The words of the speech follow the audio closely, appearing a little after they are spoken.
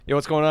Yo,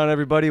 what's going on,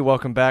 everybody?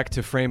 Welcome back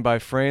to Frame by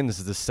Frame. This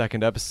is the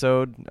second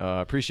episode.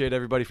 Appreciate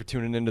everybody for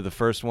tuning into the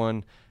first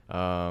one.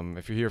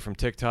 If you're here from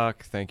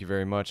TikTok, thank you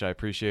very much. I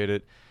appreciate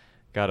it.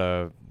 Got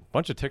a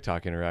bunch of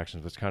TikTok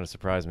interactions, which kind of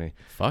surprised me.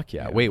 Fuck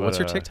yeah. Wait, what's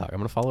your TikTok? I'm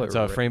going to follow it. It's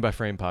a Frame by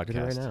Frame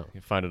podcast. Right now. You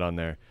can find it on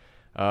there.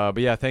 But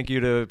yeah, thank you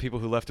to people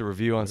who left a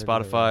review on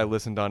Spotify,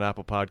 listened on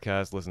Apple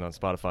Podcasts, listened on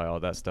Spotify, all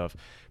that stuff.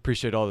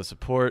 Appreciate all the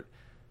support,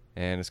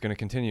 and it's going to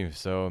continue.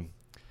 So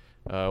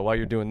while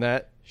you're doing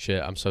that,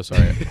 shit, I'm so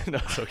sorry. no,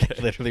 it's okay.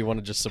 I literally want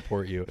to just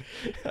support you.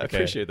 I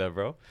appreciate that,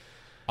 bro.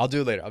 I'll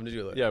do it later. I'm going to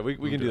do it later. Yeah, we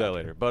can do that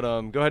later. But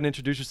go ahead and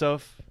introduce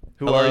yourself.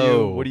 Who Hello. are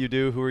you? What do you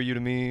do? Who are you to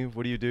me?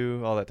 What do you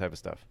do? All that type of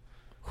stuff.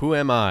 Who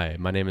am I?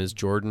 My name is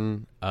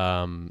Jordan.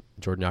 Jordan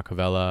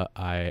Iacovella.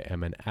 I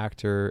am an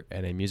actor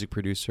and a music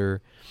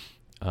producer.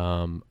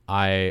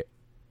 I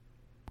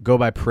go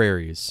by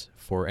Prairies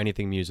for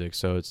anything music.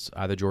 So it's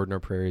either Jordan or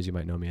Prairies. You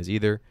might know me as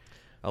either.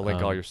 I'll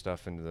link all your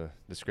stuff in the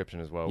description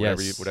as well.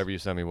 Yes. Whatever you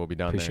send me will be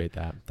down Appreciate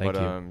there. that. Thank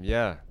you.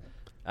 Yeah.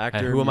 Actor,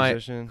 And who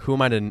musician. Who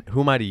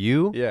am I to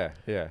you? Yeah.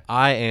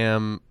 I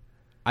am,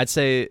 I'd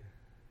say,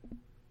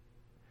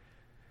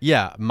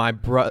 yeah,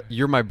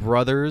 you're my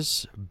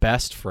brother's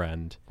best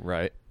friend,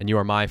 Right. and you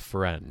are my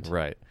friend.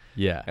 Right.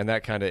 Yeah. And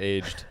that kind of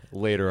aged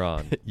later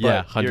on.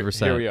 Yeah, But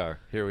 100%.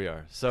 Here we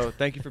are. So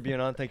thank you for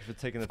being on. Thank you for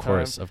taking the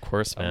Of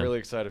course, time. man. I'm really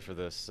excited for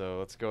this. So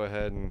let's go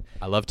ahead and.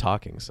 I love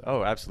talking. So.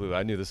 Oh, absolutely.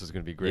 I knew this was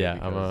going to be great. Yeah,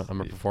 because I'm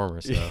a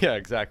performer. So. Yeah,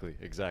 exactly.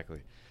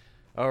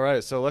 All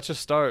right, so let's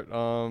just start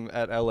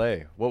at LA.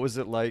 What was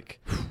it like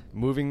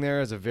moving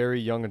there as a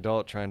very young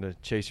adult, trying to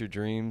chase your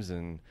dreams?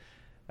 And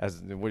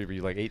what were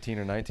you, like 18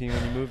 or 19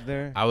 when you moved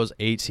there? I was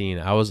 18.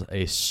 I was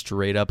a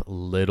straight up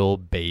little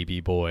baby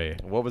boy.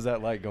 What was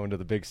that like going to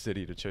the big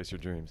city to chase your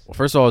dreams? Well,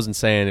 first of all, I was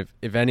insane.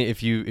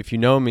 If you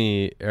know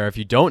me, or if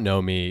you don't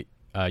know me,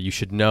 you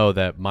should know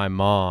that my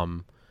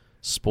mom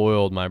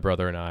spoiled my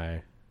brother and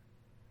I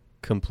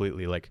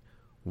completely. Like,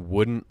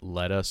 wouldn't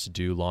let us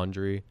do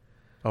laundry.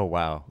 Oh,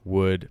 wow.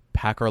 Would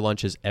pack our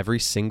lunches every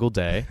single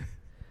day.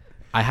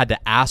 I had to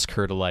ask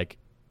her to like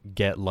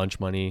get lunch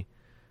money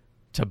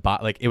to buy,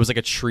 like, it was like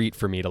a treat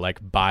for me to like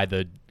buy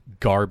the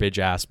garbage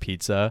ass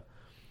pizza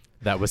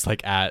that was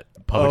like at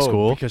public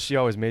school. Because she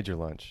always made your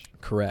lunch.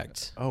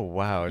 Correct. Oh,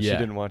 wow. And Yeah. she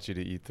didn't want you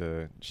to eat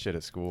the shit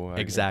at school.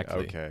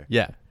 Exactly. Okay.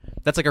 Yeah.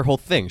 That's like her whole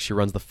thing. She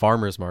runs the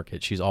farmer's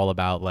market. She's all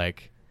about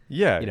like,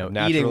 Yeah.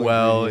 natural eating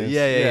well.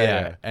 ingredients.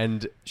 Yeah.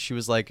 And she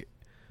was like,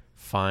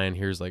 fine,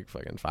 here's like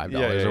fucking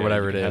 $5 or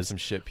whatever you it can have is. some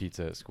shit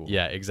pizza at school.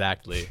 Yeah,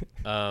 exactly.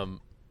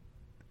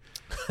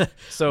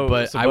 So,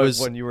 But I but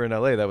was- when you were in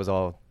LA, that was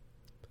all.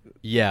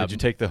 Yeah. Did you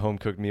take the home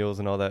cooked meals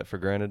and all that for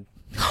granted?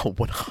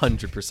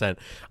 100%.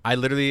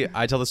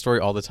 I tell the story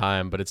all the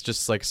time, but it's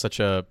just like such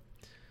a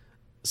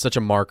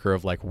marker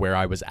of like where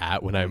I was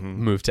at when I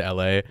moved to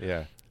LA.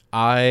 Yeah.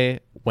 I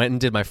went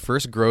and did my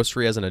first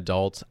grocery as an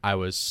adult. I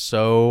was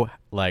so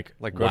like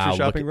Grocery wow,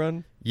 shopping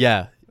run?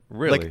 Yeah.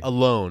 Really? Like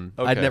alone.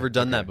 I'd Okay, never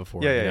done okay. that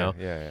before. Yeah, you yeah, know?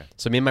 yeah.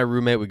 So me and my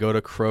roommate would go to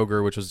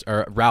Kroger,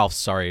 or Ralph's,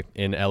 sorry.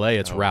 In LA,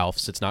 it's Oh.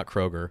 Ralph's. It's not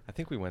Kroger. I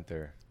think we went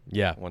there.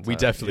 Yeah, One we time,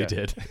 definitely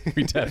yeah. did.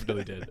 We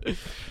definitely did.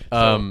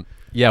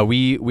 Yeah,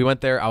 we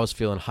went there. I was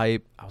feeling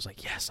hype. I was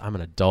like, yes, I'm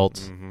an adult.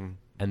 Mm-hmm.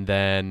 And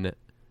then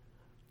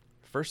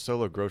First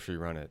solo grocery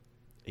run at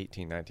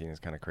 18, 19 is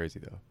kind of crazy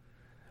though.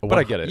 But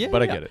I get it. Yeah, I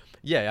yeah. get it.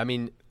 Yeah, I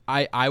mean,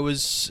 I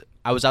was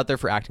out there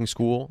for acting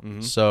school,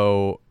 Mhm.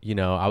 so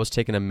I was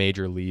taking a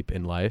major leap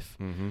in life.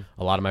 Mm-hmm.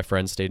 A lot of my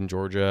friends stayed in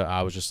Georgia.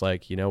 I was just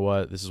like, you know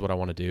what, this is what I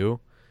want to do,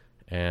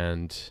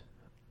 and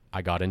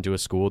I got into a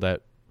school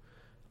that,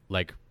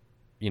 like,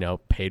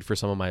 paid for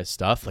some of my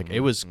stuff. Like,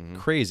 it was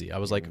crazy. I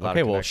was like, A lot of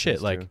okay, well, shit,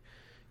 connections, like, too.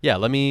 yeah,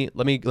 let me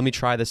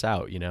try this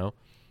out.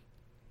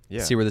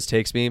 Yeah. See where this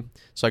takes me.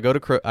 So I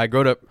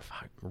go to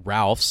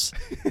Ralph's.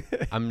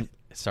 I'm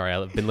sorry,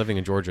 I've been living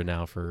in Georgia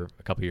now for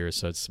a couple years,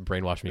 so it's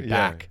brainwashed me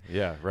back.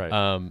 Yeah, right.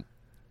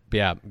 But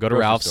yeah, go to Grocery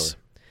Ralph's. store.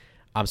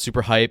 I'm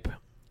super hype,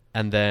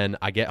 and then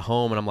I get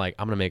home and I'm like,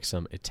 I'm gonna make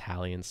some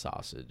Italian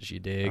sausage. You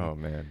dig? Oh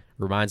man.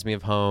 Reminds me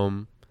of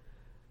home.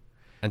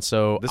 And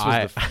so This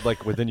was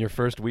like within your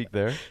first week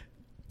there?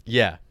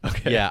 yeah,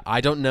 Okay. yeah. I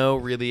don't know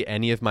really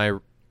any of my,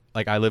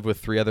 like, I lived with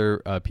 3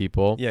 other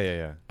people.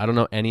 Yeah. I don't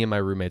know any of my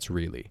roommates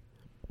really.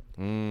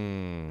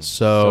 Mm.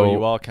 So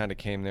you all kind of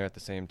came there at the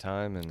same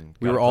time and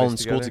we got were a all place in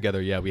school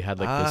together. Yeah, we had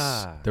like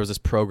Ah. there was this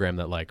program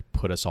that like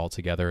put us all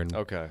together, and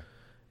Okay.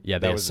 yeah,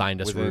 they That was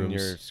assigned us within rooms.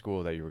 your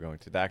school that you were going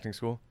to, the acting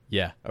school?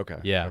 Yeah, Okay.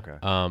 yeah.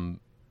 Okay.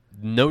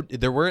 No,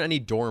 there weren't any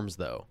dorms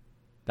though.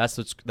 That's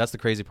the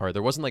crazy part.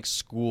 There wasn't like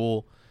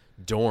school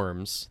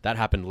dorms. That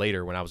happened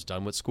later when I was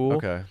done with school.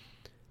 Okay.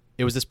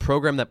 It was this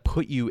program that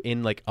put you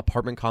in like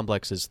apartment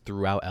complexes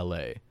throughout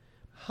LA,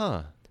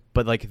 Huh.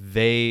 but like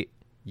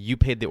you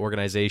paid the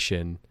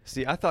organization.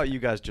 See, I thought you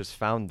guys just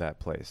found that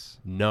place.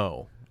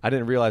 No. I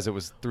didn't realize it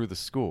was through the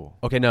school.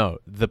 Okay, no.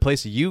 The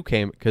place you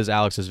came, because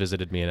Alex has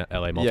visited me in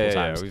LA multiple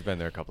times. Yeah, we've been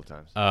there a couple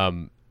times.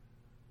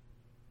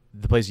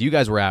 The place you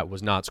guys were at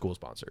was not school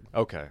sponsored.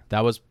 Okay.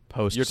 That was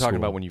post. You're talking school.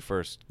 about when you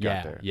first got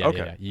Yeah, there. yeah, Okay.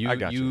 yeah. You, I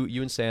got you.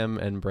 You and Sam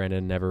and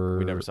Brandon never.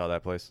 We never saw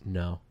that place.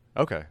 No.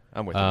 Okay,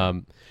 I'm with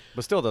you.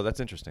 But still, though, that's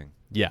interesting.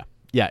 Yeah.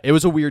 Yeah. It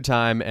was a weird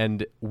time,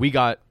 and we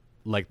got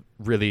like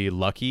really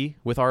lucky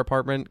with our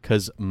apartment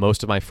because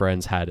most of my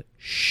friends had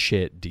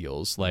shit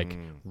deals, like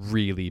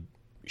really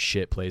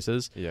shit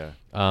places. Yeah.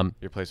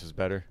 Your place was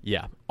better?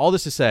 Yeah. All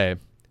this to say,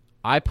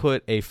 I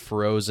put a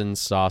frozen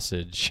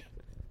sausage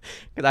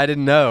because I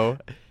didn't know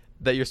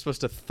that you're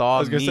supposed to thaw meat. I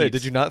was going to say,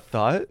 did you not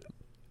thaw it?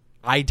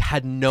 I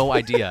had no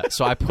idea.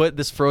 So I put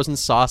this frozen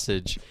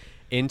sausage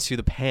into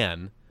the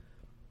pan,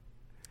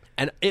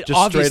 and it Just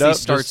obviously straight up,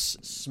 starts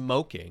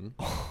smoking.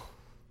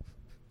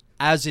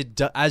 As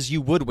you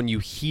would when you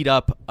heat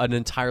up an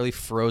entirely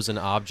frozen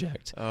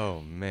object. Oh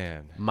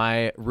man!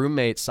 My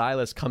roommate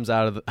Silas comes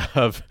out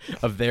of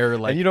their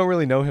like. And you don't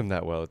really know him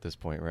that well at this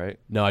point, right?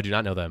 No, I do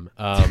not know them.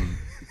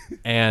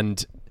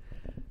 And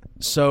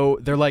so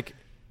they're like,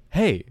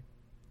 "Hey,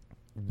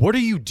 what are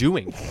you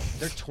doing?"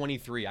 They're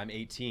 23. I'm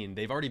 18.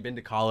 They've already been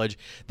to college.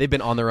 They've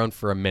been on their own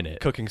for a minute.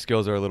 Cooking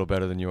skills are a little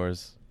better than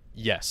yours.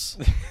 Yes.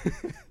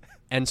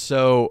 And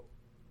so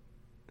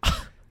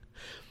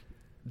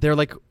they're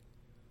like,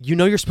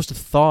 you're supposed to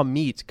thaw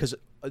meat because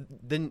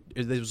then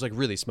it was like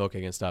really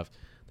smoking and stuff.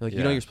 They're like,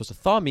 Yeah. you're supposed to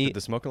thaw meat. Did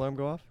the smoke alarm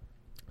go off?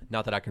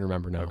 Not that I can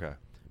remember, no. Okay.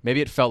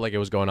 Maybe it felt like it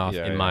was going off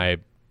Yeah, in yeah. my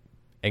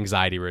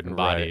anxiety-ridden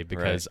body Right,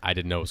 because I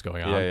didn't know what was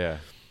going on. Yeah, yeah.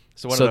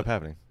 So what So- ended up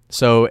happening?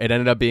 So it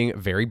ended up being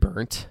very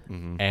burnt,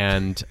 Mhm.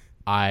 and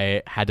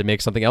I had to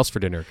make something else for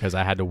dinner because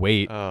I had to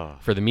wait Oh,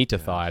 for the meat to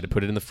thaw. I had to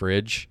put it in the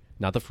fridge,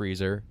 not the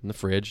freezer, in the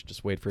fridge,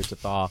 just wait for it to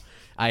thaw.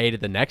 I ate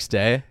it the next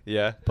day.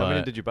 yeah. How many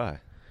But- did you buy?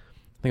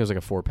 I think it was like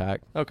a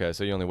 4-pack. Okay,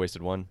 so you only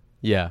wasted one.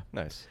 Yeah.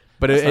 Nice.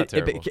 But That's not it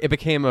terrible. it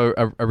became a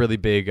really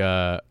big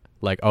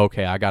like,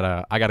 okay, I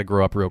gotta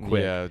grow up real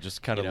quick. Yeah,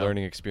 just kind of you know?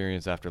 learning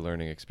experience after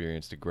learning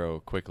experience to grow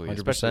quickly. 100%.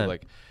 Especially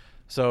like,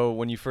 so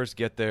when you first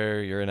get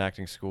there, you're in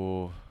acting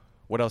school.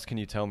 What else can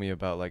you tell me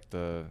about like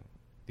the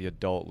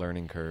adult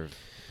learning curve?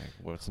 Like,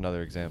 what's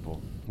another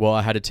example? Well,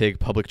 I had to take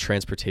public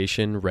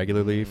transportation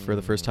regularly for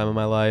the first time in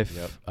my life.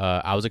 Yep.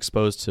 I was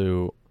exposed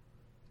to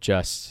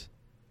just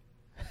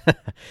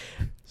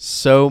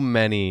so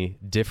many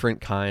different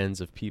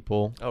kinds of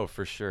people. Oh,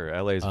 for sure.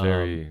 LA is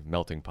very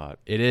melting pot.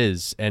 It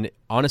is, and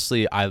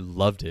honestly, I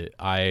loved it.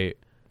 I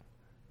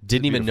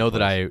didn't even know beautiful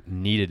that I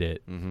needed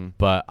it, Mm-hmm.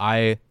 but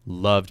I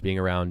loved being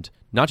around,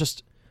 not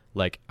just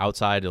like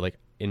outside, like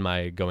in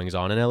my goings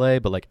on in LA,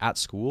 but like at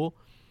school.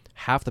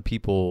 Half the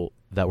people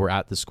that were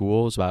at the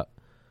school was about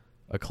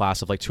a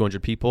class of like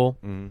 200 people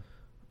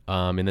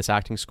Mm-hmm. in this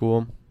acting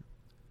school.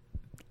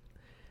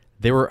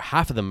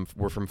 Half of them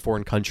were from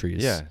foreign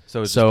countries. Yeah,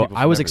 so it's just so people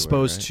I from was everywhere,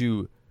 exposed right?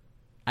 to,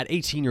 at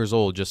 18 years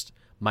old, just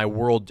my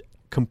world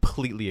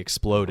completely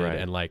exploded. Right.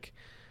 And like,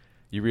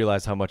 You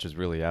realize how much is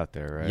really out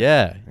there, right?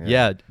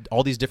 yeah,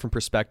 all these different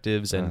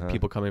perspectives and Uh-huh.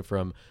 people coming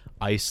from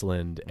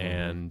Iceland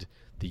and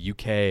the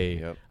UK,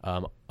 Yep.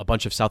 A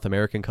bunch of South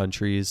American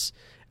countries.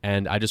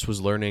 And I just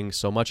was learning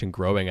so much and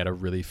growing at a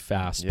really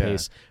fast Yeah.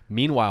 pace.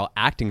 Meanwhile,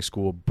 acting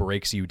school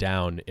breaks you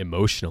down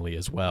emotionally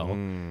as well.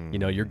 Mm. You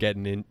know, you're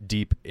getting in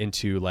deep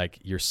into like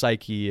your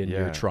psyche and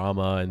your Yeah.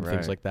 trauma and things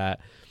Right. like that.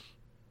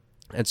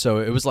 And so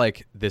it was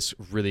like this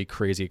really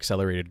crazy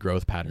accelerated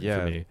growth pattern Yeah,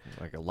 for me.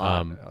 like a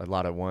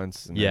lot at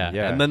once. And Yeah.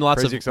 then, And then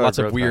lots Crazy of accelerated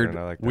growth weird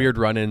pattern, I like that. weird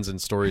run-ins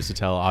and stories to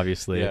tell,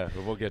 obviously. Yeah,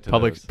 but we'll get to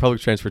Public those.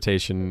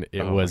 transportation,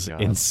 it Oh my was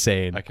God.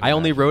 insane. I can I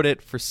only imagine. wrote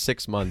it for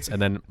 6 months, and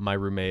then my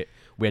roommate,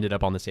 we ended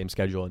up on the same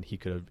schedule, and he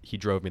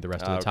drove me the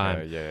rest of the Okay,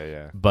 time.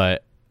 Yeah.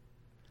 But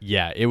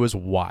yeah, it was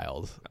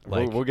wild.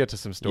 Like, We'll get to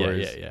some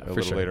stories yeah, a for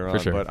little sure, later for on.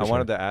 sure, But for I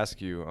wanted sure. to ask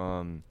you,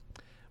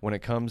 when it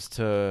comes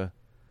to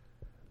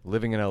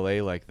living in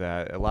LA like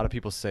that, a lot of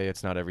people say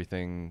it's not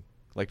everything.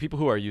 Like people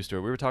who are used to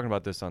it. We were talking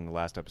about this on the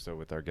last episode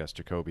with our guest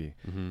Jacoby.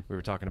 Mhm. We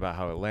were talking about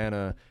how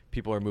Atlanta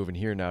people are moving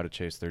here now to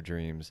chase their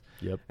dreams.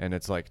 Yep. And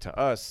it's like to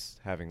us,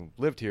 having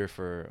lived here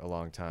for a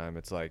long time,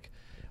 it's like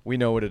we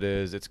know what it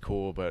is. It's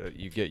cool, but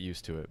you get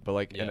used to it. But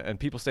like, Yeah. and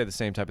people say the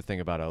same type of thing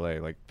about LA.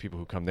 Like people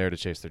who come there to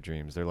chase their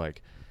dreams, they're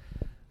like,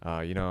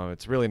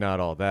 it's really not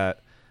all that.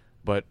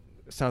 But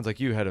it sounds like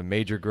you had a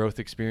major growth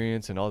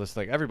experience and all this.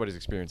 Like everybody's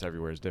experience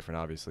everywhere is different,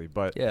 obviously.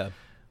 But Yeah.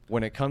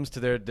 when it comes to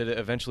there, did it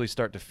eventually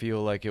start to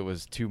feel like it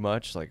was too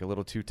much, like a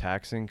little too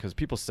taxing? Because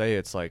people say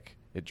it's like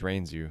it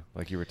drains you,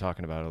 like you were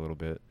talking about a little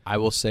bit. I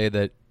will say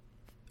that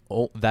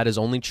that is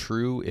only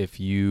true if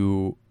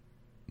you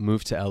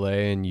move to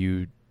LA and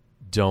you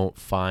don't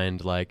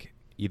find like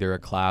either a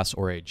class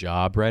or a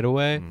job right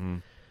away. Mm-hmm.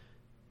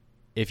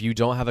 If you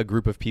don't have a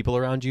group of people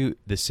around you,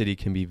 the city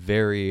can be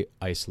very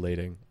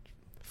isolating.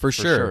 For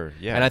sure.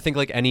 yeah. And I think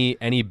like any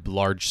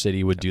large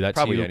city would do that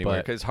Probably to you. anywhere,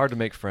 but because it's hard to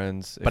make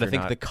friends. If but I you're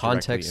think not the directly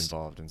context-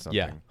 involved in something.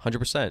 yeah,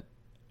 100%.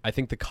 I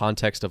think the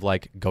context of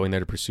like going there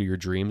to pursue your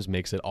dreams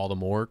makes it all the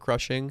more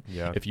crushing.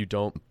 Yeah. If you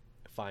don't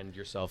find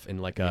yourself in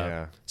like a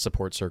Yeah.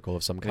 support circle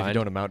of some And if kind. you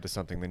don't amount to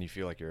something, then you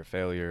feel like you're a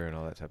failure and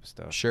all that type of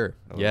stuff. Sure.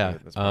 I love Yeah.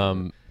 it. That's part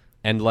of it.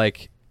 And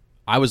like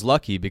I was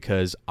lucky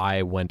because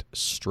I went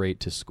straight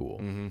to school.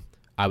 Mm-hmm.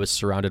 I was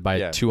surrounded by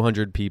Yeah.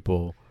 200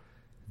 people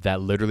that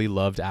literally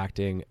loved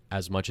acting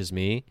as much as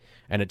me,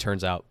 and it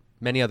turns out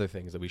many other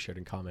things that we shared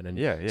in common. And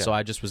Yeah, yeah. so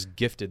I just was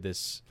gifted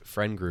this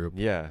friend group,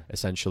 Yeah.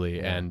 essentially,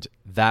 Yeah. and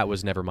that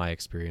was never my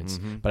experience.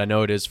 Mhm. But I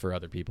know it is for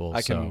other people. I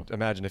so. can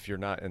imagine if you're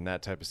not in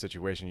that type of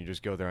situation, you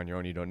just go there on your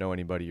own, you don't know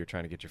anybody, you're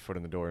trying to get your foot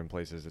in the door in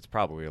places, it's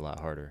probably a lot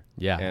harder.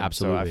 Yeah, And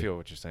absolutely. So I feel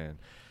what you're saying.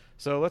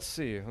 So let's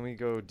see. Let me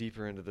go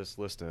deeper into this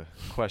list of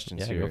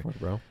questions Yeah, here. go for it,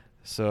 bro.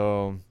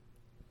 So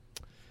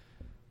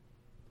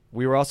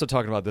we were also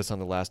talking about this on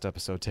the last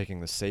episode, taking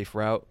the safe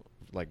route,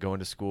 like going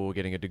to school,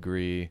 getting a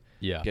degree,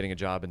 Yeah. getting a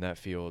job in that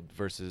field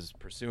versus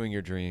pursuing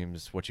your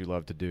dreams, what you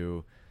love to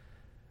do.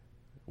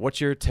 What's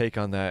your take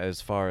on that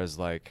as far as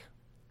like,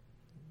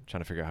 I'm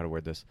trying to figure out how to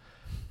word this.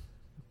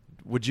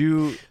 Do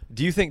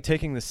you think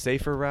taking the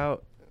safer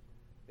route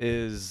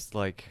is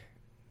like,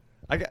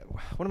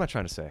 what am I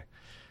trying to say?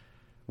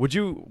 Would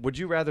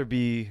you rather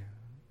be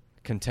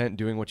content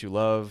doing what you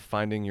love,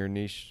 finding your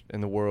niche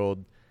in the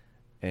world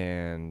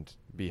and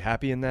be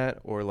happy in that,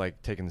 or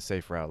like taking the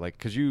safe route? Like,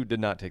 cause you did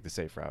not take the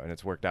safe route and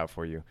it's worked out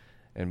for you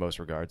in most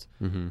regards.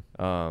 Mm-hmm.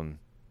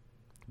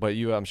 But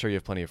I'm sure you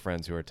have plenty of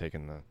friends who are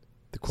taking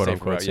the quote safe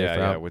unquote route. safe Yeah,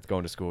 route. yeah, with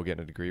going to school,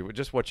 getting a degree.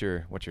 Just what's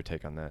your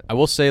take on that? I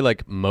will say,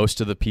 like, most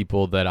of the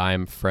people that I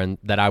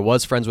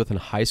was friends with in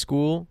high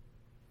school,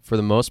 for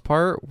the most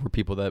part, were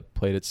people that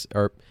played it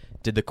or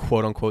did the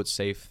quote unquote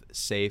safe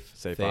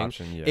thing.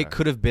 Option. Yeah. It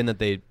could have been that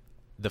the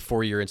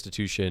 4-year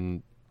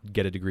institution,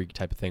 get a degree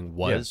type of thing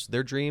was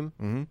their dream.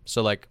 Mm-hmm.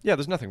 So like, Yeah,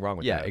 there's nothing wrong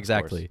with that. yeah, of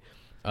exactly.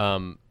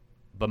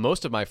 But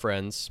most of my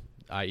friends,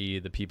 i.e.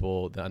 the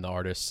people and the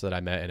artists that I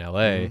met in LA,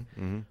 course.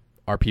 Mm-hmm.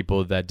 are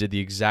people that did the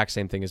exact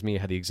same thing as me,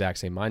 had the exact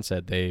same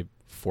mindset. They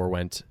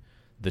forewent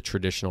the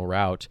traditional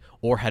route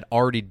or had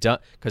already done,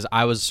 because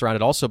I was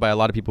surrounded also by a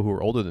lot of people who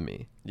were older than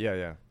me. Yeah,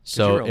 yeah. 'Cause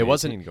you So were only it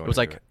wasn't, 18 going it was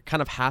into like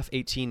kind of half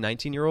 18,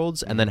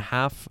 19-year-olds, and then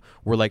half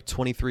were like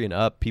 23 and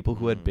up, people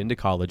who had been to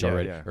college Yeah,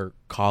 already, yeah. or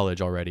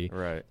college already.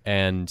 Right.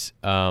 And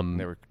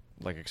They were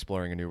like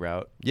exploring a new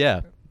route.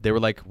 yeah, they were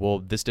like, well,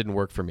 this didn't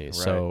work for me.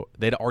 So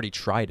they'd already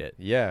tried it.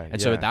 Yeah.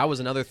 And so that was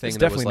another thing. It's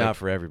that definitely was like, not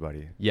for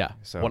everybody. yeah.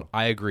 So- Well,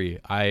 I agree.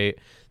 I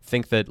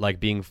think that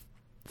like being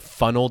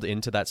funneled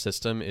into that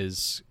system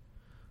is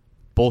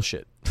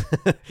bullshit.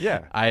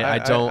 Yeah. I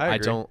agree.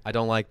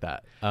 don't like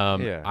that.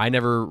 Yeah. I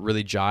never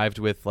really jived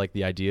with like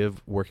the idea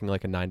of working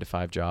like a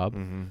 9-to-5 job.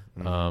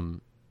 Mm-hmm.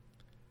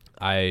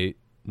 I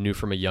knew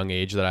from a young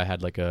age that I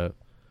had like an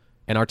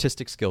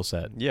artistic skill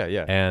set. Yeah,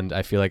 yeah. And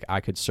I feel like I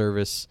could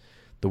service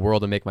the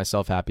world and make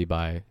myself happy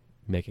by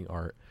making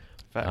art.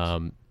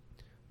 Facts.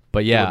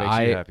 But Do yeah, what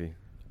makes you happy.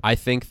 I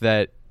think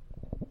that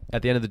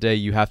at the end of the day,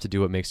 you have to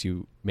do what makes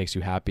you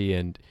happy,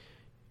 and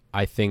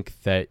I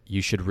think that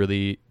you should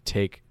really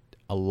take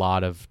a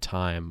lot of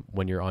time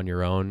when you're on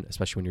your own,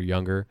 especially when you're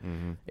younger,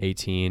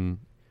 18.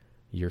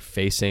 You're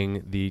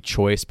facing the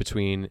choice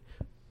between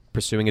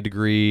pursuing a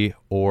degree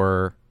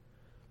or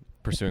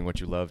Pursuing what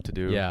you love to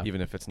do, Yeah.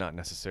 even if it's not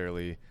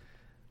necessarily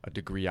a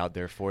degree out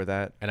there for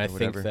that. and I or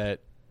think whatever.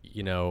 that,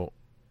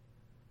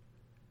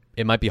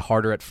 it might be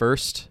harder at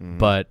first,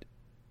 but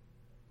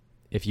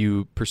if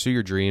you pursue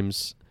your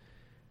dreams,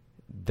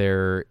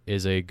 there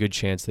is a good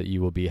chance that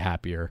you will be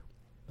happier.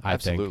 I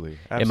Absolutely.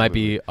 think it might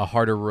be a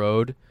harder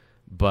road,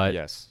 but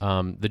Yes.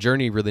 the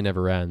journey really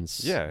never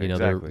ends. Yeah, there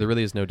exactly.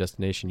 really is no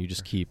destination. You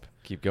just keep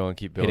Keep going,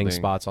 keep building. hitting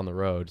spots on the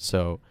road.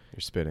 So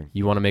You're spitting.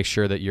 you want to make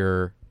sure that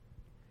your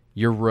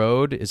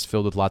road is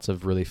filled with lots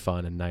of really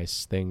fun and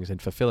nice things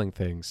and fulfilling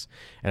things.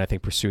 And I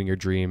think pursuing your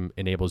dream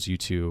enables you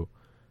to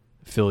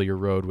fill your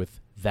road with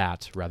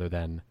that rather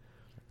than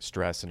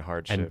Stress and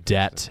hardship. and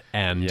debt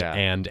and Yeah.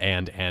 and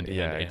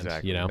Yeah,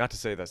 exactly. you know? Not to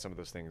say that some of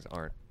those things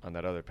aren't on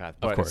that other path,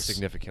 Of but course.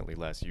 significantly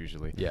less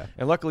usually. Yeah.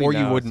 And luckily or now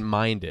you it's- wouldn't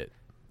mind it,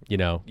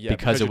 Yeah,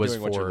 because it you're was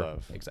doing what you for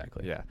love.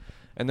 exactly. Yeah.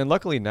 And then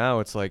luckily now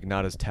it's like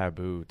not as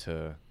taboo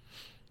to,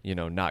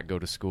 not go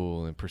to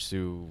school and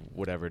pursue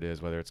whatever it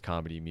is, whether it's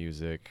comedy,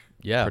 music,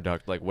 Yeah.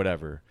 like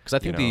whatever. Because I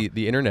think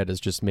the internet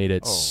has just made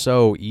it Oh,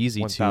 so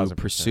easy to 1000%.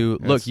 pursue.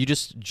 Yes. Look, you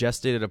just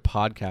gestated a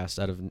podcast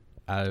out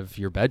of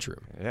your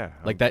bedroom. Yeah.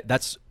 Like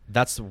that's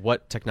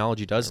what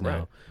technology does Right.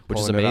 now, which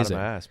Pulling is it out of amazing.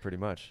 my ass pretty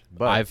much.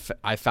 But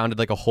I founded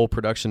like a whole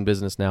production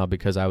business now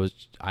because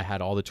I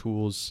had all the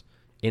tools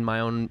in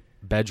my own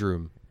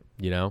bedroom,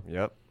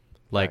 Yep.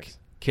 Like Facts.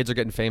 kids are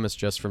getting famous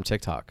just from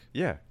TikTok.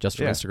 Yeah. Just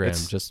from Yeah. Instagram,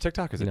 It's- just,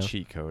 TikTok is you a know,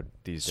 cheat code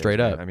these days. straight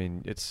man. up. I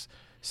mean, it's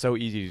so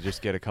easy to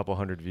just get a couple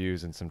hundred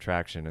views and some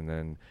traction, and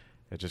then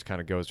it just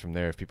kind of goes from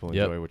there if people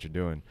Yep. enjoy what you're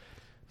doing.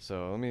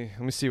 So let me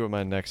see what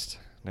my next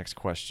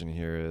question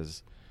here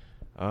is.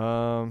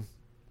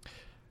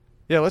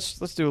 Yeah,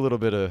 let's do a little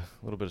bit of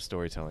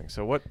storytelling.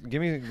 So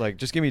give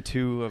me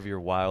two of your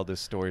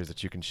wildest stories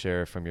that you can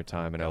share from your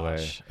time in LA.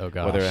 Oh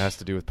gosh. Whether it has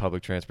to do with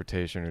public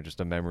transportation or just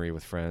a memory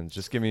with friends.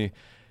 Just give me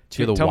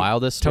Two of the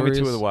wildest Tell me stories?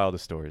 two of the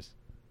wildest stories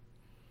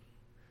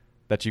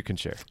that you can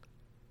share.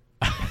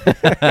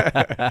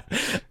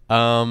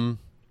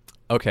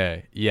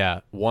 Okay, yeah.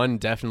 One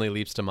definitely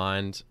leaps to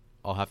mind.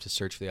 I'll have to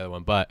search for the other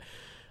one. But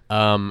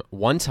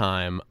one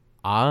time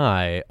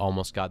I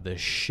almost got the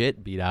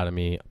shit beat out of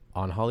me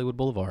on Hollywood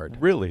Boulevard.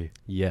 Really?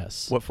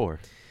 Yes. What for?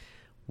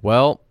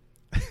 Well,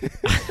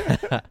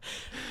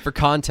 For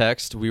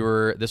context,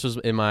 this was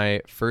in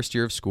my first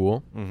year of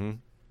school.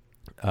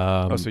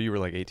 Mm-hmm. So you were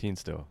like 18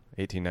 still,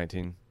 18,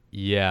 19.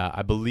 Yeah,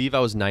 I believe I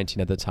was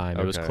 19 at the time.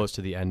 It was close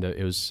to the end.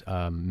 It was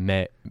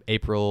March,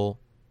 April,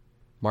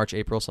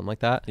 something like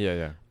that.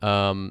 Yeah.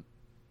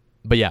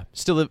 But yeah,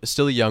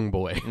 still a young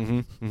boy,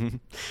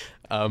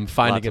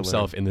 finding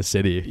himself in the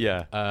city.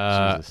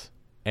 Yeah, Jesus.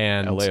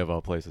 And LA of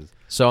all places.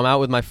 So I'm out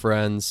with my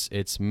friends.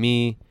 It's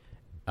me,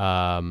 3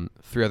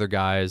 other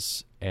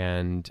guys,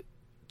 and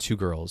 2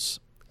 girls.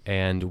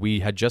 And we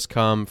had just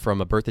come from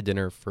a birthday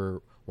dinner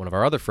for one of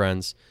our other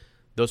friends.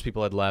 Those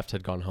people had left,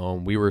 had gone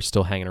home. We were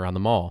still hanging around the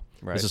mall.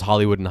 Right. This is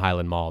Hollywood and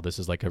Highland Mall. This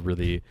is like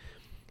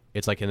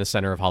it's like in the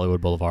center of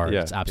Hollywood Boulevard.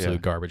 Yeah, it's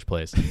absolute garbage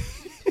place.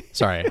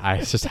 Sorry,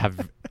 I just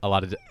have a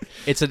lot of.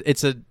 It's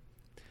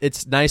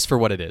nice for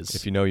what it is.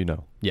 If you know, you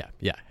know. Yeah,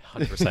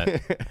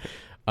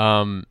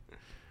 100%.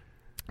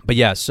 But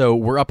yeah, so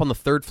we're up on the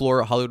 3rd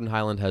floor. Hollywood and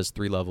Highland has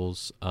 3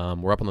 levels.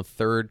 We're up on the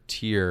 3rd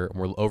tier, and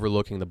we're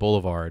overlooking the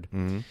boulevard.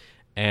 Mm-hmm.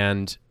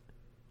 And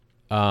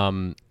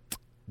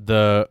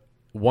the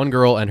one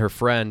girl and her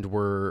friend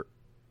were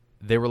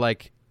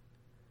like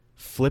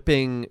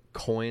flipping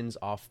coins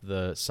off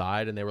the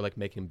side, and they were like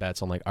making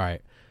bets on like, all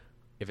right,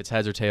 if it's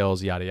heads or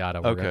tails, yada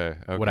yada,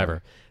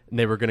 whatever. And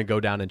they were going to go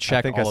down and check.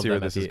 I think all I see of where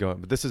them this is going.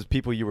 But this is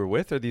people you were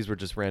with, or these were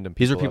just random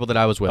people? These are people that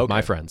I was with,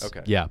 my friends.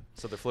 Okay. Yeah.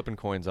 So they're flipping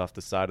coins off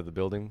the side of the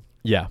building?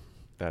 Yeah.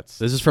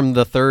 This is from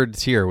the 3rd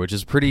tier, which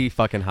is pretty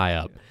fucking high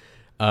up.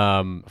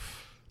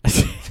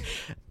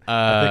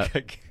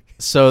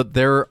 So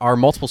there are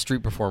multiple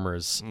street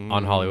performers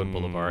on Hollywood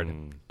Boulevard.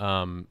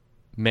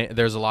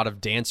 There's a lot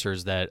of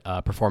dancers that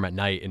perform at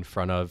night in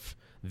front of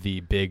the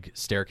big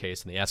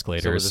staircase and the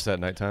escalators. So was this at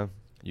nighttime?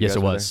 Yes,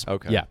 it was. There?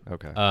 Okay. Yeah.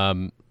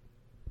 Okay.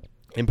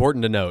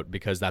 Important to note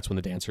because that's when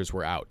the dancers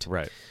were out.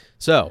 Right.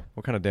 So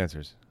what kind of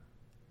dancers?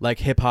 Like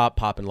hip hop,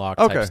 pop and lock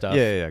type stuff.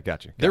 Yeah.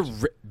 Gotcha. They're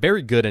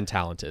very good and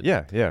talented.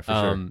 Yeah, for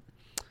sure.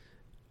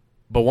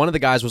 But one of the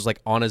guys was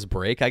like on his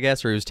break, I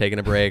guess, or he was taking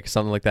a break,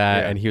 something like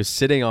that, and he was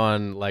sitting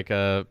on like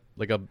a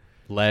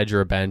ledge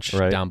or a bench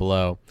down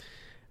below,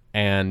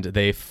 and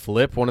they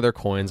flip one of their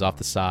coins off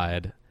the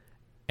side,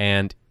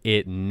 and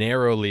it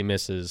narrowly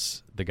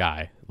misses the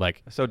guy.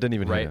 Like, so it didn't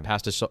even hit him.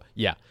 Past his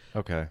yeah.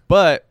 Okay.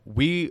 But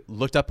we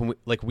looked up and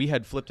we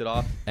had flipped it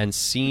off and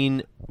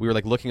seen, we were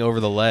like looking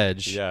over the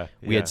ledge. Yeah.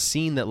 We had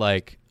seen that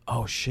like,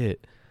 oh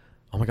shit,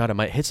 oh my God, it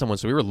might hit someone.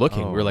 So we were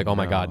looking. We were like, oh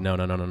my God, no.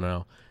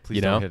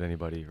 Please don't hit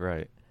anybody.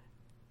 Right.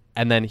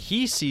 And then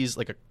he sees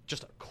like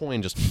just a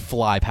coin just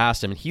fly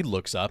past him, and he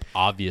looks up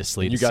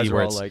obviously and to see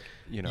where it's like,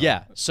 you know.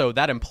 Yeah. So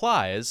that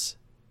implies,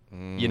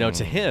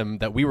 to him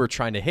that we were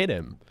trying to hit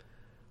him.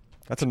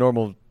 That's a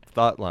normal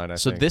thought line, I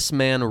think. So this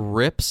man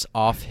rips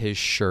off his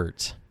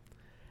shirt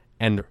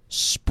and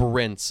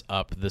sprints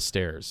up the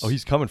stairs. Oh,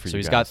 he's coming for you. So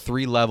he's guys. got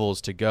 3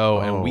 levels to go,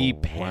 and we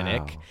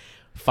panic. Wow.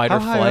 Fight or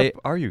How high flight.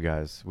 up are you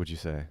guys, would you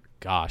say?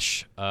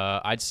 Gosh,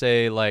 I'd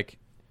say like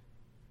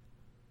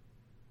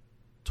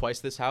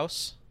twice this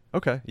house.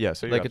 Okay, yeah.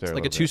 So you're like up there it's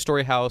like a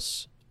 2-story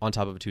house on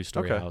top of a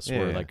 2-story house. Yeah,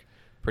 We're like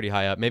pretty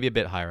high up, maybe a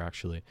bit higher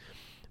actually.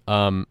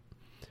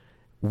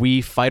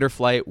 We fight or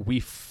flight.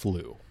 We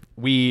flew.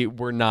 We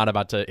were not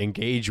about to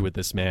engage with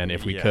this man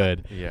if we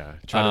could. Yeah,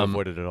 try to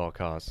avoid it at all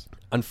costs.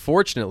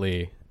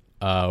 Unfortunately,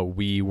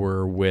 we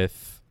were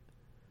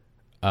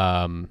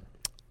without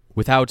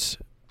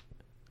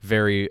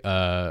very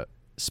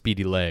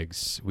speedy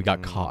legs. We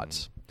got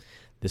caught.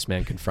 This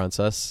man confronts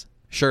us,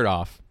 shirt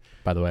off,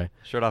 by the way.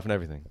 Shirt off and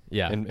everything.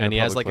 Yeah, and he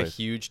has like a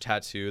huge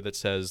tattoo that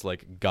says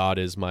like "God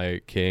is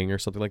my king" or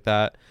something like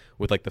that,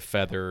 with like the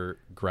feather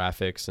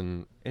graphics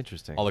and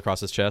interesting all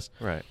across his chest.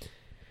 Right.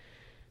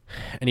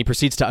 And he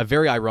proceeds to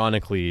very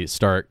ironically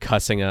start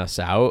cussing us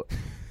out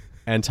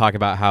and talk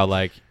about how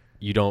like,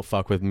 you don't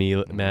fuck with me,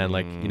 man,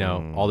 like,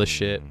 all this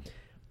shit.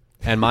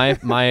 And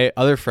my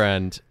other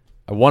friend,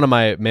 one of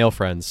my male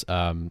friends,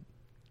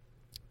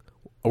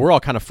 we're all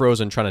kind of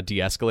frozen trying to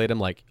de-escalate him,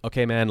 like,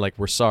 okay, man, like,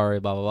 we're sorry,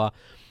 blah, blah,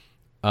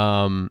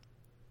 blah.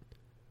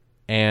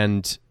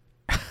 And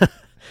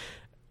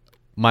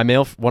one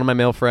of my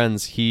male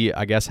friends, he,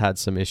 I guess, had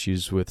some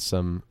issues with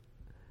some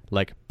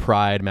like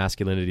pride,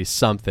 masculinity,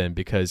 something,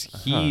 because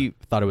he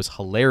thought it was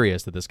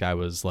hilarious that this guy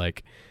was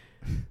like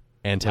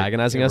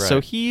antagonizing us.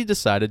 So he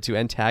decided to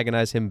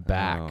antagonize him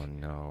back. Oh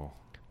no.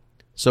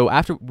 So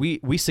after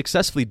we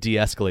successfully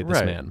de-escalate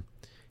this man,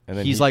 and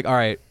then he's like, all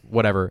right,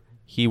 whatever.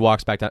 He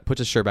walks back down, puts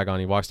his shirt back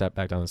on. He walks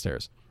back down the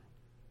stairs.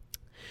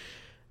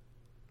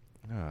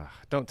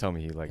 Don't tell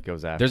me he like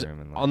goes after him.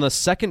 And, on the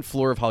 2nd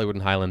floor of Hollywood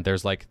and Highland,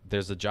 there's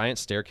a giant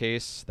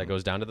staircase that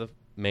goes down to the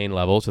main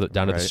level,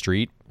 down to the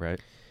street.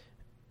 Right.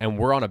 And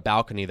we're on a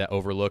balcony that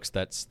overlooks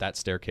that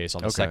staircase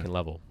on the 2nd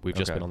level. We've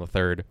just been on the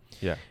 3rd.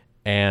 Yeah.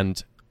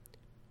 And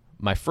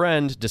my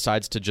friend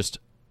decides to just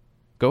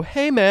go,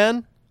 "Hey,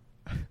 man,"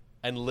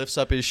 and lifts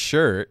up his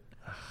shirt.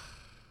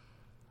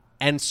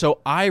 And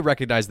so I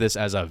recognize this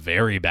as a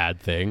very bad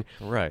thing.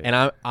 Right.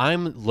 And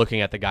I'm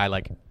looking at the guy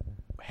like,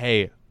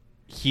 "Hey,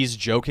 he's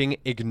joking.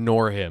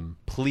 Ignore him.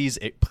 Please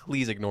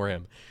ignore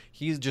him."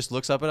 He just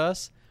looks up at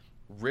us,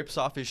 rips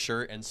off his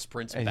shirt, and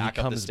sprints And back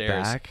he up the comes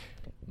stairs. back.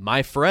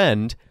 My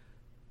friend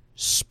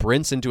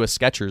sprints into a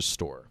Skechers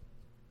store,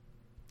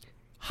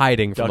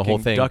 hiding from the whole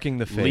thing, ducking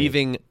the fade.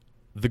 leaving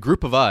the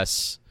group of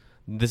us.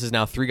 This is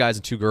now 3 guys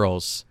and 2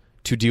 girls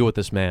to deal with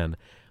this man.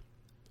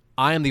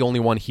 I am the only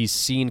one he's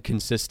seen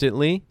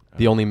consistently,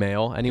 the only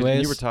male,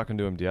 anyways. You were talking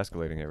to him,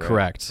 de-escalating it, right?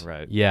 Correct.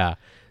 Right. Yeah.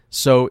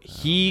 So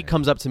he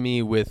comes up to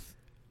me with,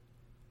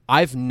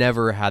 I've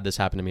never had this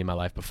happen to me in my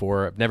life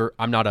before.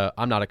 I'm not a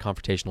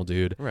confrontational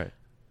dude. Right.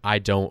 I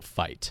don't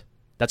fight.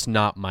 That's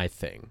not my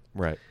thing.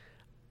 Right.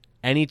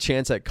 Any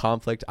chance at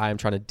conflict, I am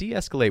trying to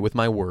de-escalate with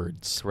my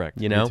words. Correct.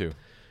 You know? Me too.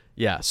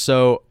 Yeah.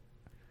 So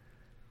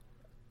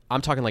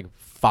I'm talking like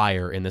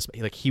fire in this.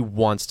 Like he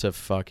wants to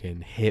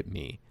fucking hit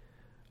me.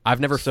 I've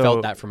never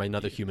felt that from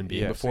another human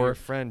being So before. your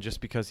friend,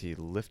 just because he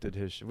lifted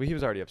his, well, he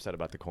was already upset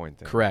about the coin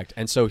thing. Correct.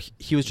 And so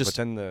he was But just,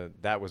 then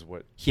that was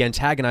what. he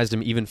antagonized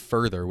him even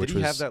further, which Did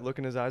he was have that look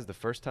in his eyes the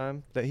first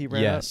time that he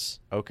ran? yes.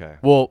 Up? Okay.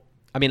 Well,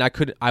 I mean,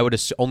 I would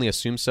only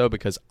assume so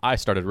because I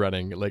started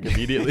running like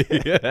immediately.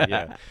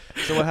 Yeah.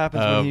 So what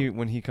happens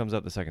when he comes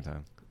up the second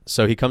time?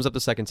 So he comes up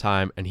the second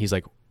time and he's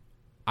like,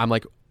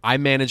 I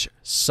manage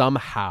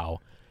somehow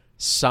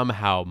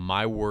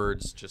my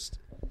words just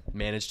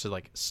managed to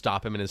like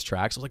stop him in his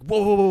tracks. I was like,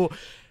 whoa, whoa, whoa.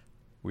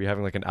 Were you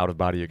having like an out of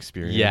body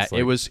experience? Yeah, like,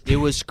 it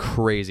was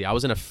crazy. I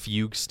was in a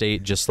fugue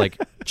state, just like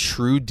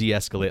true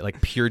de-escalate,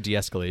 like pure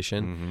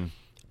de-escalation.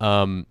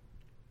 Mm-hmm.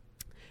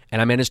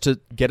 And I managed to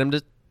get him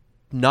to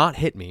not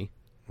hit me.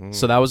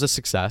 So that was a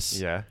success.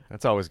 Yeah,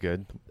 that's always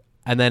good.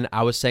 And then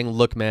I was saying,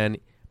 look, man,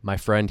 my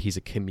friend, he's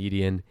a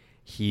comedian.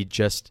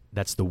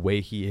 That's the way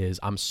he is.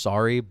 I'm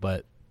sorry,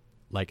 but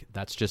like,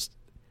 that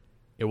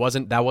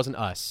wasn't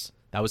us.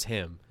 That was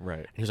him. Right.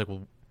 And he was like,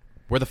 well,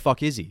 where the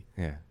fuck is he?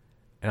 Yeah.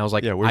 And I was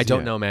like, Yeah, where's I he don't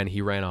at? know, man.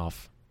 He ran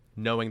off,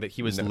 knowing that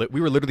he was. We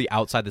were literally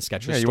outside the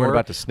Skechers Yeah, you store. weren't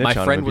about to snitch my on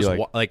him friend and be was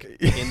like- like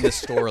in the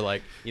store,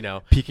 like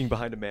Peeking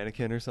behind a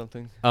mannequin or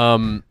something.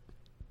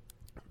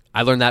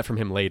 I learned that from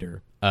him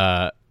later.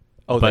 That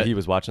he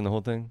was watching the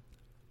whole thing.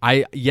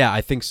 I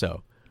think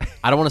so.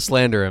 I don't want to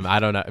slander him. I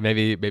don't know.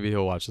 Maybe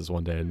he'll watch this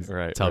one day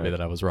and tell me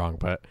that I was wrong.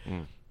 But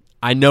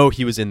I know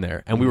he was in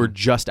there, and we were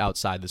just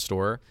outside the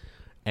store.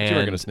 And You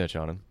weren't going to snitch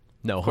on him.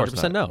 No, Of course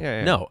 100% not. no. Yeah,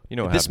 yeah. No. You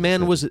know what this happens man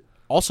to- was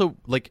also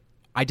like,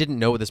 I didn't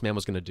know what this man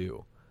was going to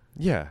do.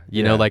 Yeah.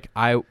 You know, like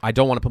I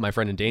don't want to put my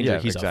friend in danger. Yeah,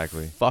 He's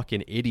exactly. a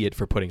fucking idiot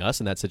for putting us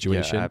in that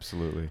situation. Yeah,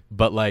 absolutely.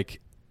 But like,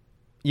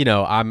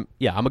 I'm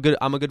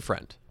a good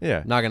friend.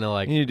 Yeah. Not gonna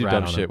like You need to do rat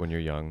dumb on shit him. when you're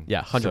young.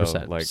 Yeah,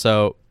 100%. Like,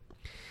 So,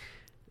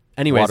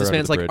 anyways, water this under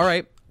man's the like, bridge. all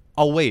right,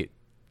 I'll wait.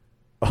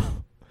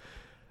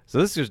 so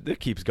it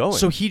keeps going.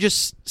 So he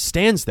just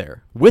stands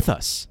there with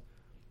us.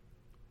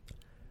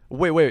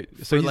 Wait.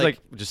 So For, he's like- like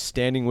just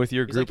standing with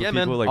your He's group like, of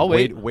yeah, people, man, like I'll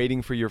wait.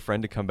 waiting for your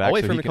friend to come back. I'll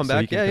wait so for him he to can- come so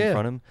he back. can Yeah, yeah.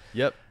 confront him.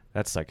 Yep.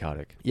 That's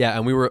psychotic. Yeah,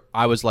 and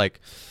I was like,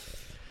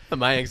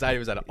 my anxiety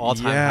was at an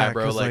all-time high,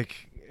 bro. 'cause, Like,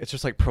 it's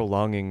just like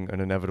prolonging an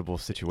inevitable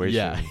situation.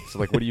 Yeah. So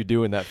like, what do you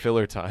do in that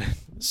filler time?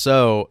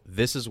 so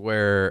this is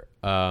where,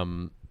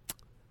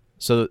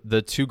 so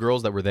the 2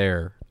 girls that were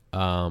there,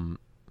 one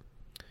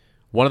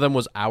of them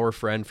was our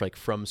friend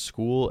from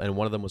school, and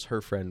one of them was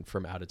her friend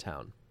from out of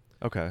town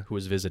Okay. who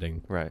was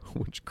visiting. Right.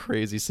 Which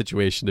crazy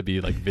situation to be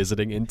like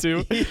visiting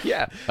into.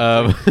 Yeah.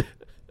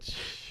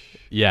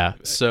 Yeah.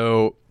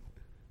 So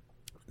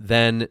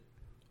then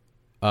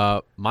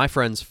my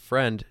friend's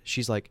friend,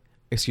 she's like,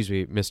 excuse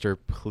me, mister,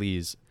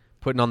 please,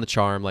 putting on the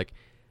charm, like,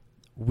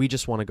 we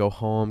just want to go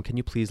home. Can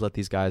you please let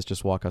these guys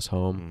just walk us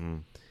home? Mm-hmm.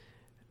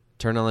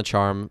 Turn on the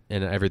charm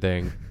and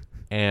everything.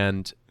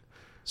 And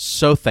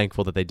so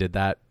thankful that they did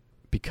that,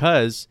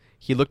 because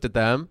he looked at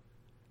them,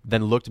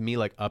 then looked me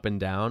like up and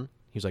down.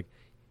 He was like,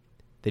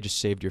 they just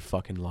saved your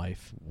fucking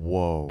life.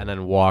 Whoa. And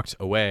then walked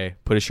away,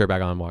 put his shirt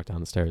back on, and walked down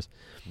the stairs.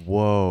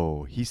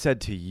 Whoa. He said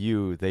to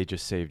you, they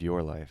just saved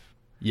your life.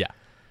 Yeah.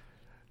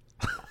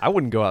 I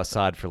wouldn't go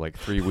outside for like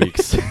 3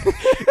 weeks.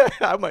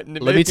 I might.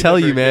 Let me tell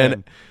you,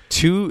 man.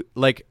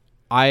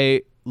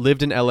 I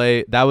lived in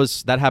LA.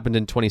 That happened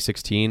in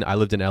 2016. I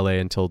lived in LA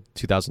until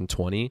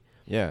 2020.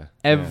 Yeah.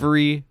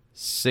 Every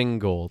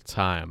single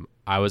time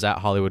I was at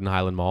Hollywood and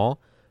Highland Mall,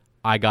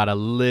 I got a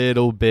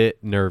little bit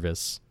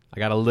nervous. Did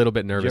you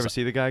ever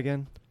see the guy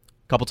again?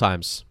 A couple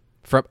times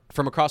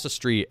from across the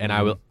street, and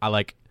I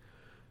like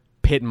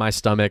pit in my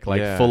stomach, like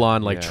Yeah, full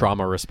on like yeah.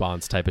 trauma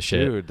response type of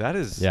shit. Dude, that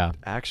is Yeah.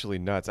 actually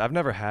nuts. I've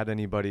never had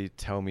anybody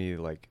tell me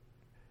like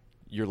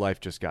your life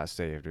just got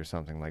saved or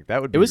something like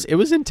that. Would be, It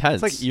was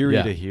intense. it's like eerie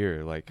Yeah. to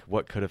hear like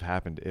what could have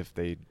happened if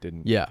they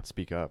didn't Yeah.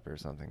 speak up or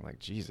something. Like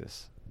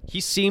Jesus. He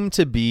seemed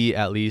to be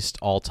at least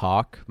all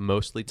talk,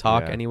 mostly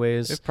talk, Yeah.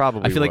 anyways. It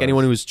probably I feel like was.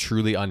 anyone who was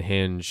truly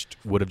unhinged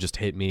would have just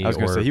hit me. I was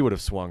gonna or- say he would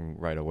have swung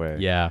right away.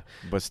 Yeah.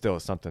 But still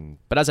something.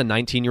 But as a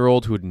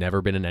 19-year-old who had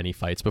never been in any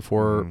fights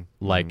before, Mhm,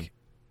 like,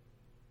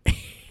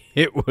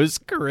 it was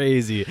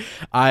crazy.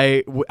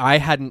 I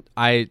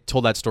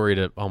told that story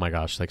to, oh my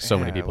gosh, like so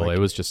many Yeah, people. like,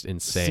 It was just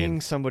insane. Seeing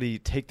somebody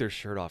take their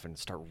shirt off and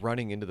start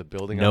running into the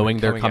building, Knowing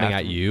they're coming coming after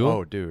at me. you?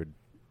 Oh, dude.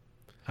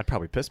 I'd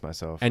probably piss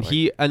myself.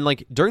 And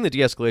like during the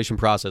de-escalation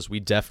process, we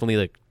definitely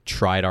like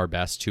tried our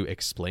best to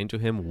explain to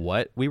him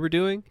what we were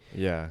doing.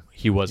 Yeah.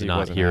 He was not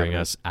wasn't hearing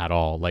having us at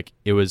all. Like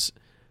it was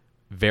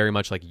very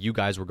much like, you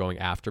guys were going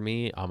after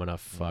me, I'm gonna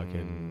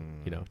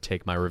fucking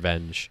take my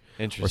revenge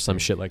or some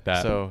shit like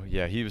that. So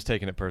yeah, he was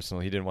taking it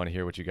personal. He didn't want to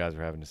hear what you guys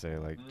were having to say,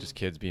 like just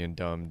kids being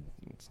dumb.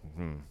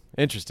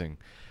 Interesting.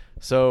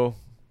 So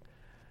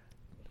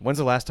when's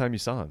the last time you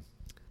saw him?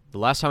 The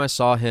last time I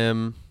saw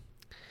him,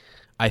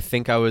 I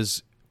think I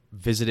was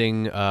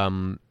visiting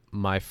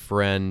my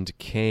friend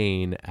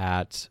Kane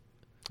at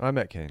I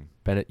met Kane.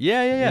 Bennett.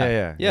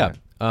 Yeah.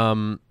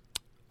 I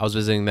was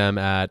visiting them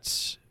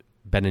at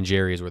Ben and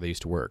Jerry's where they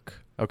used to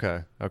work.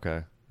 Okay.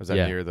 Was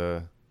that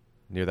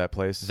near that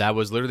place? That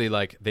was literally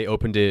like they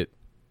opened it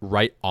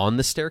right on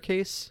the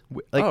staircase.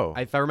 Like,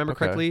 if I remember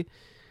correctly.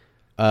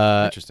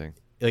 Interesting.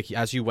 Like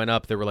as you went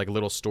up, there were like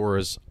little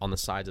stores on the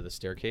sides of the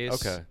staircase.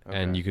 Okay.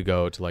 And you could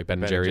go to like Ben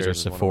and Jerry's or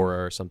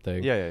Sephora or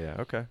something. Yeah.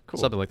 Okay. Cool.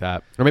 Something like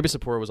that. Or maybe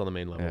Sephora was on the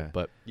main level. Yeah.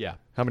 But yeah.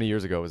 How many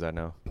years ago was that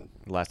now?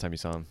 Last time you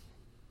saw him?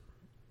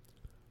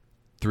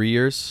 3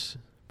 years,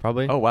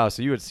 probably. Oh wow!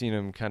 So you had seen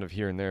him kind of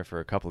here and there for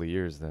a couple of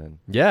years then.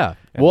 Yeah.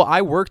 And well,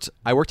 I worked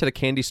at a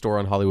candy store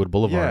on Hollywood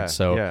Boulevard,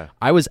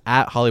 I was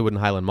at Hollywood and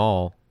Highland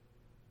Mall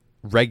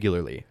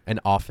regularly and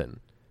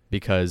often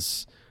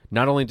because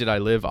not only did I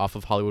live off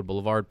of Hollywood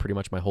Boulevard pretty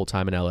much my whole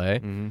time in LA,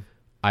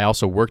 I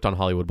also worked on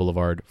Hollywood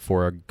Boulevard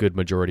for a good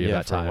majority of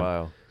that time. For a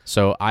while.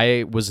 So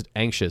I was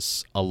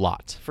anxious a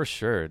lot. For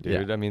sure,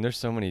 dude. Yeah. I mean, there's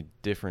so many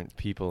different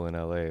people in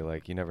LA.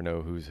 Like, you never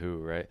know who's who,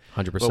 right?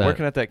 100%. But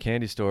working at that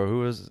candy store,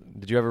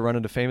 did you ever run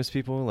into famous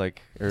people?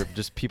 Like, or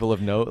just people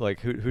of note? Like,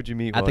 who'd you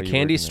meet at the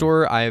candy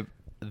store?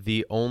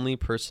 The only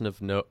person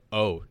of note.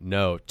 Oh,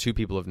 no. 2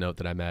 people of note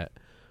that I met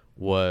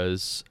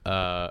was,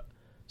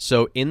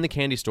 so in the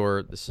candy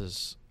store,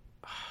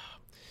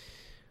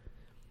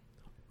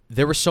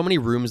 there were so many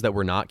rooms that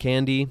were not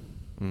candy.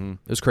 It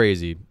was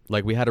crazy.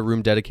 Like we had a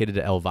room dedicated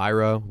to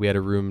Elvira. We had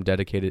a room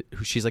dedicated.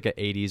 She's like an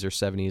 80s or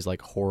 70s like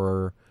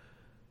horror,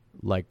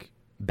 like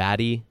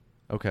baddie.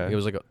 Okay. It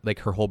was like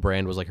her whole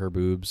brand was like her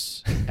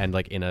boobs and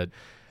like in a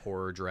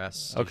horror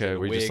dress. Okay,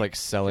 we're just like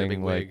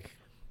selling like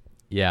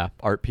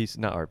art pieces,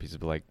 not art pieces,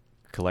 but like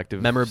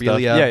collective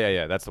memorabilia. Stuff.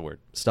 Yeah. That's the word.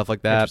 Stuff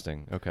like that.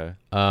 Interesting. Okay.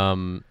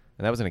 And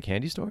that was in a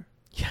candy store.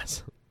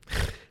 Yes.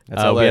 We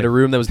had a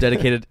room that was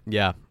dedicated.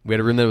 Yeah, we had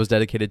a room that was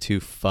dedicated to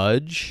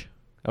fudge.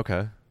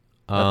 Okay.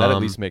 That at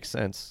least makes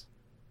sense.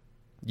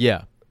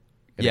 Yeah.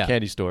 In a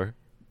candy store.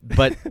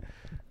 But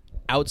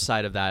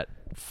outside of that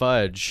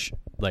fudge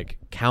like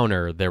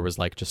counter, there was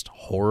like just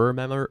horror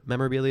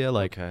memorabilia,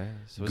 like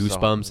so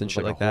Goosebumps and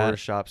shit like that. Horror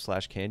shop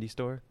 / candy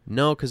store.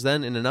 No, because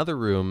then in another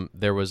room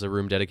there was a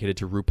room dedicated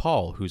to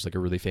RuPaul, who's like a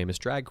really famous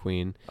drag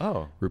queen.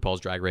 Oh.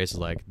 RuPaul's Drag Race is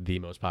like the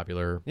most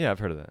popular. Yeah, I've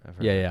heard of that.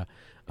 Yeah.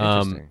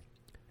 Interesting.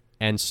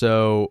 And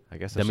so I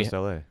guess that's just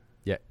LA.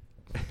 Yeah.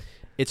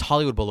 It's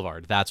Hollywood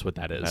Boulevard. That's what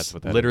that is. That's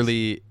what that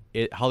Literally,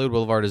 Hollywood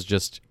Boulevard is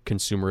just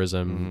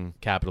consumerism,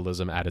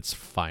 capitalism at its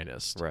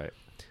finest. Right.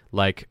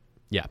 Like,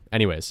 yeah.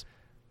 Anyways.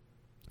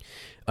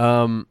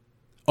 Oh,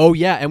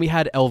 yeah. And we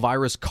had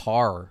Elvira's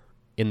car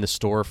in the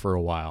store for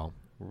a while.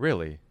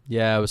 Really?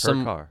 Yeah. It was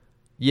Her car?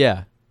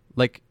 Yeah.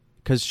 Like,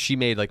 because she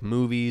made like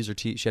movies or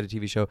she had a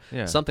TV show.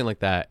 Yeah. Something like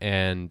that.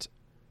 And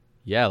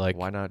yeah, like.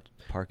 Why not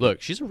park it?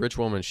 Look, she's a rich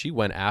woman. She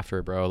went after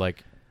it, bro.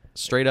 Like,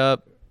 straight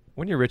up.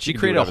 When you're rich, she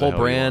created a whole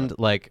brand.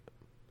 Like,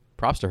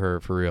 props to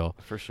her for real.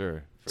 For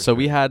sure. So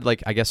we had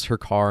like, I guess her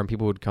car, and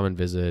people would come and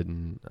visit,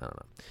 and I don't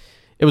know.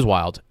 It was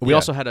wild. We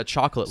also had a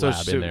chocolate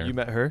lab in there. You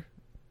met her?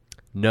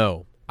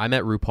 No, I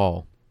met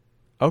RuPaul.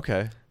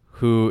 Okay.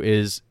 Who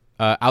is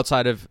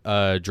outside of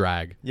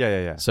drag?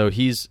 Yeah. So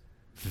he's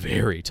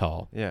very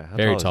tall. Yeah,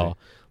 very tall.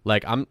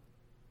 Like I'm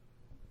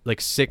like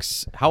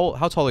 6. How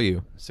tall are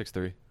you?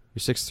 6'3".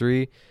 You're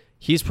 6'3".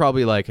 He's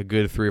probably like a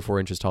good 3 or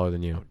 4 inches taller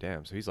than you. Oh,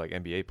 damn. So he's like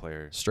NBA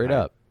player. Straight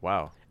up.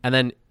 Wow.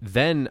 And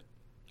then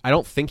I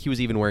don't think he was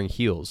even wearing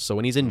heels. So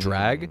when he's in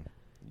drag,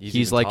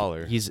 he's like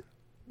taller. He's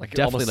like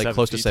definitely like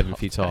close to 7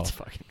 feet tall. That's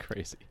fucking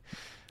crazy.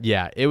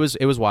 Yeah, it was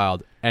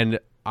wild. And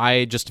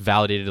I just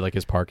validated like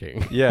his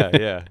parking.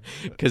 Yeah.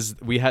 Because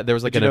there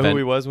was like Did an you know event. who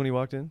he was when he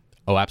walked in?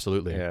 Oh,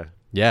 absolutely.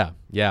 Yeah.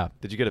 Yeah.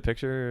 Did you get a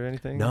picture or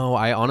anything? No,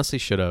 I honestly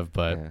should have,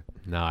 but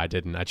no, I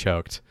didn't. I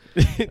choked.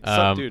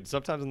 Dude,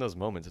 sometimes in those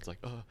moments, it's like,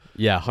 oh.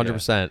 Yeah,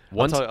 100%.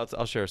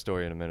 I'll share a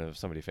story in a minute of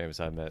somebody famous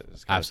I met.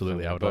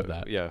 Absolutely, I would love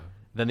that. Yeah.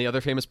 Then the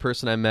other famous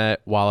person I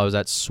met while I was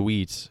at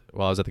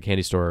the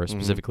candy store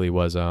specifically,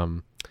 was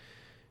Penn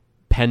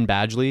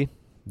Badgley,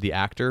 the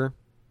actor.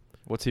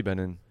 What's he been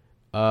in?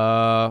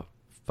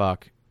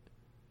 Fuck.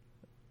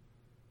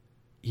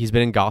 He's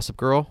been in Gossip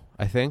Girl,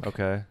 I think.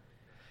 Okay.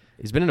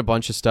 He's been in a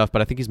bunch of stuff,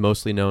 but I think he's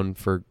mostly known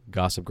for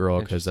Gossip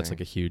Girl because that's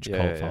like a huge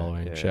cult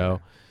following show.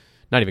 Yeah.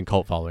 Not even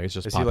cult following; it's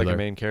just popular. Is he like a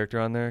main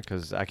character on there?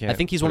 Because I can't. I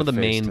think he's one of the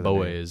main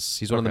boys.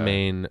 He's one of the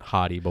main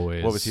hottie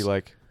boys. What was he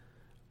like?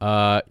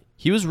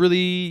 He was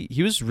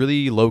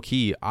really low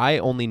key. I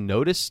only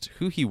noticed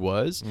who he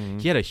was.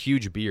 He had a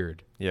huge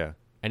beard. Yeah.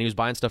 And he was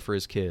buying stuff for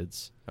his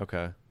kids.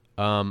 Okay.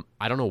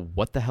 I don't know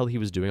what the hell he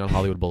was doing on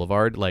Hollywood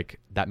Boulevard. Like,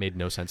 that made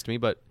no sense to me.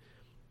 But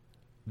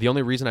the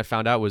only reason I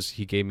found out was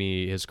he gave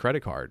me his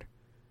credit card,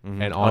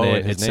 and on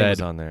it his it name was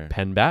said on there.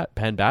 Penn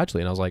Badgley,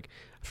 and I was like,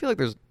 I feel like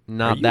there's Are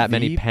not you that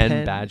many the Penn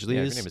Yeah, Badgleys.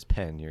 your name is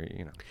Penn. You're,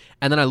 you know.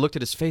 And then I looked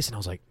at his face, and I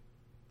was like,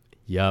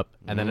 "Yep."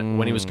 And then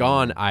when he was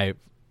gone, I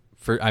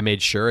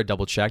made sure I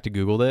double checked, I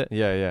Googled it.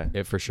 Yeah, yeah.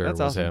 It for sure That's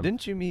was awesome. him.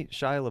 Didn't you meet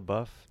Shia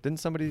LaBeouf? Didn't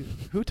somebody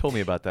who told me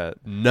about that?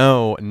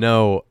 No.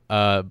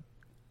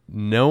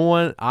 No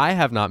one. I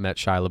have not met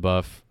Shia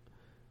LaBeouf,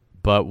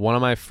 but one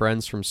of my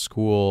friends from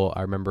school,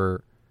 I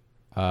remember,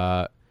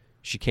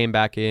 she came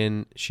back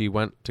in. She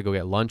went to go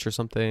get lunch or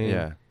something.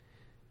 Yeah.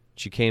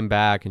 She came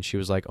back and she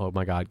was like, "Oh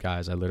my God,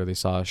 guys, I literally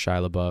saw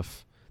Shia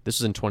LaBeouf." This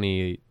was in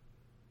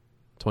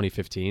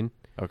 2015.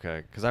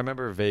 Okay, because I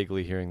remember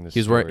vaguely hearing this. He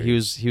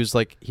was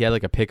like, he had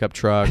like a pickup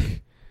truck,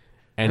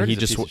 and he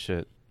just piece of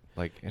shit.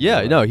 Like in yeah,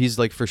 real no, life. he's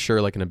like for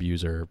sure like an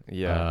abuser.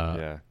 Yeah,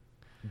 yeah.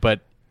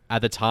 But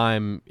at the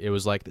time, it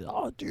was like,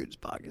 oh, dude, this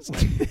podcast is like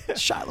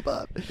Shia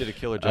LaBeouf. He did a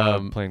killer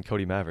job playing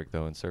Cody Maverick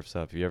though in Surf's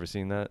Up. Have you ever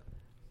seen that?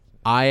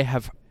 I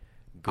have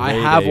Grade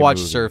A watched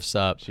movie. Surf's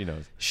Up. She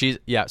knows.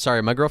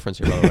 Sorry, my girlfriend's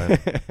here by the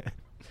way.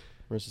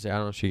 Where's she? I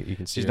don't know if you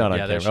can see She's her. not on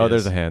Yeah, there camera. she Oh,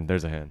 there's is. a hand.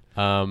 There's a hand.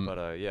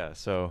 But yeah.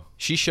 So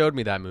she showed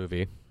me that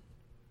movie.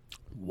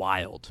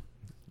 Wild,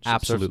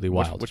 absolutely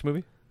wild. Which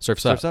movie?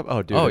 Surf's Up. Surf's Up.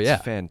 Oh, dude, Oh, it's yeah.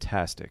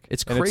 fantastic.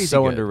 It's And crazy It's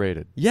so good.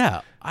 underrated.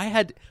 Yeah, I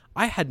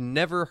had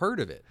never heard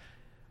of it.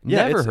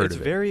 Yeah, Never it's, heard it's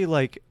of it. very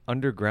like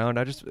underground.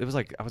 It was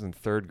like I was in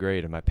 3rd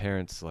grade and my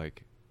parents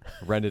like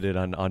rented it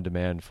on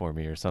demand for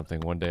me or something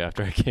one day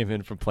after I came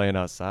in from playing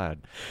outside,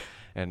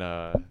 and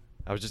I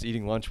was just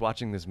eating lunch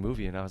watching this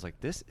movie and I was like,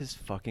 this is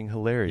fucking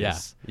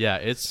hilarious. Yeah,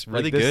 it's Like,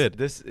 really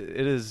this- good.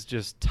 It is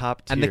just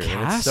top tier. And the it's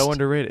cast? so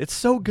underrated. It's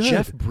so good.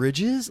 Jeff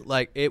Bridges,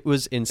 like it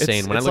was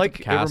insane. When I it's looked like at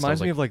the cast, it reminds I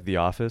was me like, of like The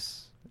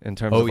Office in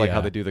terms Oh, of like how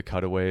yeah. they do the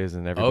cutaways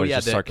and everybody's yeah,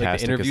 just the- like the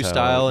sarcastic interview as hell.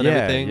 style and Yeah,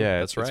 everything. Yeah,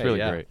 That's it's right, really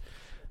yeah. great.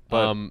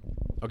 But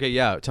okay,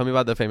 yeah. Tell me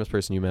about the famous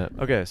person you met.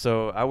 okay,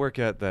 so I work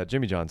at that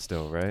Jimmy John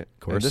still, right? Of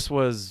course. And this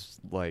was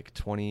like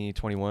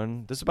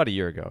 2021. This is about a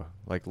year ago,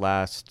 like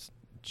last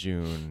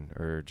June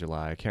or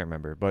July. I can't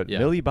remember. But Yeah.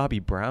 Millie Bobby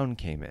Brown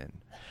came in,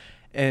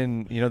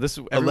 and you know this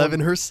everyone,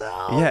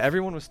 herself. Yeah,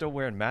 everyone was still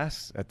wearing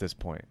masks at this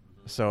point.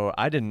 So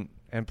I didn't,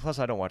 and plus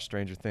I don't watch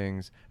Stranger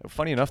Things.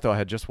 Funny enough, though, I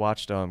had just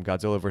watched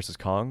Godzilla vs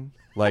Kong,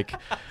 like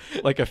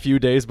a few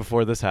days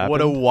before this happened.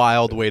 What a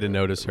wild way to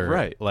notice her.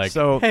 Right. Like,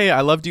 So- hey,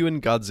 I loved you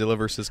in Godzilla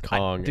versus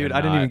Kong. Dude, and I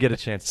didn't not even get a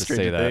chance to say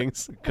Stranger that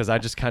Things. because I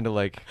just kind of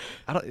like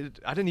I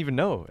didn't even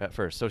know at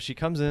first. So she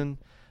comes in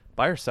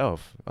by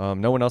herself.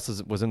 No one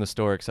else was in the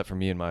store except for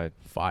me and my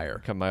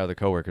other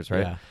coworkers,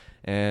 right? Yeah.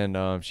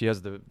 And she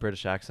has the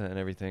British accent and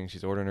everything.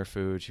 She's ordering her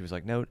food. She was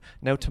like, "No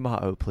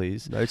tomato,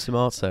 please." No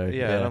tomato.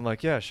 Yeah, and I'm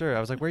like, "Yeah, sure." I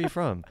was like, "Where are you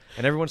from?"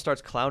 And everyone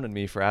starts clowning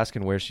me for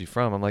asking where she's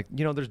from. I'm like,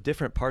 there's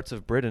different parts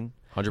of Britain.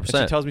 100%. And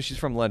she tells me she's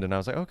from London. I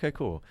was like, "Okay,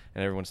 cool."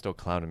 And everyone's still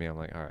clowning me. I'm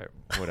like, "All right,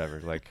 whatever."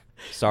 Like,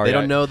 sorry. They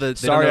don't know that-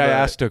 they don't Sorry, know I the-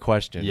 asked a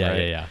question. Yeah,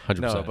 right? yeah, 100%.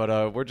 No, but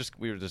we were just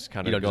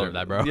kind of. You don't deserve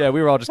that, bro. Yeah,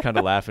 we were all just kind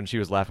of laughing. She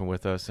was laughing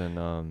with us, and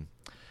I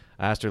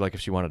asked her like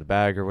if she wanted a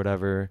bag or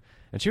whatever,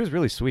 and she was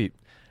really sweet.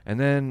 And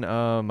then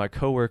my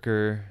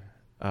coworker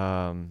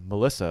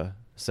Melissa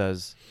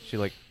says, she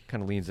like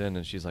kind of leans in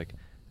and she's like,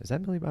 "Is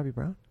that Millie Bobby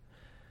Brown?"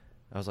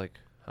 I was like,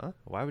 "Huh?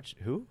 Why would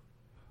who?"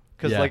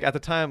 Because Yeah. like at the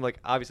time, like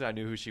obviously I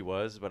knew who she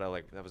was, but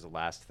that was the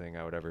last thing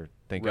I would ever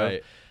think Right.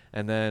 of.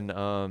 And then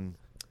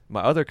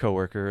my other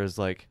coworker is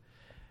like,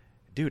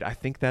 "Dude, I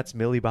think that's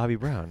Millie Bobby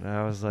Brown." And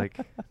I was like,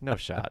 "No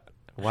shot.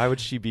 Why would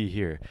she be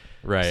here?"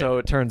 Right. So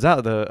it turns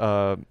out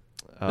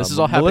this is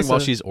all happening while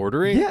Melissa- she's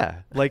ordering?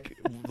 Yeah, like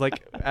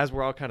as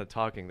we're all kind of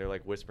talking, they're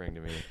like whispering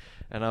to me,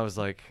 and I was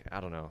like,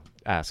 I don't know,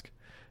 ask.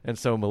 And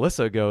so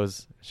Melissa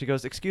goes,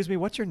 "Excuse me,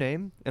 what's your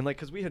name?" And like,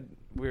 cause we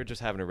were just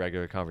having a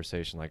regular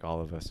conversation, like all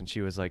of us, and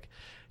she was like,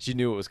 she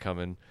knew it was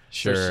coming.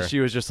 So Sure. she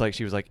was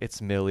like,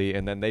 "It's Millie,"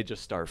 and then they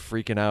just start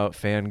freaking out,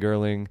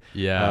 fangirling.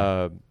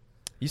 Yeah.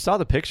 You saw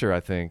the picture,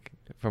 I think,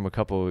 from a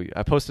couple.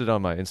 I posted it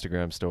on my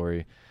Instagram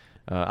story.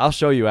 I'll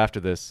show you after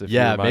this. If you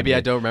Yeah, remind maybe me.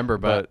 I don't remember,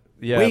 but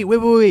yeah.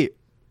 Wait.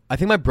 I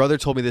think my brother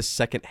told me this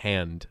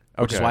secondhand,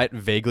 which is Okay. why it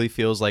vaguely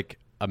feels like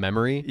a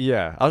memory.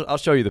 Yeah, I'll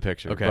show you the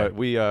picture. Okay. But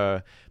we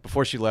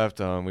before she left,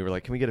 we were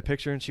like, "Can we get a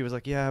picture?" And she was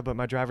like, "Yeah, but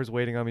my driver's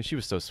waiting on me." She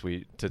was so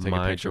sweet to take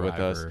a picture with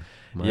us.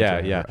 My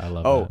driver. I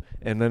love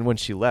that. And then when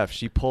she left,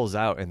 she pulls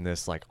out in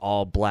this like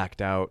all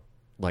blacked out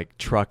like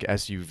truck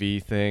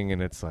SUV thing,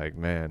 and it's like,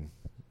 man,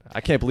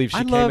 I can't believe she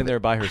I came love in there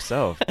by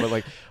herself. But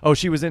like,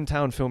 she was in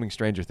town filming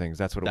Stranger Things.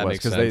 That's what it That was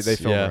makes because they sense.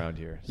 film Yeah. around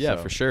here. Yeah,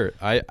 So- for sure.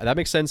 That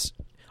makes sense.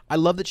 I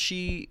love that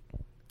she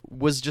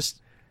was just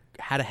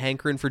had a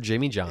hankering for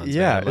Jimmy John's.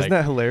 Yeah, man. isn't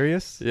that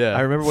hilarious? Yeah.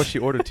 I remember what she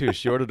ordered too.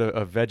 She ordered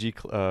a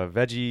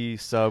veggie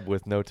sub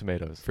with no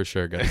tomatoes. for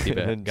sure? Got to keep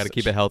And it. Got to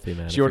keep it healthy,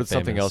 man. if She you're ordered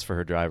something famous. else for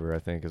her driver, I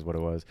think, is what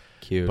it was.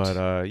 Cute.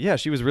 But yeah,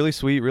 she was really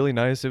sweet, really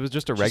nice. It was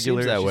just a She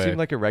regular. seems that She way. seemed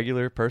like a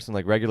regular person,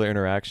 like regular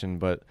interaction.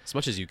 But as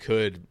much as you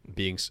could,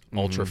 being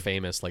ultra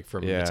famous, like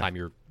from Yeah. the time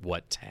you're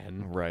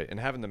 10. right, and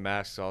having the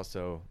masks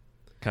also,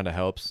 kind of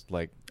helps.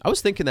 Like, I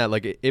was thinking that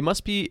like it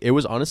must be. It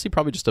was honestly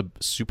probably just a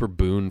super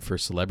boon for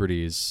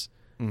celebrities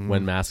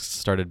when masks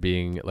started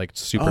being like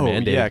super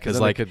mandated. Yeah, because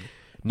like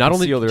not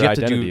only conceal do their you have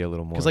to identity do a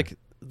little more. because like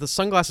the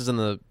sunglasses and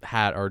the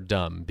hat are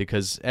dumb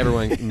because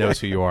everyone knows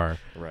who you are.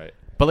 Right.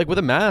 But like with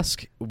a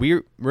mask,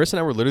 Marissa and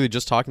I were literally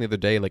just talking the other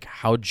day, like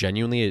how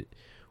genuinely it,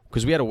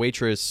 because we had a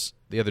waitress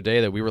the other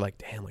day that we were like,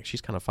 damn, like she's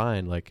kind of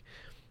fine, like,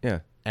 Yeah.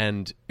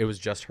 and it was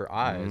just her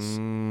eyes,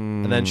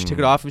 and then she took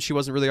it off and she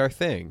wasn't really our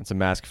thing. It's a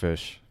mask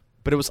fish.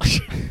 But it was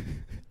like,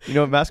 You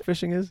know what mask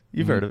fishing is?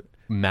 You've heard of it.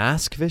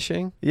 mask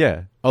fishing.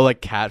 Yeah. Oh, like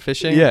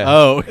catfishing. Yeah.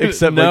 Oh,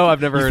 Except no, like,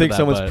 I've never you heard think of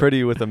that, someone's but-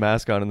 pretty with a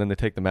mask on, and then they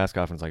take the mask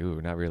off, and it's like,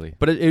 ooh, not really.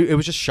 But it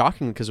was just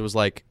shocking because it was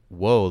like,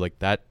 whoa, like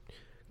that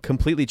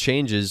completely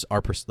changes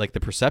our like the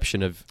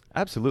perception of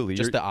Absolutely.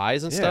 just the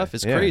eyes and yeah, stuff.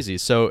 It's yeah. crazy.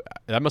 So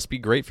that must be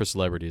great for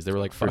celebrities. They were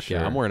like, For fuck yeah,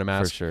 sure, I'm wearing a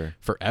mask for sure.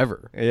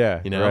 forever.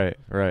 Yeah. You know?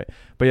 Right.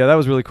 But yeah, that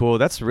was really cool.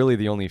 That's really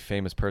the only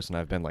famous person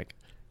I've been like,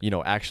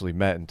 actually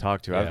met and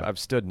talked to. Yeah. I've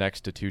stood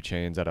next to 2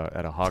 Chainz at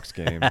a Hawks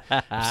game.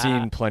 I've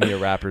seen plenty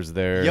of rappers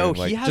there. Yo, and,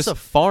 like, he has just, a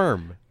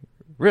farm.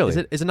 really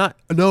Is it not?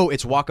 No,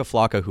 it's Waka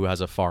Flocka who has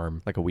a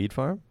farm. like a weed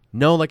farm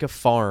No, like a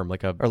farm,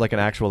 like a or like an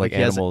actual like he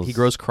has- animals. he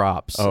grows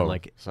crops Oh, and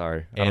like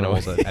sorry, I don't know.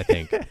 animals. I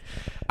think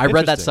I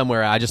read that Interesting.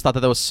 somewhere. I just thought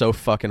that was so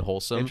fucking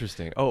wholesome.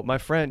 Interesting. Oh, my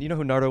friend, you know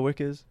who Nardo Wick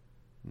is?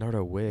 Nardo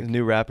A Wick.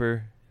 new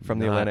rapper from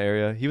the Not- Atlanta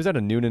area. He was at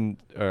a Noonan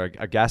or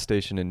a gas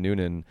station in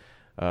Noonan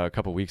a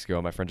couple weeks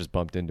ago. My friend just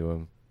bumped into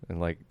him and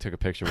like took a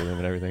picture with him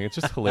and everything. It's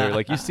just hilarious.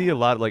 Like you see a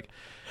lot. Like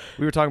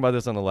we were talking about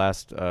this on the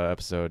last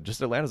episode.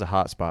 Just Atlanta's a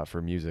hot spot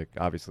for music.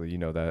 Obviously, you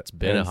know that. It's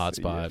been a hot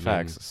spot,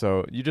 Facts. man.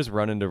 So you just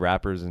run into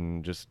rappers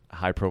and just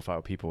high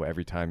profile people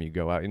every time you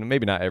go out.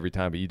 Maybe not every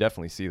time, but you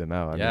definitely see them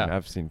out. I Yeah. mean,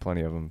 I've seen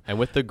plenty of them. And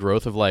with the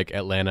growth of like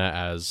Atlanta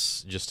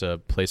as just a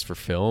place for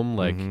film,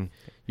 like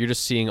you're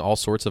just seeing all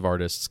sorts of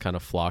artists kind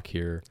of flock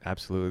here.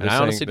 Absolutely. And They're I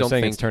saying- honestly they're don't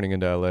saying think it's turning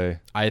into LA.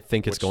 I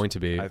think it's Which going to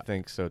be. I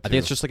think so too. I think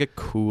it's just like a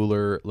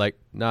cooler, like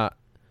not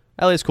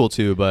LA's cool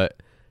too, but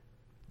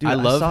Dude, I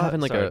love saw- having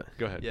like sorry. a.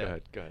 Go ahead. Yeah.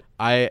 Go ahead.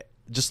 I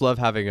just love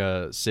having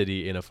a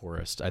city in a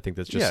forest. I think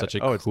that's just Yeah. such a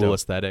Oh, it's cool dope.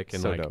 aesthetic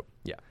and So like dope.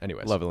 yeah.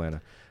 Anyways, Love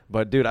Atlanta.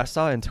 But dude, I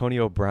saw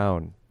Antonio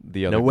Brown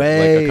the other No like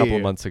way. a couple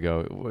of months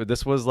ago.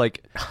 This was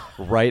like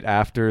right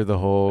after the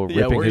whole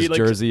Yeah, ripping where his he, like,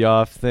 jersey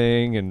off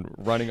thing and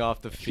running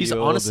off the field. He's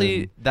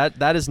honestly and-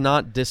 that is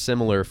not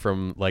dissimilar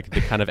from like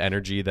the kind of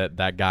energy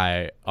that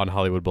guy on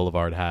Hollywood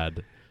Boulevard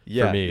had.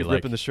 yeah, for me, he's like,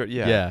 ripping the shirt.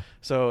 Yeah. yeah.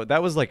 So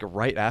that was like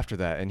right after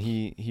that, and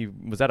he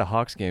was at a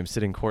Hawks game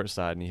sitting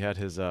courtside, and he had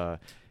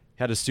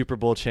his Super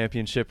Bowl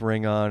championship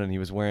ring on, and he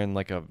was wearing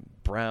like a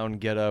brown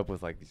getup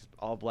with like these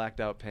all blacked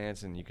out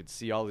pants, and you could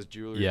see all his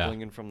jewelry Yeah.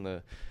 blinging from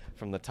the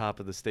top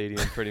of the stadium,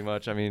 pretty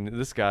much. I mean,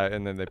 this guy,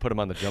 and then they put him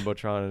on the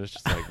jumbotron, and it's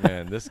just like,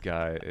 man, this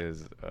guy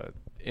is an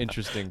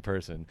interesting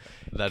person.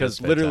 That is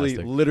Because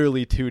fantastic.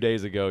 literally 2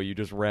 days ago, you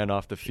just ran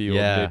off the field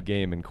Yeah.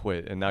 mid-game and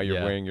quit, and now you're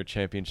Yeah. wearing your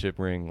championship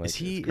ring. Like, Is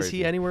he it's is he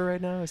crazy. anywhere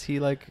right now? Is he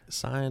like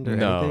signed or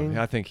No, anything?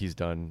 I think he's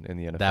done in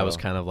the NFL. That was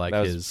kind of like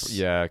That was- his.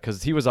 yeah,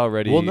 because he was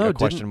already Well, no, a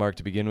question didn't- mark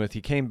to begin with.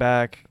 He came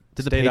back,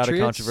 Did the stayed out of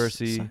Patriots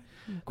controversy. sign-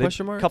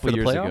 question mark a couple for the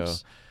years ago.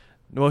 playoffs?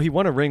 Well, he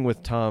won a ring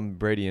with Tom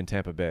Brady in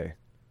Tampa Bay.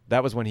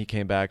 That was when he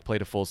came back,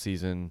 played a full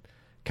season,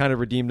 kind of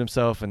redeemed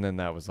himself, and then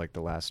that was like the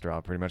last straw,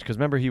 pretty much. Because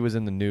remember, he was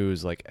in the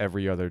news like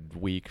every other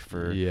week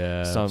for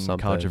Yeah, some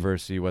something.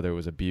 controversy, whether it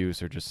was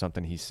abuse or just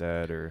something he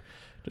said or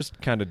just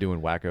kind of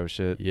doing wacko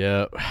shit.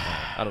 Yeah.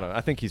 I don't know.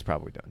 I think he's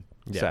probably done,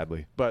 Yeah.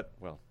 sadly. But,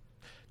 well,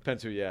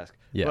 depends who you ask.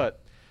 Yeah.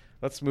 But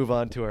let's move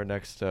on to our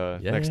next Yeah.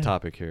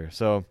 topic here.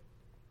 So,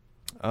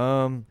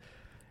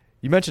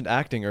 you mentioned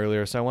acting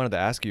earlier, so I wanted to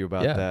ask you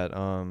about Yeah. that.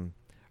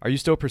 Are you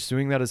still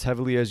pursuing that as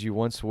heavily as you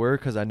once were?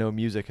 Because I know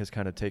music has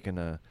kind of taken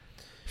a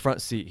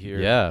front seat here.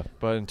 Yeah.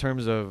 But in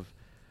terms of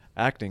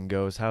acting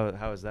goes, how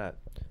is that?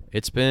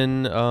 It's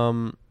been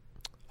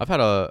I've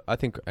had I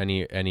think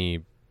any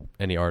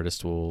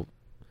artist will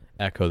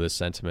echo this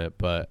sentiment,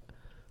 but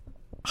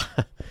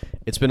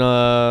it's been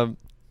a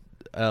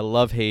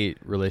love-hate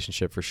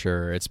relationship for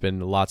sure. It's been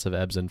lots of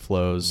ebbs and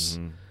flows.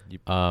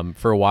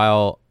 For a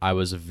while I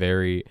was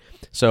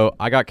so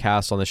I got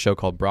cast on this show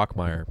called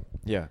Brockmire,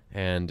 Yeah.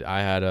 and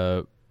I had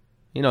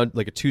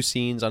like a 2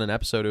 scenes on an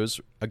episode. It was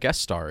a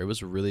guest star. It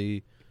was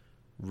really,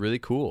 really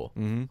cool.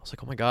 Mm-hmm. I was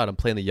like, oh my God, I'm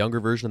playing the younger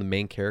version of the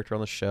main character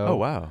on the show. Oh,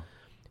 wow.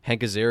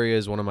 Hank Azaria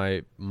is one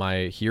of my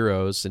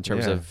heroes in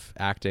terms Yeah. of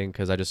acting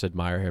because I just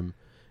admire him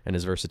and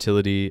his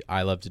versatility.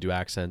 I love to do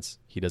accents.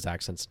 He does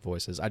accents and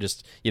voices. I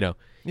just, he Yeah.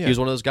 was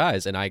one of those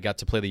guys, and I got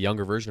to play the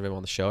younger version of him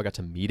on the show. I got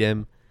to meet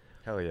him.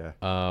 Hell yeah.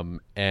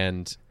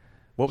 And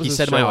What was he his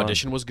said my show on?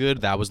 audition was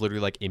good. That was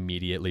literally like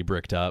immediately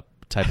bricked up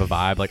type of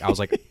vibe. Like I was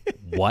like,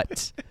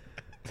 what?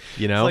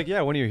 You know? It's like,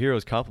 yeah, one of your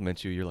heroes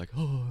compliments you. You're like,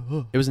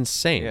 oh. It was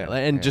insane. Yeah,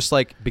 And yeah. just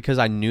like because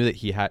I knew that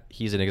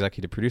he's an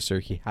executive producer,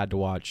 he had to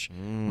watch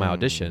my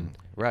audition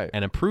Right.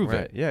 and approve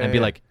Right. it Yeah, and yeah, be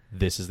yeah. like,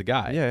 this is the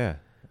guy. Yeah.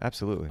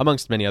 Absolutely.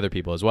 Amongst many other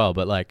people as well,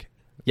 but like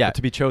yeah, But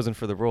to be chosen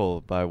for the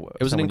role by it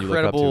was an someone you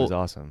look up to is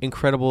awesome.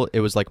 incredible. It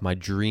was like my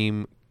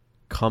dream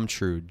come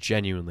true,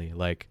 genuinely.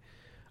 Like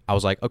I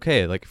was like,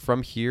 okay, like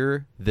from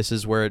here, this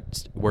is where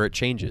it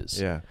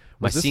changes. Yeah.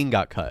 My scene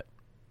got cut.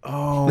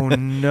 Oh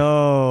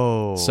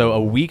no. So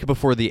a week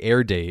before the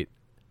air date,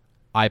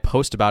 I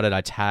post about it.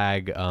 I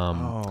tag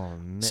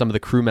some of the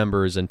crew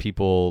members and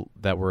people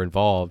that were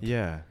involved.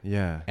 Yeah,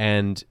 yeah.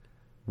 And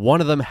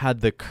one of them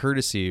had the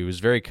courtesy, who was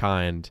very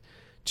kind,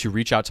 to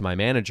reach out to my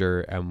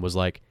manager and was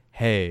like,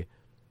 hey,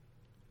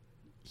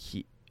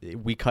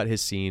 we cut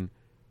his scene.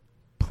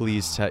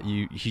 Please,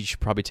 he should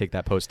probably take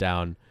that post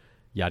down.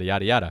 Yada,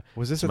 yada, yada.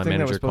 Was this So a my thing that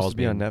manager was supposed calls to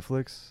be me on and-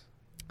 Netflix?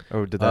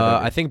 Or did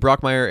that? I think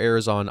Brockmire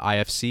airs on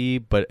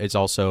IFC, but it's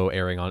also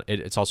airing on.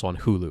 It's also on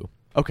Hulu.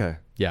 Okay.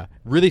 Yeah,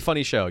 really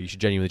funny show. You should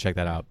genuinely check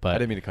that out. I But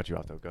didn't mean to cut you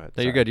off though. Go ahead.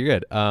 no, you're good. You're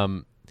good.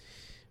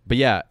 But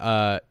yeah.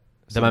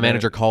 Then my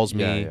manager calls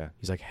me. Yeah, yeah.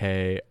 He's like,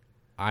 "Hey,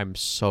 I'm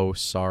so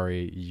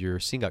sorry.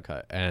 Your scene got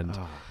cut." And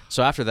Oh,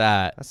 so after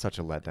that, that's such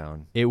a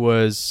letdown. it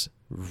was.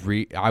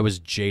 I was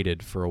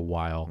jaded for a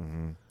while.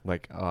 Mhm.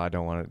 Like, oh, I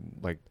don't want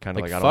to. Like, kind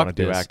of Like, like, I don't want fuck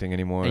to do this. acting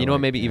anymore. And you know what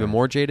like, made me even yeah.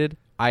 more jaded?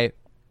 I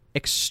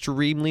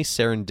extremely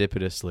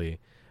serendipitously,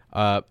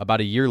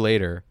 about a year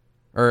later,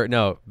 or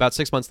no, about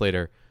 6 months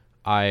later,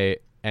 I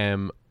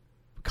am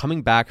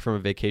coming back from a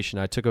vacation.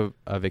 I took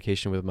a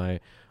vacation with a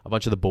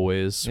bunch of the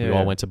boys. We Yeah.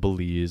 all went to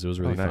Belize. It was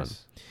really Oh,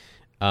 nice.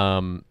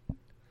 fun.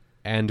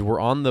 And we're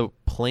on the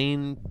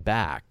plane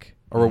back,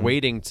 or we're Mhm.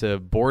 waiting to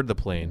board the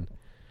plane.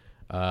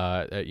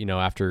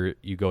 After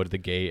you go to the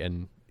gate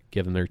and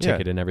give them their Yeah.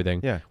 ticket and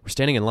everything. Yeah. We're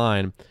standing in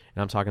line,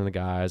 and I'm talking to the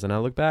guys, and I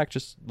look back,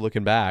 just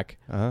looking back.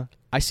 Uh huh.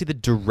 I see the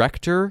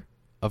director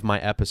of my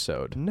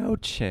episode. No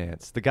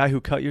chance. The guy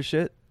who cut your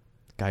shit.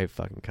 Guy who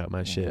fucking cut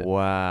my shit.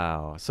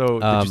 Wow. So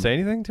did Um, you say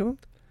anything to him?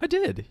 I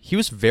did. He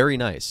was very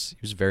nice. He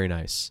was very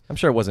nice. I'm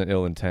sure it wasn't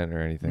ill intent or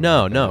anything.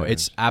 No, like no, that.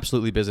 it's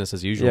absolutely business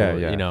as usual. Yeah,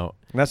 yeah. You know,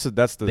 And that's the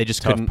They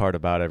just tough couldn't- part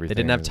about everything. they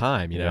didn't have is-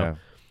 time. You know, Yeah.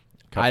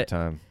 Cut I- the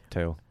time.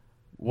 Tail.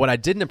 what I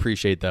didn't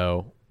appreciate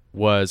though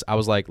was I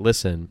was like,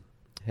 listen,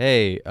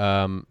 hey,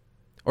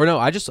 or no,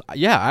 I just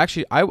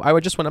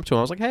just went up to him.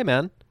 I was like, hey,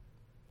 man,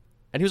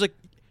 and he was like,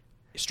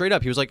 straight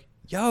up, he was like,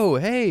 yo,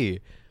 hey,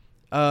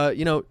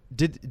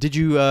 did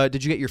you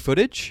get your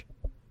footage?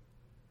 And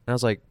I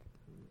was like,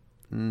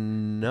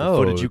 no. The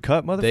footage you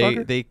cut,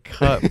 motherfucker? They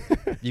cut.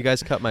 You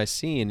guys cut my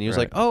scene. And he was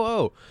Right.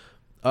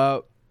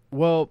 like,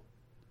 well,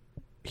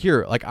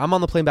 here, like I'm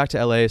on the plane back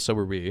to LA, so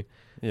were we.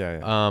 Yeah,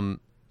 yeah.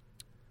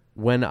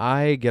 When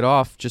I get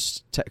off,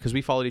 just because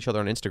we followed each other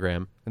on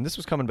Instagram. And this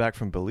was coming back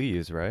from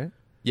Belize, right?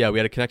 Yeah, we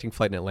had a connecting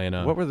flight in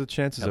Atlanta. What were the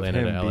chances Atlanta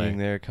of to him LA. being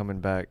there, coming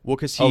back? Well,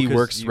 because Oh, he 'cause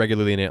works you-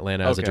 regularly in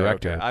Atlanta as a Okay,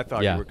 director. okay. I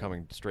thought yeah. you were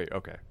coming straight.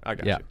 Okay, I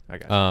got Yeah. you. I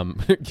got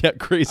you. Yeah,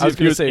 crazy. I was if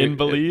he gonna was say in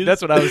Belize.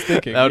 That's what I was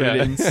thinking. That would have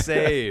yeah. been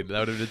insane. That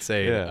would have been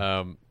insane.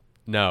 Yeah.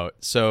 No.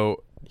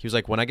 So he was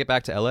like, when I get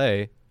back to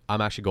LA, I'm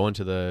actually going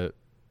to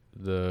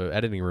the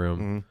editing room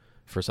Mhm.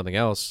 for something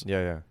else.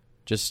 Yeah, yeah.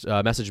 Just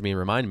message me and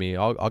remind me.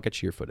 I'll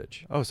get you your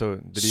footage. Oh, so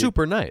did he?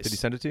 Super nice. Did he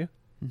send it to you?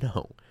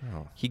 No.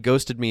 Oh. He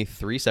ghosted me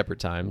 3 separate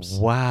times.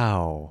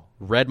 Wow.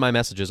 Read my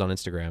messages on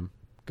Instagram.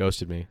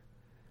 Ghosted me.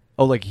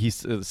 Oh, like he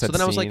said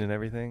then I was scene like- and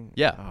everything.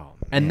 Yeah. Oh,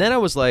 And then man. I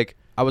was like,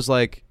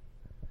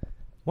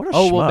 what a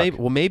oh well,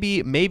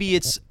 schmuck.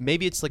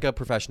 maybe it's like a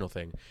professional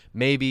thing.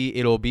 Maybe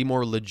it'll be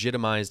more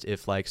legitimized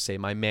if, like, say,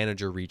 my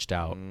manager reached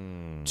out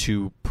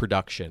to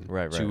production,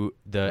 Right, right. to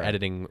the Right.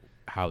 editing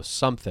house,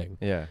 something.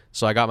 Yeah.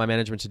 So I got my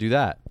management to do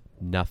that.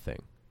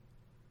 Nothing.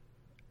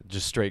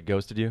 Just straight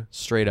ghosted you,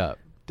 Straight up.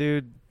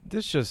 dude.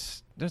 That's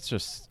just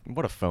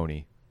what a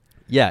phony.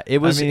 Yeah, it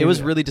was mean,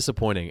 really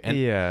disappointing. And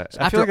yeah, so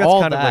I after feel like that's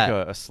all kind that, of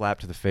like a slap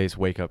to the face,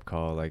 wake up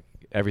call. Like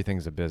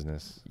everything's a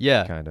business.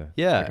 Yeah, kind of.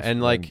 yeah,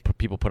 and like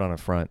people put on a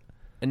front.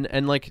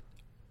 and like,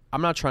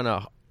 I'm not trying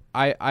to.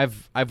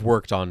 I've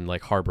worked on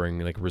like harboring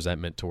like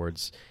resentment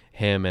towards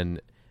him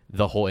and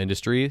the whole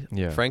industry.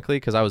 Yeah. Frankly,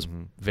 because I was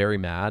Mhm. very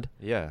mad.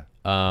 Yeah.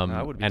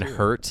 I would be And too.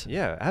 hurt.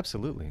 Yeah,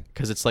 absolutely.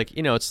 Because it's like,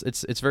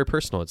 it's very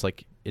personal. It's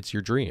like it's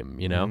your dream,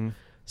 Mhm.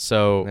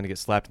 So And then to get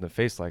slapped in the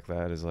face like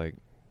that is like,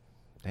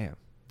 damn.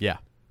 yeah.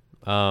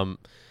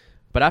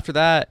 But after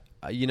that,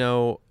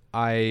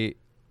 I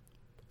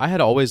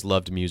had always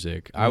loved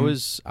music. I Mhm.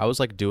 was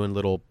like doing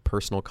little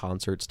personal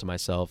concerts to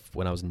myself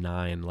when I was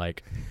 9,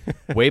 like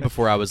way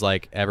before I was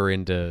like ever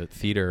into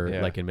theater,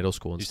 Yeah. like in middle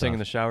school and You stuff. sing in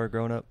the shower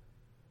growing up?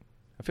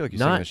 I feel like you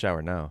sing in Not- the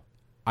shower now.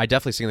 I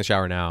definitely sing in the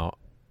shower now.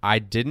 I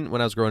didn't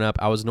when I was growing up.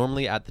 I was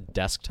normally at the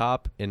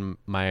desktop in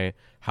my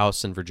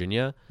house in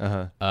Virginia.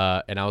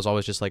 And I was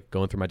always just like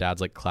going through my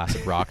dad's like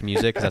classic rock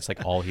music, 'cause that's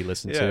like all he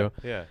listened to.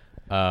 Yeah.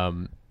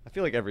 Um, I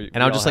feel like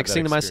and I would just like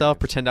sing to myself,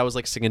 pretend I was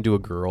like singing to a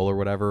girl or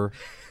whatever.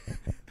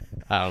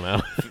 I don't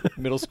know.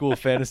 middle school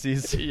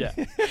fantasies. Yeah,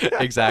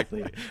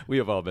 exactly. We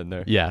have all been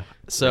there. Yeah.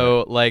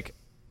 So like,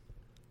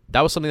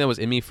 that was something that was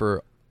in me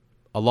for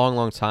a long,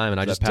 long time, and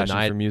I That just passion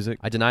denied. for music.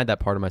 I denied that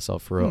part of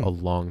myself for a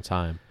long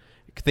time,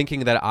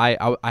 thinking that I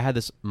had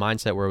this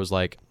mindset where it was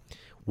like,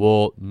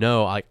 well,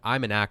 no,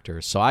 I'm an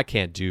actor, so I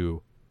can't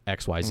do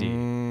XYZ.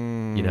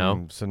 You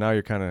know? So now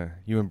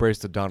you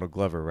embraced the Donald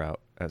Glover route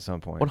at some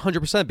point.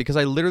 100%, because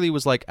I literally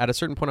was like, at a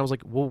certain point, I was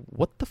like, well,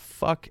 what the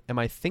fuck am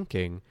I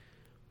thinking?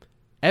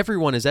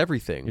 everyone is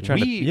everything. You're trying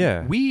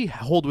to- We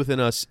hold within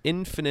us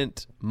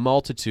infinite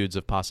multitudes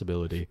of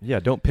possibility. Yeah,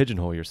 don't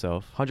pigeonhole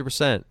yourself.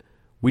 100%.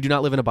 We do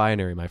not live in a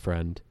binary, my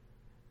friend.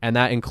 And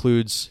that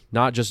includes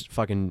not just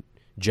fucking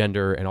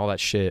gender and all that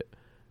shit,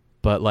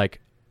 but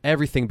like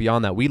everything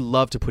beyond that. We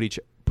love to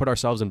put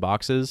ourselves in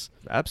boxes.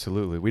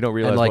 Absolutely. We don't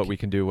realize like- what we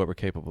can do, what we're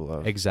capable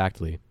of.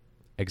 Exactly.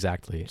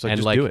 So and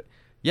just like, do it.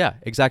 Yeah,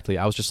 exactly.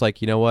 I was just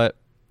like, you know what?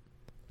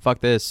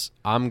 Fuck this.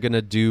 I'm going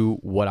to do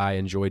what I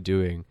enjoy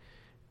doing.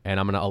 And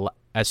I'm going to,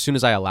 as soon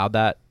as I allowed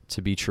that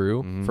to be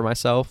true Mhm. for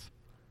myself,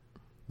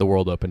 the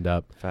world opened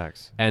up.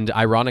 Facts. And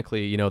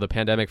ironically, you know, the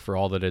pandemic, for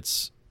all of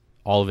its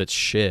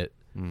shit,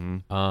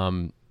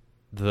 Mm-hmm.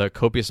 the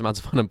copious amounts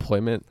of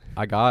unemployment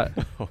I got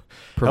Helped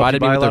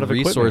provided you me buy a with lot the of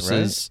equipment,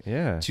 resources right?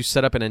 Yeah. to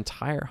set up an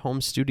entire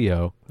home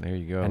studio. There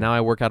you go. And now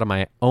I work out of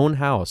my own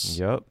house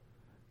Yep.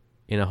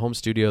 in a home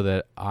studio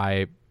that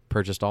I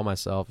purchased all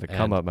myself. The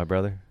come up, my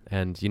brother.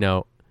 And, you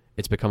know,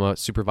 it's become a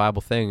super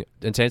viable thing.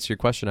 And to answer your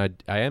question,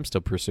 I am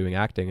still pursuing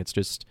acting. It's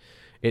just,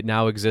 it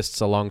now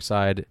exists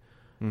alongside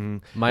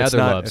my It's other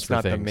not, loves it's for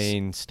not things. the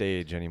main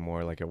stage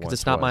anymore like it once Because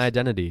it's not my was.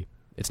 identity.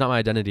 It's not my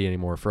identity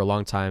anymore. For a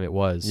long time, it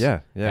was. Yeah,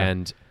 yeah.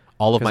 And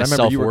all of my 'Cause I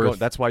remember you were self-worth, going,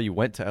 that's why you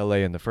went to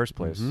LA in the first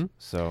place. Mhm.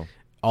 So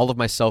all of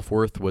my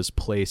self-worth was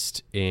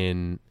placed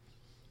in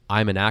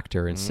I'm an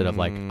actor instead of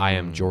like I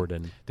am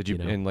Jordan. did you,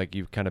 know? and like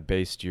you kind of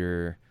based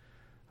your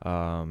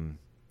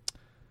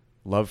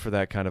love for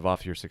that kind of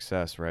off your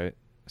success, right?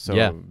 So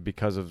Yeah.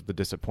 because of the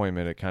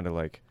disappointment, it kind of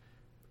like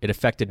It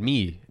affected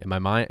me in my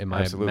mind, in my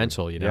Absolutely.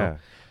 mental, you know? Yeah.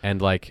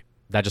 And like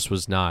that just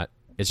was not,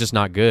 it's just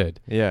not good.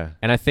 Yeah.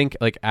 And I think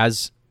like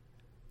as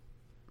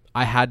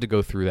I had to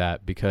go through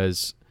that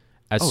because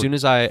as Oh, soon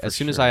as I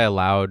sure.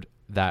 allowed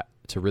that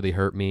to really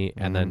hurt me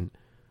and Mhm. then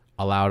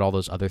allowed all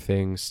those other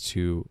things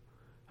to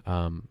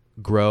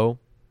grow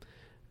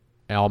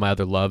and all my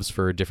other loves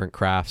for different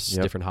crafts,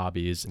 Yep. different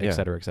hobbies, Yeah. et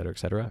cetera, et cetera, et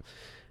cetera,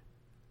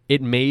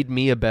 it made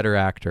me a better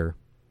actor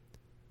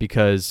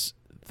because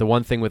the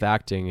one thing with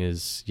acting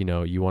is, you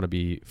know, you want to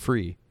be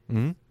free.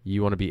 Mm-hmm.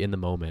 You want to be in the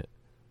moment.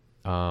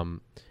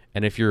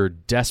 And if you're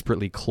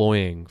desperately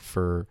cloying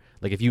for,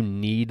 like, if you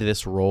need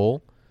this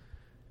role,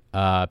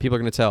 people are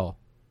going to tell.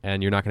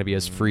 And you're not going to be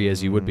as free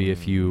as you would be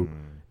if you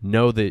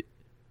know that,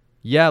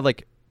 yeah,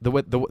 like, the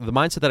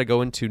mindset that I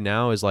go into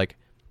now is, like,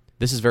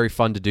 this is very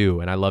fun to do,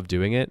 and I love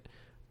doing it,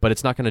 but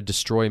it's not going to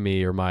destroy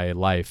me or my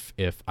life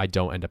if I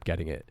don't end up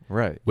getting it.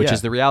 Right. Which Yeah.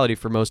 is the reality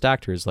for most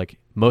actors. Like,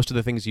 most of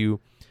the things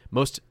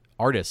most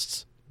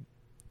artists,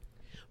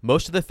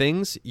 most of the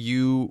things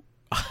you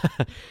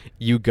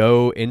you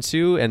go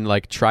into and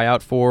like try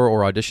out for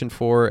or audition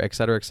for, et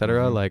cetera,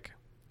 Mhm. like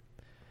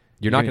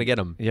you're not going to get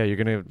them. Yeah, you're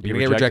gonna be You're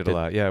gonna rejected, get rejected. a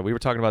lot. Yeah, we were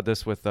talking about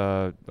this with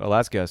our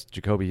last guest,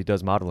 Jacoby. He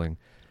does modeling.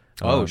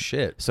 Oh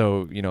shit.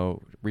 So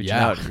reaching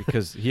Yeah. out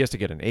because he has to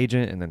get an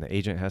agent, and then the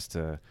agent has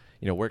to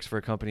works for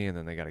a company, and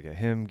then they got to get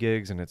him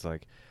gigs, and it's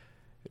like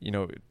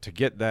to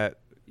get that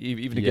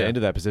even to get Yeah. into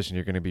that position,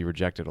 you're going to be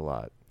rejected a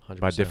lot 100%.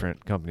 by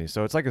different companies.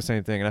 So it's like the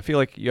same thing, and I feel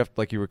like you have,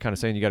 like you were kind of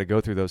saying, you got to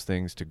go through those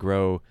things to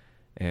grow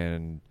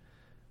and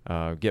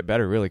get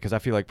better, really, because I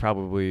feel like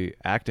probably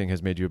acting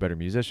has made you a better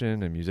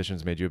musician, and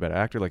musicians made you a better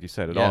actor. Like you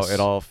said, Yes. it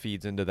all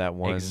feeds into that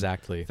one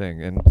Exactly.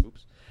 thing. And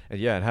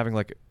and having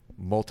like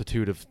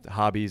multitude of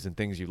hobbies and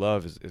things you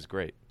love is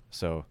great.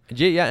 So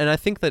Yeah, and I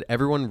think that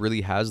everyone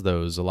really has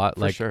those a lot.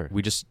 For Like sure.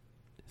 we just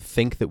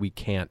think that we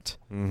can't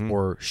Mhm.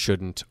 or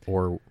shouldn't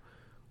or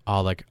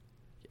I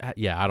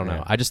don't know.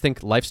 Yeah. I just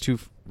think life's too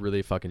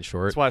really fucking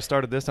short. that's why I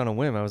started this on a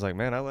whim. I was like,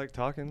 man, I like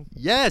talking.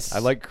 Yes. I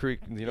like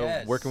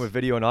Yes. working with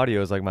video and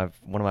audio is like one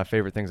of my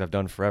favorite things I've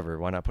done forever.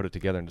 Why not put it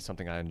together into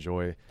something I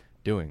enjoy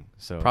doing?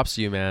 So props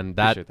to you, man.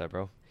 appreciate that,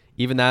 bro.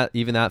 Even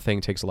that thing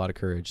takes a lot of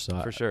courage.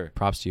 So For sure.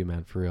 props to you,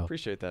 man, for real.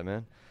 Appreciate that,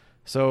 man.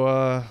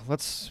 So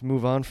let's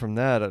move on from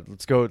that.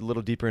 Let's go a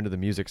little deeper into the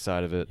music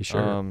side of it. You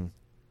sure?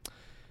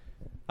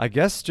 I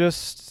guess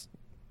just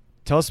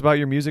tell us about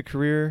your music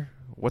career.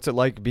 What's it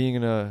like being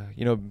an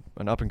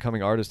up and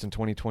coming artist in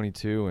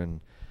 2022?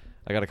 And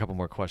I got a couple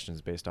more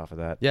questions based off of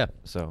that. Yeah.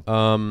 So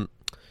Um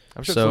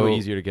I'm sure it's a so- little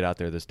easier to get out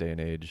there this day and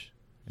age.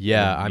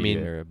 yeah, in the I media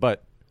mean area.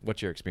 But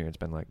what's your experience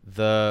been like?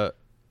 the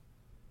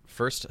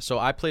first so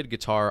I played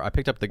guitar. I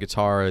picked up the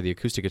guitar, the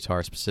acoustic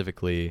guitar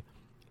specifically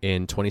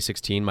in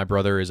 2016. My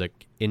brother is an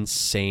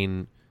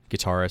insane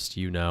guitarist,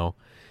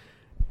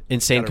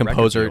 insane Got a record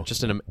composer, deal.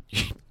 just an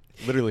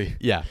Literally,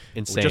 yeah, we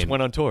insane. just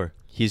went on tour.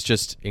 He's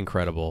just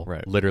incredible.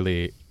 Right.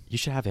 Literally, you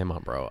should have him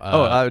on, bro.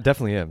 I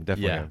definitely am.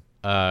 Definitely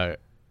yeah. am.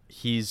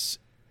 He's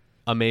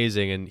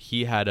amazing, and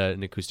he had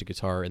an acoustic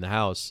guitar in the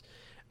house,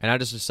 and I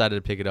just decided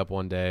to pick it up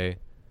one day.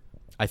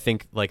 I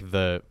think like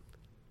the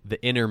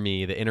inner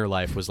me, the inner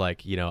life was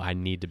like, I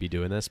need to be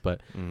doing this,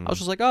 but I was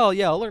just like, oh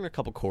yeah, I'll learn a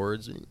couple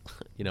chords, and,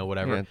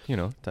 whatever.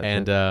 Yeah, type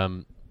And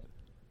shit.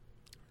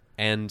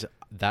 and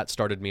that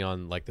started me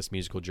on like this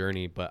musical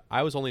journey, but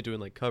I was only doing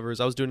like covers.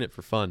 I was doing it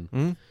for fun.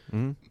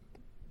 Mm-hmm.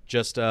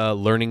 Just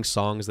learning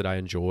songs that I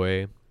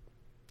enjoy.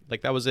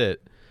 Like that was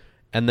it.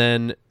 And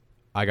then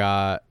I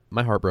got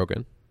my heart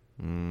broken.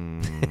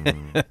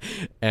 Mm.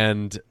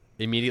 And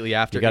immediately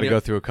after. You got to go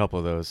through a couple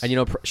of those.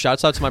 And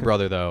shouts out to my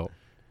brother though.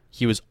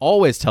 He was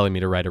always telling me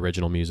to write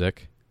original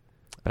music,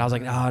 but I was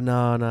like, oh,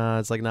 no,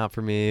 it's like not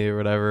for me or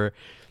whatever.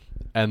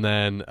 And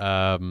then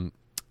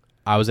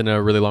I was in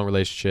a really long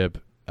relationship.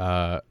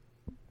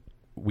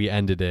 We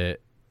ended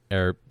it,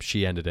 or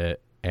she ended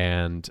it,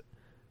 and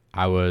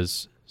I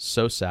was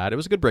so sad. It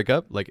was a good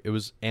breakup. Like, it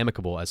was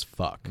amicable as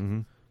fuck,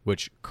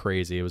 which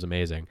crazy. It was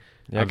amazing.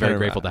 Yeah, I'm very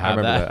grateful to have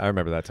that. I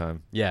remember that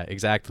time. Yeah,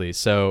 exactly.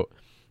 So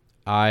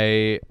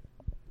I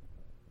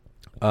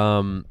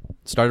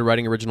started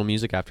writing original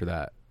music after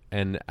that.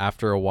 And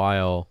after a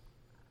while,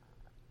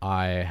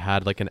 I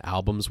had like an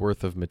album's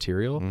worth of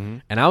material.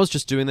 And I was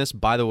just doing this,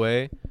 by the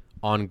way,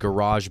 on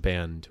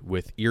GarageBand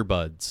with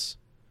earbuds.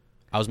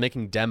 I was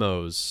making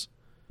demos.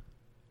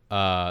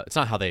 It's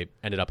not how they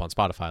ended up on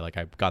Spotify. Like,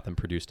 I got them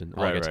produced, and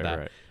I'll get to that.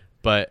 Right.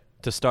 But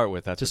to start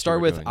with, I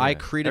yeah.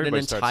 created Everybody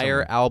an starts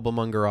entire somewhere. album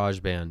on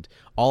GarageBand.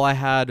 All I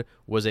had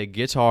was a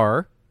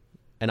guitar,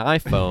 an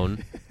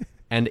iPhone,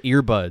 and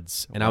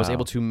earbuds, and I was Wow.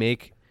 able to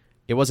make.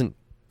 It wasn't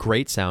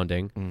great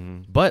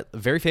sounding, but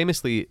very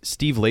famously,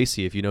 Steve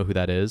Lacy, if you know who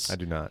that is, I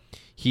do not.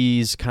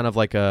 he's kind of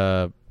like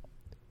a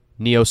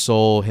neo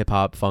soul, hip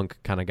hop, funk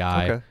kind of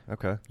guy.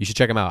 Okay. You should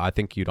check him out. I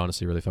think you'd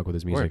honestly really fuck with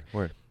his music.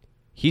 Word.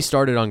 He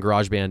started on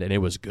GarageBand, and it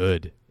was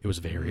good. It was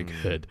very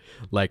good.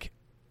 Like,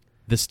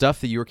 the stuff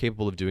that you are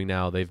capable of doing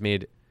now, they've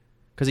made,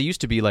 because it used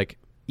to be like,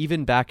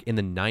 even back in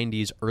the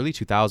 90s, early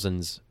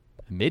 2000s,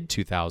 mid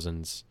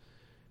 2000s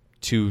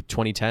to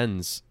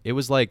 2010s, it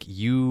was like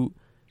you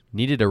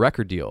needed a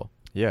record deal.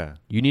 Yeah.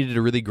 You needed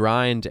to really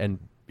grind and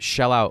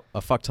shell out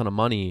a fuck ton of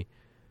money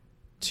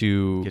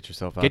to Get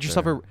yourself out get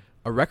yourself there.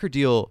 a record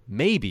deal,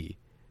 maybe,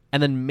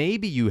 and then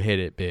maybe you hit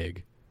it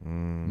big.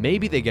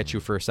 Maybe they get you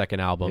for a second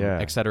album, Yeah.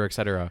 et cetera, et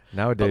cetera.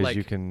 Nowadays, like-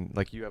 you can,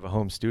 like, you have a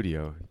home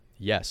studio.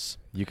 Yes.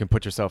 You can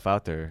put yourself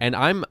out there. And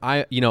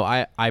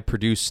I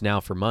produce now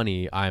for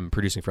money. I'm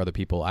producing for other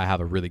people. I have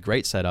a really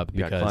great setup you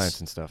because got clients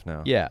and stuff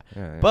now. yeah.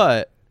 Yeah.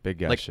 But Big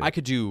guy like shit. I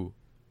could do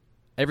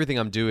everything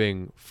I'm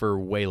doing for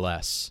way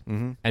less.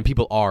 Mm-hmm. And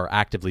people are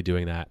actively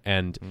doing that,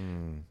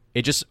 and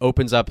it just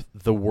opens up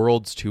the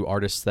worlds to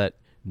artists that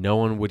no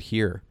one would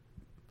hear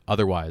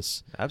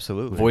otherwise.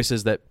 Absolutely.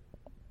 Voices that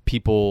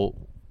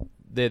people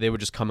they would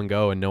just come and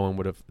go, and no one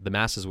would have, the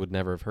masses would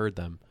never have heard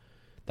them.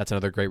 That's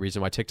another great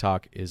reason why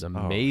TikTok is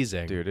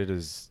amazing. Dude, it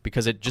is.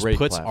 Because it just great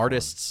puts platform.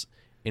 artists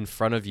in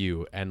front of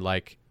you, and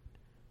like,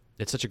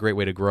 it's such a great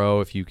way to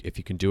grow if you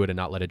can do it and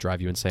not let it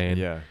drive you insane.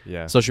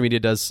 Yeah. Social media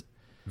does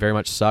very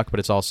much suck, but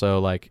it's also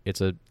like it's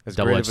a As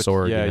great double-edged of a-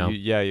 sword. Yeah,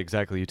 you know?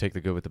 exactly. You take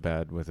the good with the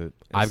bad with it.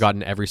 I've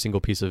gotten every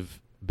single piece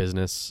of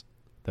business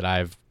that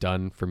I've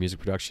done for music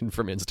production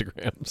from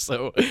Instagram.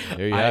 So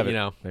There you have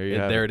it.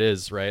 There it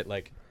is, right?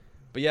 Like,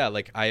 but yeah,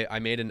 like I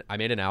made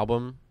an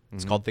album.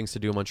 It's called Things to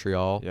Do in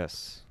Montreal.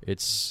 Yes.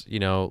 It's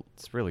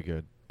It's really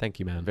good. thank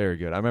you, man. Very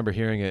good. I remember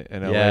hearing it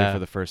in LA Yeah. for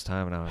the first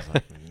time, and I was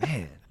like,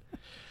 man.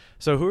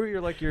 So who are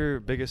your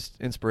biggest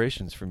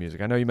inspirations for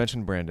music? I know you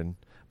mentioned Brandon,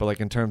 but like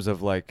in terms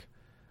of like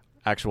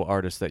actual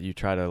artists that you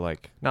try to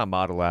like not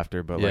model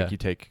after, but Yeah. like you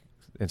take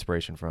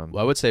inspiration from.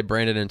 Well, I would say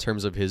Brandon in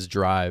terms of his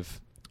drive.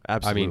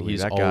 Absolutely. I mean,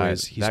 he's that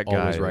always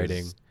guy writing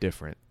is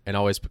different. and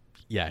always,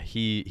 yeah,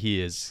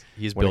 he's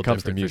When it built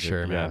comes to different music, for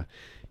sure, yeah. man.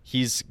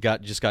 He's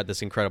got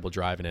this incredible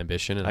drive and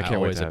ambition, and I I, can't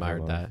wait always to have him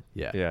admired on. that.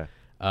 Yeah.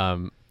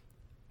 Yeah.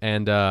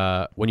 And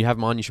when you have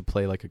him on, you should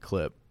play like a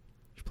clip.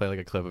 You should play like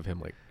a clip of him,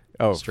 like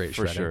Oh, straight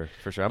for shredding.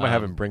 sure. I'm gonna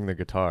have him bring the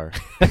guitar.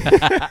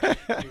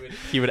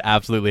 He would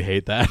absolutely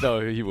hate that.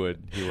 No, he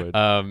would.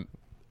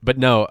 But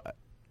no,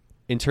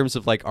 in terms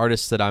of like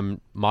artists that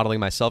I'm modeling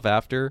myself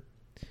after,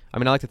 I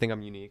mean, I like to think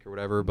I'm unique or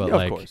whatever, but Yeah,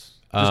 like, of course.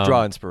 Just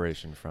draw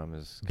inspiration from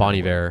his kinda Bon way.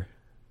 Iver.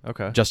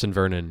 Okay. Justin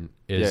Vernon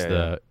is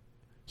Yeah.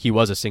 he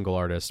was a single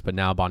artist, but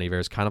now Bon Iver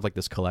is kind of like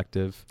this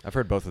collective. I've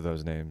heard both of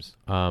those names.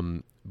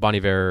 Bon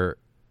Iver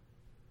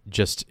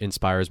just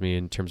inspires me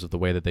in terms of the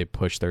way that they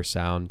push their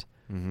sound,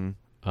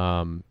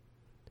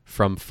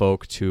 from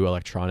folk to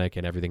electronic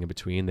and everything in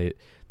between. They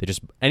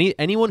just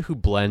anyone who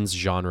blends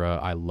genre,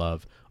 I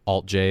love.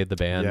 Alt J, the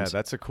band, Yeah,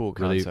 that's a cool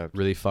really concept.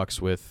 really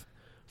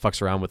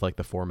fucks around with like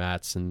the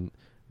formats and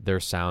their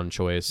sound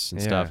choice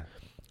and Yeah. stuff.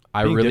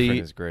 Being different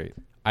is great.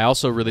 I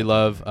also really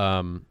love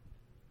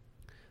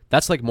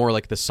that's like more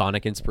like the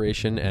sonic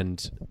inspiration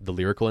and the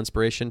lyrical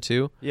inspiration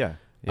too. Yeah.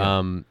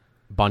 Bon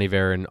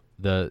Iver and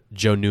the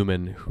Joe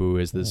Newman, who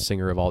is the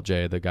singer of Alt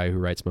J, the guy who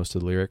writes most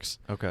of the lyrics.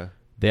 Okay.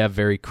 They have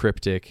very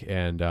cryptic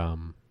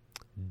and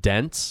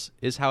dense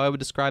is how I would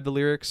describe the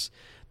lyrics.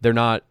 They're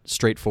not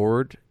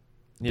straightforward.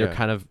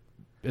 Yeah.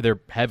 They're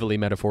heavily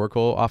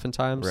metaphorical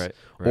oftentimes. Right.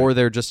 Or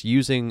they're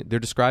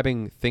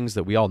describing things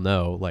that we all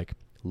know, like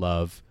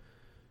love,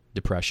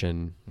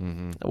 depression,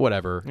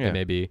 whatever Yeah. it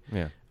may be.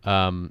 Yeah.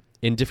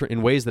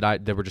 In ways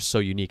that were just so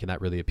unique, and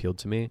that really appealed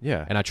to me.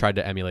 Yeah. And I tried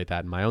to emulate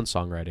that in my own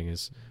songwriting,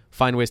 is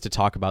find ways to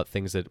talk about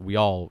things that we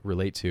all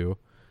relate to.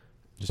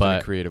 Just in a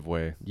but creative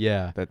way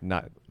yeah, that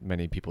not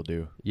many people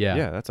do. yeah,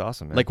 Yeah, that's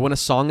awesome, man. like when a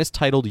song is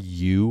titled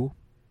 "You"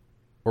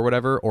 or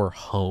whatever, or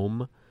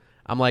 "Home,"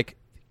 I'm like,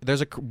 there's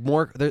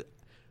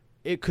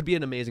it could be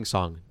an amazing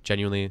song,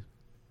 genuinely,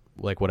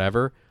 like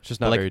whatever. It's just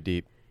But, not like, very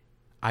deep.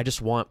 I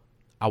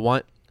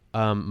want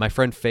my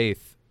friend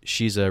Faith.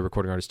 She's a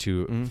recording artist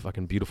too. Mhm.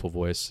 Fucking beautiful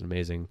voice,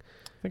 amazing,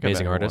 I think I met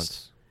amazing her artist.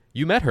 once.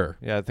 You met her.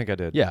 Yeah, I think I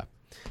did. Yeah.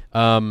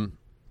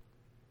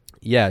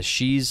 Yeah,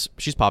 she's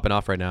popping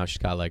off right now. She's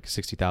got like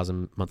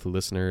 60,000 monthly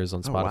listeners on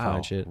Oh, Spotify wow.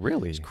 and shit.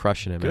 Really? She's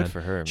crushing it, Good man.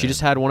 for her, She man. just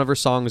had one of her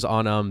songs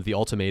on The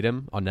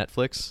Ultimatum on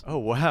Netflix. Oh,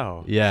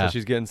 wow. Yeah. So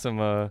she's getting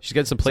some She's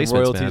getting some some placements,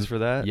 royalties man. for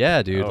that?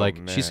 Yeah, dude. Oh, like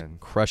she's man.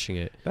 crushing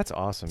it. That's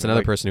awesome. It's another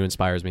Like, person who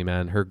inspires me,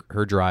 man.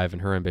 Her drive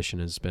and her ambition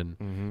has been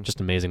mhm.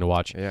 just amazing to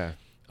watch. Yeah.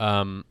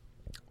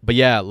 But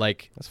yeah,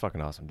 like That's fucking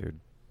awesome, dude.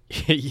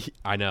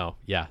 I know.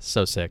 Yeah,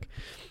 so sick.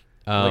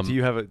 Like, do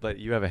you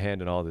have a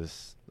hand in all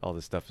this? All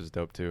this stuff is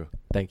dope too.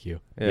 Thank you.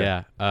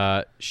 Yeah.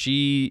 Yeah.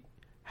 She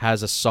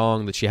has a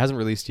song that she hasn't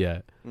released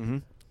yet, Mm-hmm.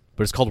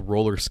 but it's called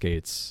Roller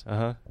Skates.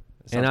 Uh-huh.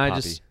 And I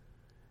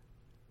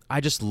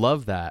just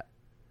love that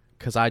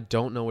because I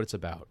don't know what it's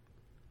about.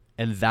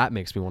 And that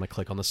makes me want to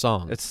click on the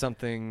song. It's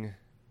something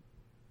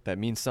that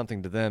means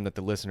something to them that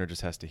the listener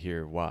just has to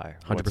hear why.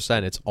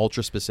 100%. It's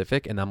ultra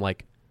specific. And I'm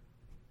like,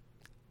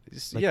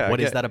 Yeah. what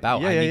is that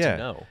about? Yeah, I yeah, need yeah. to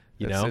know.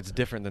 You it's, know? it's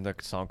different than the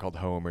song called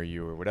Home or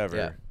You or whatever.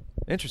 Yeah.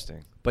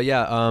 Interesting. But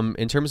yeah,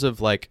 in terms of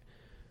like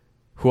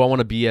who I want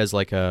to be as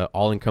like a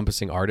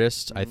all-encompassing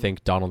artist, I Mhm.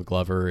 think Donald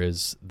Glover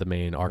is the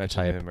main Mentioned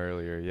archetype. him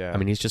earlier. Yeah. I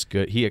mean, he's just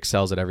good. He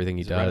excels at everything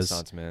He's he a does.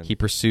 Renaissance man. He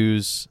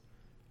pursues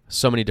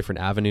so many different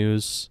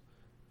avenues,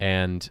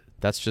 and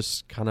that's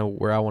just kind of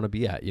where I want to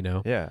be at, you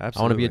know? Yeah, absolutely.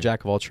 I want to be a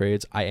jack of all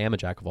trades. I am a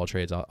jack of all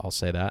trades. I'll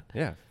say that.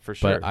 Yeah, for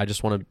sure. But I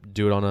just want to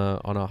do it on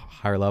a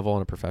higher level,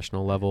 on a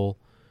professional level,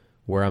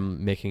 where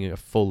I'm making a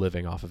full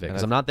living off of it. And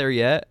Because I'm not there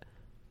yet,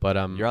 but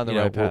You're on the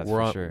right path,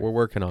 We're, for sure. we're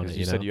working on 'Cause it. you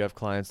You know? said you have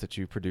clients that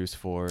you produce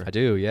for. I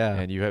do, yeah.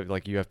 And you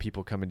have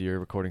people come into your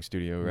recording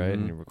studio, right? Mhm.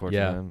 And you record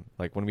Yeah. for them.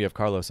 Like when we have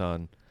Carlos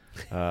on,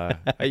 I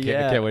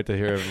Yeah. can't wait to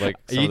hear like.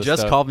 Some You of the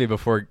just stuff. called me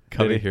before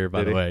coming Did he? here, by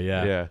Did the he? way.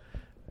 Yeah.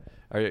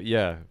 Yeah.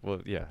 Yeah.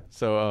 Well, yeah.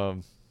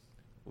 So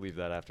we'll leave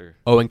that after.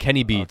 Oh, and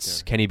Kenny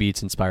Beats. Okay. Kenny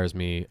Beats inspires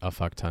me a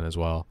fuck ton as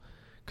well.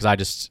 Because I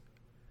just,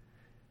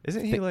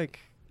 Isn't he like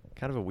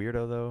kind of a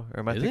weirdo though, or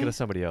am I Is thinking he? of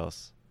somebody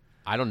else?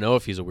 I don't know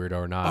if he's a weirdo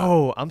or not.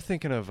 Oh, I'm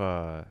thinking of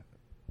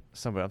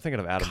somebody. I'm thinking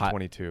of Adam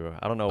 22.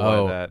 I don't know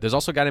why that. There's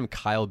also a guy named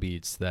Kyle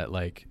Beats that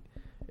like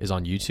is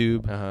on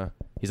YouTube. Uh huh.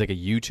 He's like a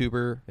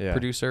YouTuber Yeah.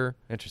 producer.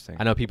 Interesting.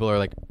 I know people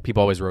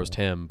always roast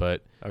him,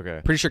 but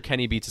Okay. pretty sure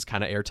Kenny Beats is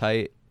kind of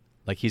airtight.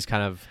 Like he's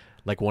kind of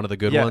like one of the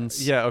good yeah,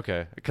 ones. Yeah.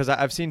 Okay. Because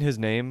I've seen his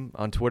name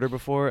on Twitter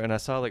before, and I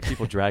saw like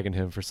people dragging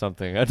him for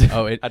something. I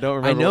Oh, I don't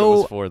remember I know. what it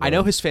was for. Though. I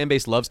know his fan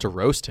base loves to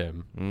roast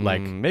him.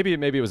 Like maybe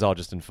it was all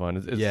just in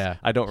fun. yeah,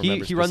 I don't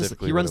remember. He runs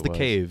specifically the what it was.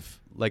 Cave,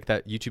 like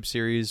that YouTube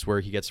series where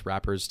he gets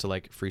rappers to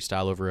like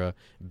freestyle over a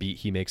beat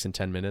he makes in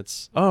 10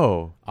 minutes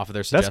Oh, off of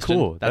their suggestion. that's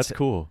cool. That's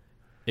cool.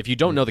 If you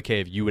don't know the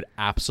Cave, you would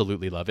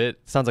absolutely love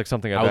it. Sounds like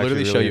something I'll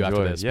literally show really you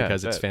after enjoy. this Yeah,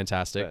 because it's bet,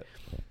 fantastic.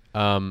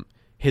 bet.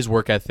 His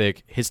work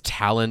ethic, his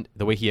talent,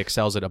 the way he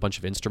excels at a bunch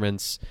of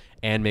instruments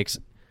and makes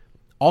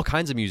all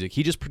kinds of music.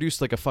 He just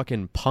produced like a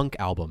fucking punk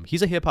album.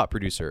 He's a hip hop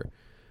producer.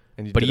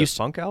 And you But did he a used-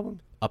 funk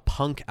album. A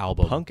punk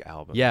album. Punk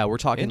album. Yeah, we're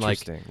talking like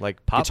Interesting.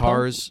 Like pop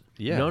guitars. Punk?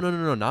 Yeah.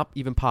 No, not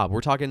even pop.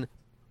 We're talking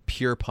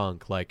pure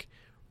punk, like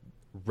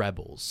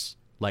Rebels,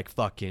 like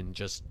fucking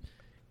just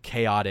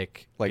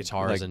chaotic Like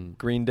guitars like and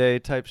Green Day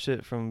type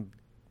shit from.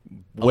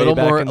 a little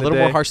way back more in the more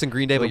day? harsh than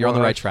Green Day, A but little you're on the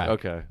more right harsh? track.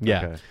 Okay.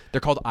 Yeah, okay.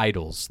 they're called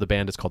Idols. The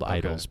band is called Okay.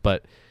 Idols,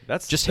 but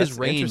That's just his that's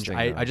range. interesting,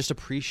 I though. just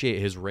appreciate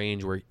his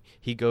range where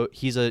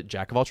he's a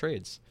jack of all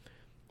trades.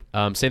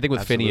 Same thing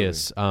with Absolutely.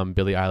 Phineas,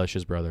 Billie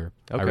Eilish's brother.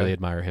 I Okay. really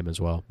admire him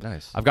as well.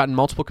 Nice. I've gotten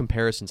multiple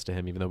comparisons to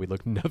him, even though we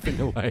look nothing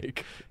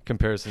alike.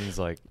 Comparisons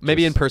like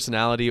Maybe in just-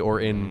 personality or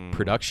in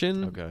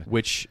production, okay.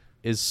 which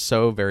is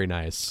so very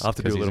nice. I'll have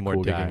to do 'cause a he's little more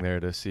cool digging guy. there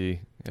to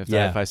see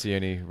if I see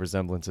any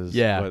resemblances.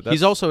 Yeah, But he's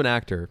that's- also an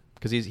actor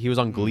because he was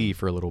on Glee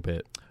for a little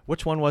bit.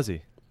 Which one was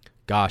he?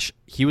 Gosh,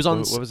 he was on.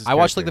 What was his I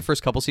watched like character? the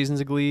first couple seasons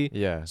of Glee.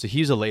 Yeah. So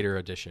he's a later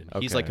addition.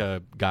 He's Okay. like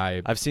a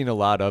guy. I've seen a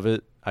lot of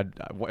it.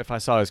 If I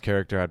saw his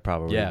character, I'd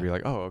probably Yeah. be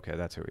like, "Oh, okay,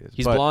 that's who he is."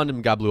 He's But blonde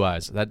and got blue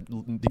eyes. That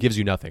gives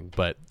you nothing,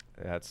 but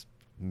That's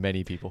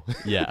many people.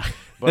 yeah.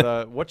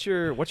 But what's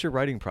your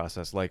writing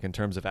process like in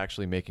terms of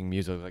actually making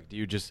music? Like, do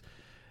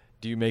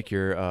you make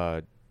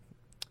your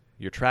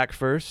track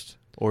first,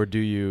 or do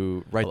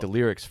you write the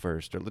lyrics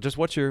first, or just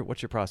what's your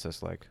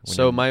process like? when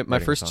So you're my writing a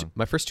first song?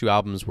 my first two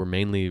albums were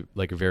mainly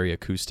like very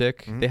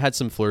acoustic. Mhm. They had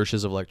some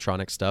flourishes of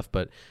electronic stuff,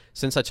 but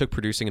since I took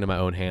producing into my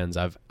own hands,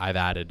 I've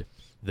added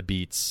the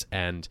beats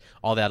and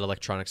all that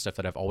electronic stuff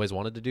that I've always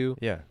wanted to do.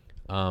 Yeah.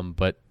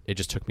 But it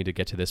just took me to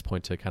get to this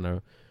point to kind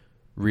of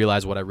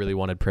realize what I really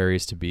wanted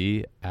Prairies to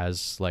be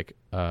as like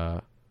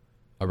a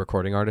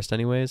recording artist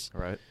anyways.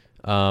 All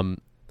right.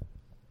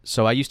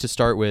 So I used to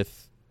start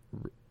with,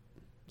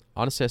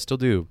 honestly, I still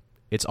do.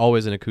 It's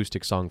always an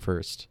acoustic song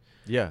first.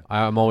 Yeah.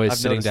 I'm always I've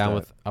sitting noticed down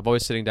that. I'm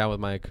always sitting down with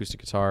my acoustic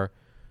guitar.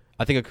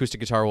 I think acoustic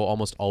guitar will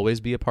almost always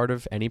be a part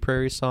of any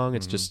Prairie song.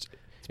 It's Mhm. just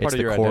It's part of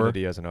the your core.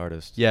 identity as an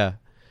artist. Yeah.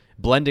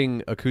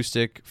 blending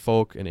acoustic,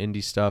 folk, and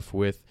indie stuff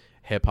with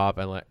hip hop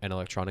and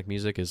electronic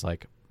music is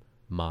like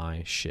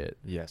my shit.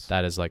 Yes.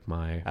 That is like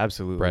my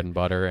Absolutely bread and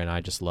butter, and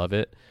I just love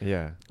it.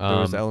 Yeah. There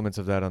was elements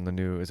of that on the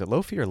new. Is it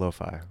Lo-fi or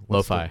Lo-fi?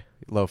 Lo-fi.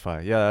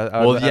 Lo-fi. Yeah.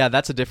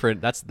 That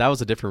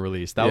was a different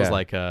release. That was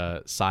like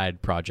a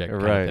side project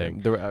kind of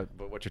thing.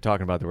 But what you're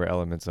talking about, there were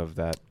elements of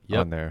that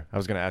on there. I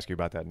was going to ask you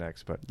about that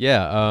next, but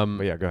yeah.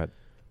 But yeah, go ahead.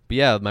 But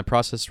yeah, my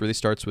process really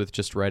starts with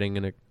just writing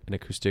an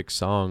acoustic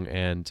song,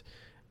 and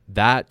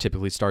that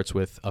typically starts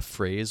with a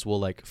phrase will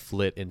like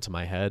flit into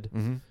my head,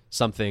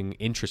 something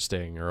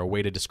interesting or a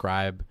way to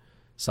describe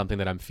something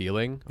that I'm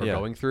feeling or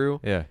going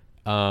through. Yeah.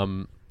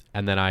 And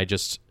then I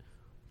just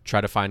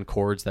try to find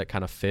chords that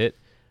kind of fit,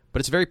 but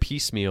it's very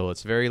piecemeal.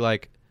 It's very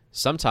like,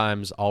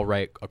 sometimes I'll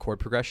write a chord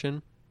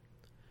progression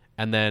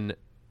and then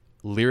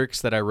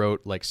lyrics that I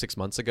wrote like 6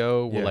 months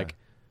ago will like,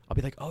 I'll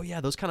be like, oh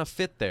yeah, those kind of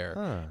fit there.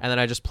 And then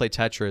I just play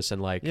Tetris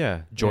and like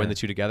join the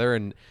two together,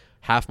 and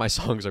half my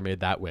songs are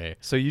made that way.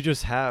 So you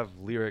just have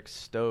lyrics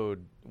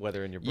stowed,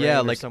 whether in your brain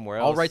or like somewhere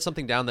else. I'll write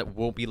something down that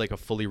won't be like a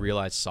fully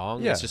realized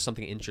song. It's just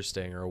something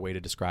interesting or a way to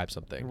describe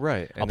something.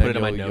 Right. I'll put it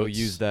in my notes. You'll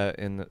use that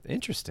in the,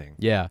 interesting.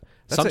 Yeah.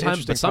 That's an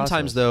interesting Sometimes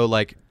process. though,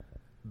 like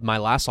my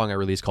last song I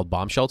released called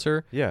Bomb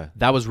Shelter. Yeah.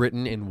 That was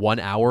written in 1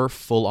 hour,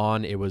 full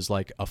on. It was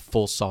like a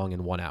full song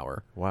in 1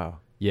 hour. Wow.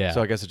 Yeah.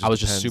 So I guess it just I was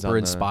just depends super on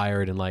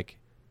inspired and like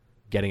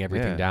getting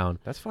everything down.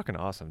 That's fucking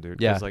awesome, dude.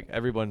 Yeah. Because like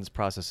everyone's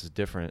process is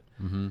different.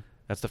 Mm-hmm.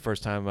 That's the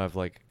first time I've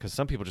like, because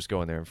some people just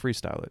go in there and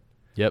freestyle it.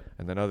 Yep.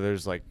 And then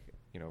others like,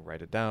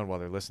 write it down while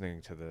they're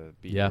listening to the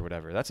beat Yeah. or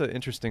whatever. That's an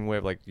interesting way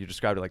of like, you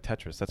described it like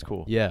Tetris. That's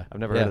cool. Yeah. I've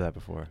never heard of that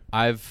before.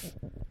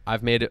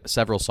 I've made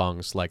several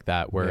songs like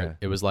that where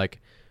it was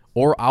like,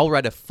 or I'll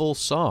write a full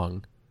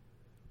song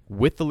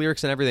with the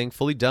lyrics and everything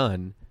fully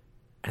done,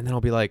 and then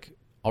I'll be like,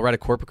 I'll write a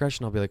chord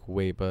progression. I'll be like,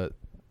 wait, but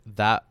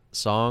that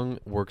song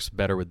works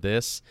better with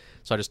this.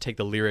 So I just take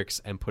the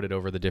lyrics and put it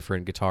over the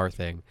different guitar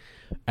thing,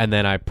 and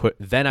then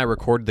I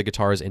record the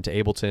guitars into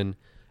Ableton,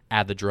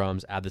 add the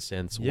drums, add the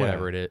synths,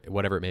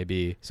 whatever it may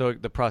be. So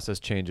the process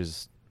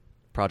changes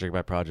project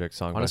by project,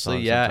 song by song.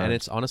 Honestly, yeah, sometimes. and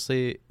it's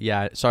honestly,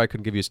 yeah. Sorry, I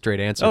couldn't give you a straight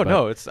answer. Oh but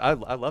no, it's I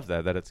love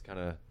that it's kind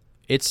of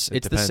it's the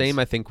depends. same,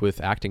 I think,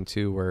 with acting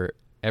too, where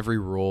every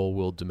role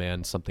will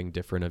demand something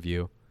different of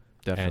you.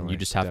 Definitely, and you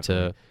just have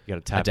to you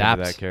got to tap adapt.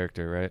 into that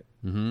character, right?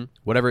 Mm-hmm.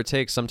 Whatever it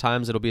takes.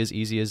 Sometimes it'll be as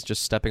easy as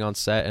just stepping on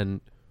set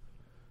and,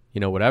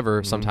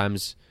 whatever.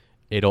 Sometimes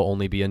it'll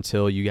only be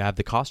until you have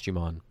the costume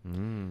on.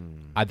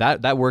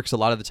 That works a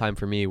lot of the time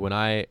for me when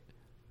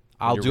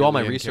I'll do all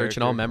my research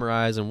and I'll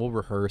memorize and we'll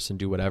rehearse and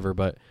do whatever,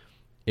 but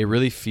it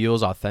really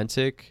feels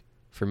authentic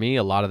for me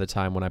a lot of the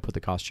time when I put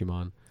the costume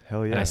on.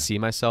 Hell yeah. And I see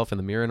myself in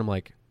the mirror and I'm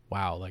like,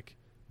 wow, like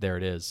there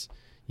it is.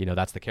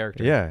 That's the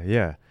character.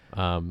 Yeah.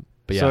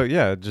 But yeah. So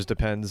yeah, it just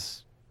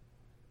depends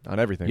on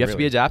everything. You have to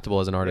be adaptable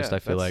as an artist, I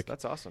feel like.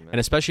 That's awesome, man. And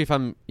especially if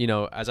I'm,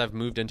 as I've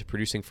moved into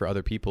producing for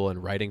other people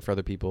and writing for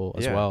other people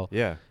as well.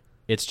 Yeah.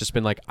 It's just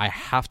been like, I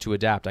have to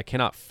adapt. I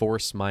cannot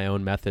force my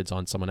own methods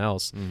on someone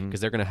else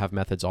because they're going to have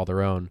methods all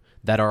their own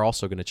that are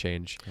also going to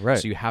change. Right.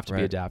 So you have to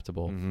be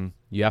adaptable.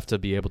 You have to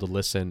be able to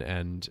listen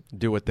and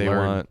do what they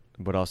learn. want,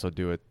 but also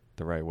do it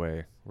the right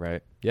way,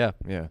 right? Yeah.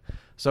 Yeah.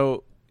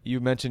 So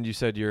you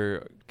said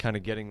you're kind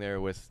of getting there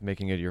with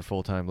making it your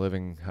full-time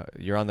living.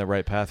 You're on the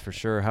right path for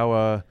sure.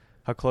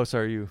 How close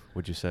are you,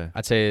 would you say?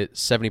 I'd say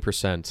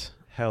 70%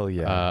 Hell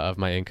yeah. of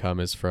my income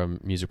is from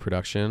music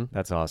production.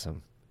 That's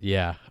awesome.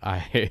 Yeah,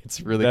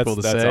 it's really cool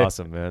to say. That's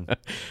awesome,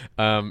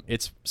 man.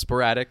 It's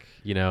sporadic,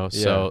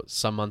 so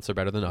some months are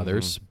better than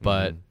others,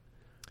 but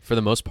for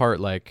the most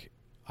part, like,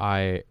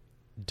 I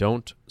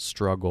don't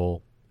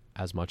struggle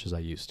as much as I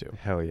used to.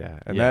 Hell yeah.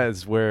 And that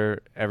is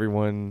where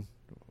everyone...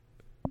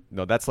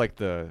 No, that's like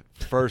the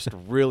first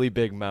really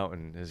big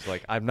mountain is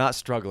like, I'm not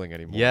struggling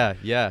anymore.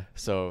 Yeah.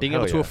 So being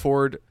able to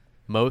afford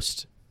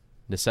most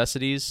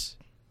necessities,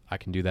 I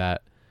can do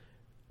that.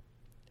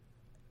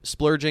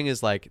 Splurging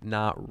is like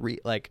not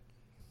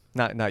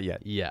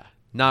yet. Yeah.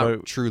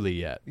 Not truly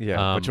yet. Yeah,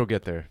 but you'll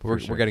get there. We're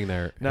getting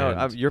there.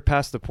 No, you're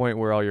past the point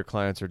where all your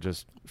clients are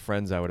just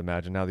friends, I would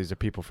imagine. Now these are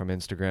people from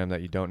Instagram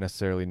that you don't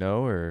necessarily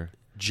know, or...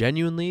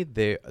 Genuinely,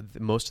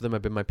 most of them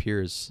have been my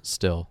peers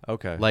still.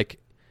 Okay. Like,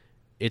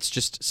 it's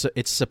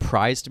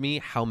surprised me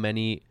how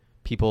many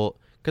people...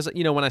 Because,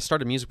 when I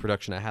started music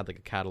production, I had like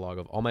a catalog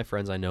of all my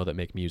friends I know that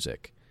make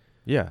music.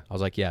 Yeah. I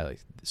was like, yeah, like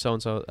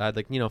so-and-so. I had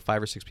like,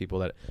 5 or 6 people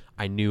that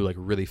I knew like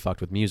really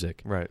fucked with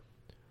music. Right.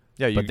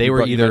 Yeah, but they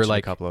were either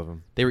like a couple of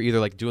them. They were either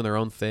like doing their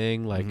own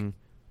thing, like,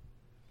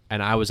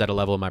 and I was at a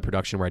level in my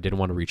production where I didn't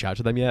want to reach out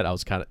to them yet. I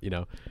was kind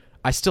of,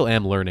 I still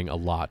am learning a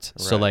lot.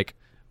 Right. So like,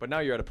 but now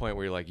you're at a point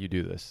where you're like, you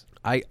do this.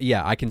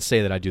 I can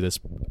say that I do this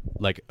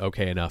like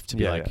okay enough to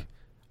be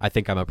I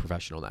think I'm a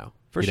professional now.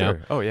 For sure.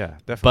 Know? Oh yeah,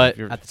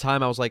 definitely. But at the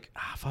time I was like,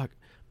 fuck.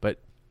 But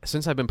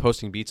since I've been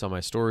posting beats on my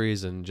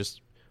stories and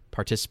just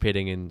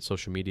participating in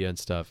social media and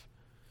stuff,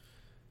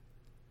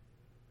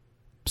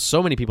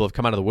 so many people have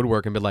come out of the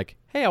woodwork and been like,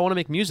 hey, I want to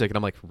make music. And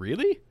I'm like,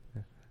 really?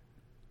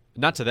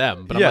 Not to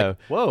them, but I'm like,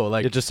 whoa.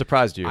 Like, it just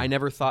surprised you. I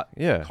never thought.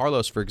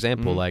 Carlos, for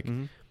example,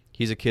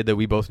 He's a kid that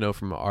we both know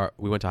from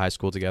we went to high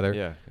school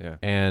together. Yeah.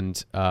 And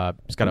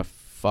he's got a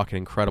fucking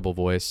incredible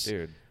voice.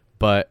 Dude.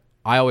 But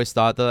I always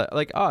thought that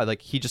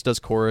like he just does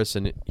chorus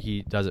and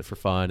he does it for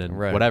fun and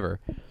whatever.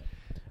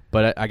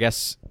 But I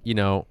guess, you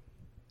know,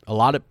 a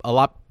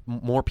lot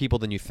more people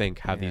than you think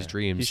have these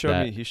dreams.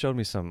 He showed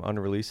me some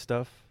unreleased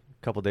stuff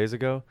a couple days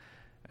ago,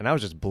 and I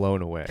was just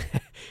blown away.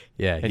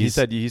 Yeah, and he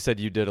said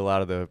you did a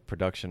lot of the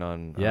production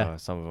on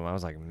some of them. I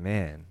was like,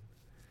 man,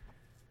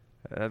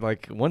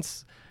 like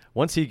once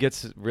he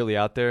gets really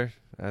out there,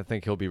 I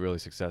think he'll be really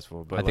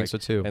successful. But I think so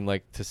too. And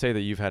like to say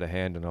that you've had a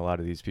hand in a lot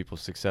of these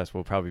people's success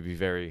will probably be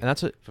very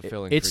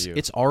fulfilling for you.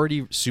 It's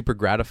already super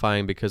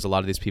gratifying because a lot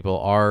of these people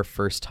are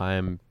first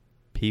time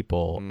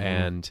people,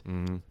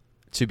 and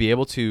to be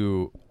able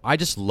to, I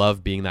just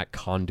love being that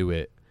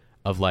conduit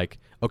of like,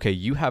 okay,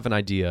 you have an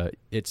idea,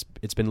 it's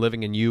been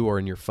living in you or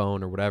in your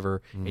phone or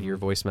whatever, in your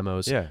voice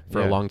memos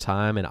for a long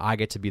time, and I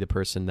get to be the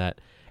person that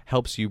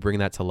helps you bring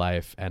that to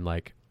life and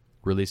like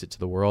release it to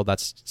the world.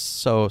 That's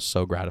so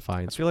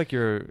gratifying. I feel like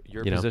your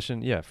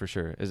position, for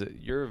sure, is it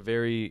you're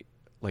very,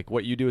 like,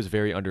 what you do is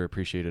very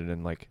underappreciated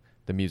in like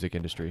the music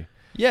industry.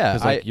 Yeah,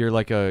 'cause, like, you're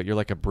like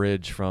a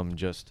bridge from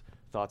just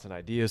thoughts and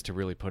ideas to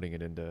really putting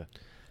it into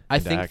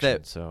think action,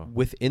 that so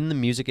within the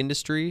music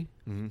industry,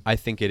 I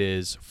think it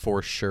is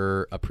for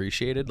sure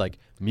appreciated. Like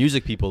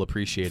music people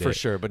appreciate it for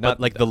sure, but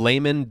not like the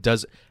layman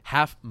does.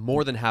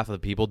 More than half of the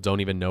people don't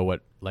even know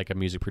what like a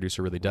music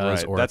producer really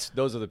does. Right. Or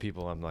those are the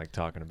people I'm like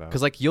talking about.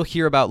 Because like you'll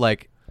hear about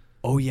like,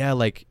 oh yeah,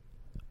 like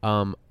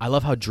I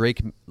love how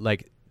Drake,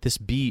 like this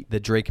beat that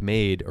Drake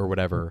made or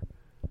whatever,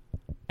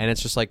 and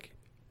it's just like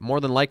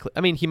more than likely.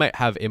 I mean, he might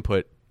have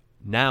input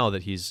now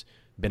that he's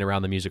been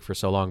around the music for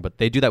so long, but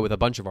they do that with a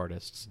bunch of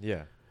artists.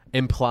 Yeah.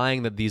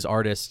 Implying that these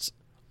artists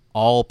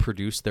all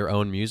produce their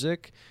own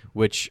music,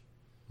 which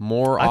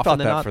more I often thought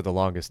than that not, for the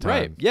longest time.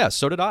 Right? Yeah,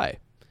 so did I.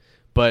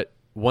 But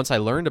once I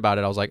learned about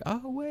it, I was like, oh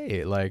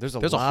wait, like there's a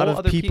lot lot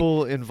of of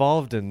people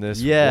involved in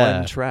this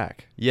one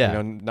track. Yeah, you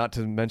know, not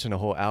to mention a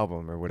whole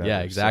album or whatever.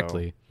 Yeah,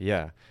 exactly. So,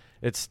 yeah,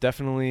 it's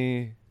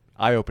definitely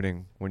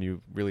eye-opening when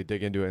you really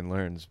dig into it and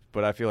learns.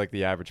 But I feel like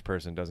the average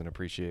person doesn't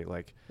appreciate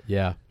like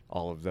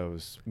all of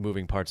those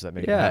moving parts that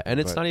make it happen. And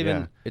it's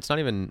not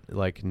even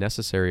like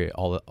necessary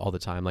all the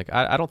time. Like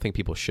I don't think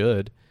people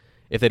should,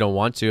 if they don't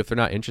want to, if they're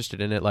not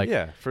interested in it. Like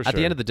for at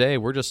the end of the day,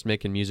 we're just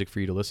making music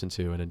for you to listen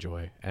to and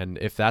enjoy. And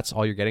if that's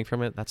all you're getting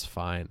from it, that's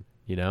fine.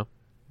 You know?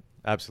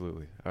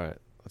 Absolutely. All right.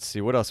 Let's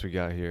see what else we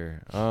got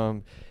here.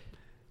 Do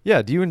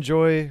you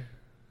enjoy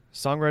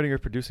songwriting or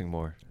producing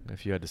more?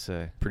 If you had to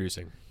say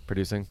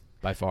Producing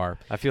by far.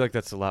 I feel like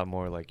that's a lot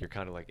more like you're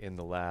kind of like in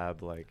the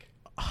lab. Like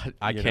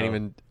I can't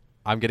even.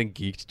 I'm getting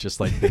geeked just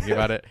like thinking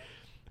about it.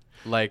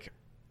 Like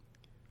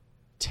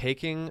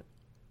taking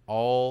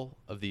all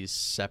of these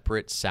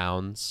separate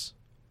sounds,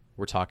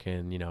 we're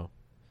talking, you know,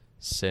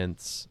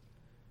 synths,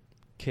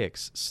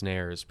 kicks,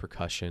 snares,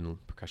 percussion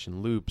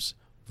loops,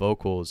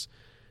 vocals,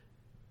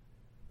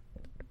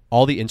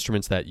 all the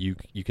instruments that you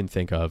can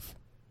think of.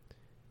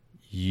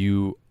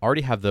 You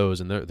already have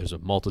those, and there's a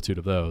multitude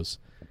of those.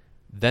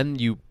 Then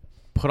you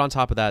put on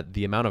top of that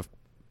the amount of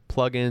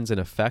plugins and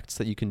effects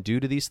that you can do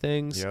to these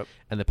things,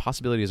 and the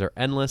possibilities are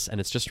endless, and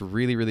it's just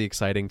really, really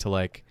exciting to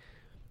like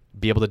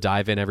be able to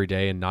dive in every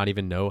day and not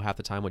even know half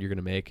the time what you're going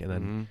to make, and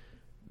then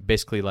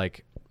basically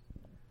like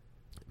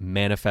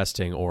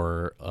manifesting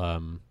or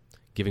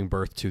giving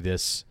birth to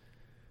this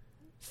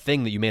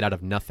thing that you made out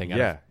of nothing, out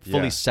of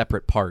fully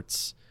separate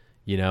parts,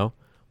 you know.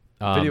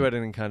 Video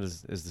editing kind of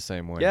is the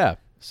same way.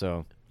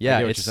 So I get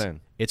what you're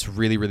saying. It's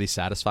really, really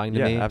satisfying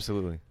to me. Yeah,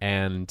 absolutely.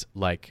 And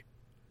like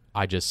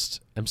I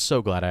just am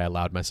so glad I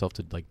allowed myself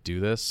to like do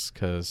this,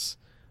 because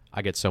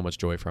I get so much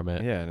joy from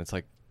it. Yeah, and it's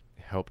like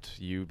helped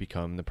you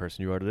become the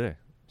person you are today.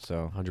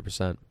 So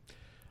 100%.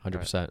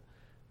 Right.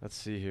 Let's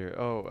see here.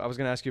 Oh, I was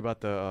gonna ask you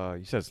about the.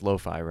 You said it's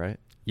lo-fi, right?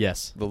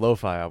 Yes. The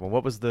lo-fi album.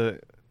 What was the?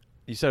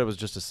 You said it was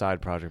just a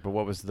side project, but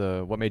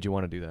what made you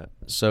want to do that?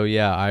 So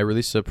yeah, I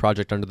released a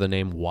project under the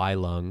name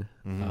Y-Lung,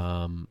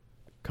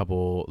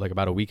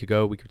 about a week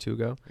or two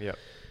ago. Yep.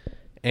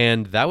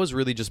 And that was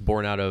really just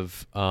born out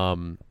of.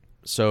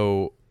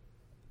 So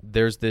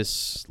there's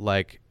this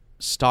like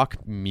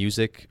stock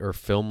music or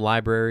film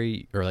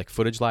library or like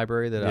footage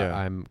library that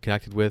I'm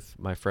connected with.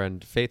 My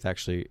friend Faith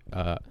actually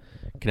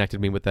connected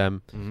me with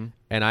them.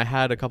 And I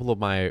had a couple of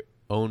my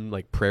own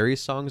like Prairie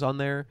songs on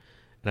there,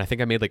 and I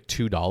think I made like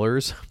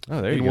 $2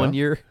 in 1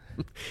 year.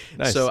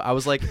 Nice. So I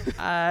was like,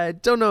 I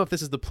don't know if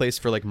this is the place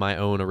for like my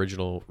own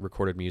original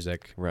recorded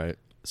music. Right.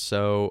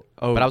 So,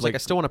 but I was like, I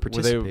still want to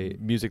participate. Were they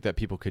music that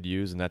people could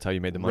use, and that's how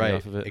you made the money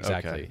off of it?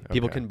 Exactly. Okay.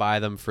 People can buy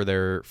them for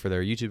their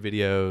YouTube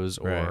videos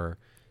or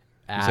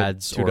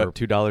ads.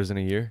 $2 in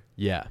a year?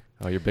 Yeah.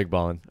 Oh, you're big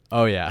balling.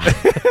 Oh yeah.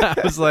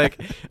 I was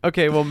like,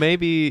 okay, well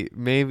maybe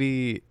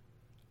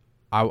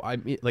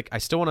I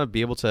still want to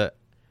be able to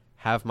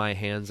have my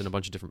hands in a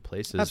bunch of different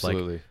places.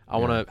 Absolutely. Like, I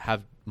want to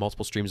have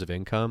multiple streams of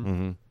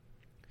income.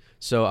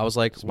 So I was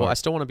like, well, I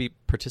still want to be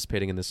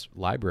participating in this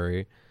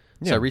library.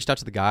 So I reached out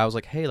to the guy. I was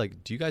like, hey,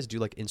 like, do you guys do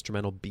like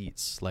instrumental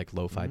beats, like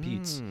lo-fi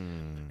beats? Mm.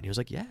 And he was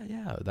like, yeah.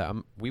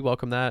 We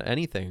welcome that.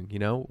 Anything,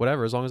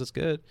 whatever, as long as it's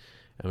good.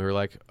 And we were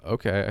like,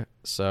 okay.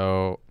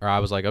 So, or I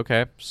was like,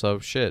 okay, so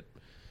shit.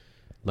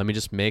 Let me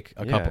just make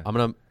a couple.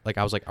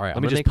 I was like, all right,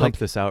 Let me just pump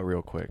this out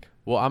real quick.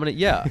 Well,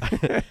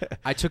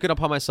 I took it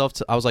upon myself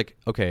I was like,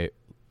 okay,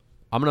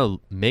 I'm going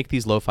to make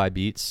these lo-fi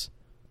beats,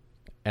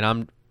 and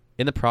I'm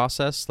in the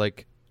process,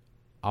 like,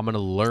 I'm going to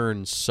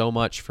learn so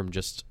much from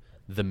just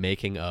the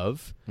making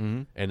of.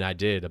 Mm-hmm. And I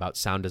did, about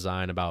sound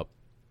design, about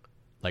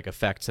like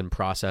effects and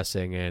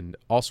processing and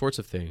all sorts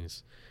of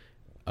things,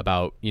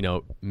 about,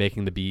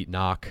 making the beat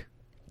knock,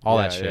 all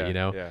that shit,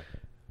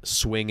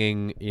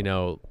 swinging,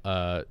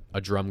 a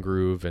drum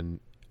groove and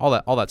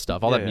all that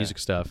stuff, all that music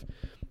stuff.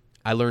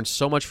 I learned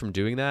so much from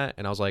doing that,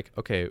 and I was like,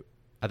 okay,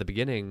 at the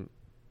beginning,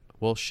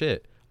 well,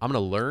 shit, I'm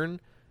going to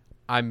learn.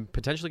 I'm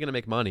potentially going to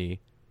make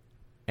money,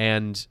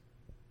 and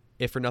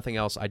if for nothing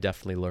else, I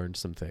definitely learned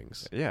some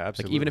things. Yeah,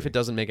 absolutely. Like, even if it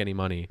doesn't make any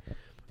money.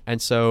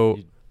 And so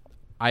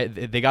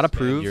they got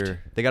approved.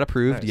 They got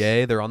approved. Nice.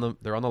 Yay, they're on the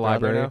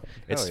library.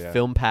 It's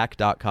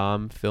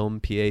filmpac.com,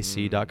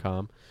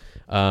 filmpac.com.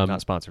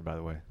 Not sponsored, by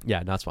the way.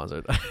 Yeah, not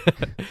sponsored.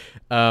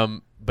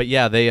 But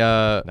yeah, they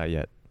not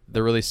yet.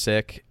 They're really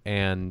sick,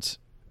 and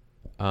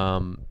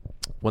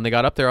when they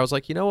got up there, I was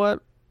like, you know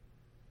what?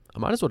 I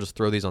might as well just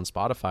throw these on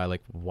Spotify.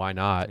 Like, why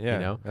not?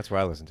 Yeah, that's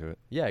where I listen to it.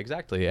 Yeah,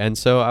 exactly. And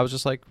so I was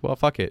just like, well,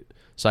 fuck it.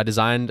 So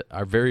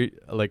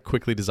I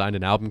quickly designed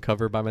an album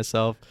cover by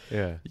myself.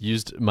 Yeah.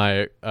 Used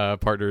my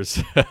partner's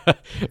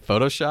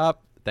Photoshop.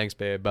 Thanks,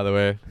 babe, by the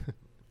way.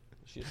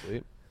 Is she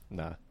asleep?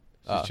 Nah,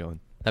 she's chilling.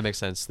 That makes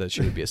sense that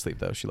she would be asleep,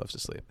 though. She loves to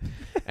sleep.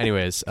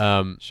 Anyways.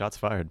 Shots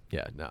fired.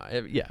 Yeah,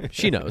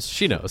 she knows.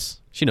 She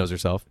knows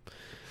herself.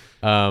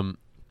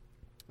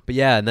 But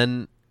yeah, and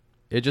then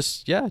it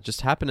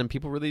just happened, and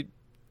people really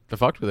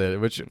fucked with it,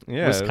 which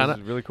was kind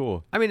of really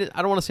cool. I mean,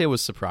 I don't want to say it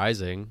was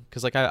surprising,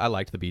 because like I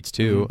liked the beats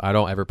too. Mm-hmm. I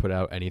don't ever put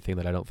out anything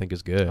that I don't think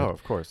is good. Oh,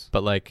 of course.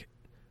 But like,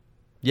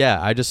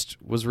 yeah, I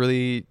just was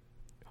really.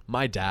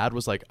 My dad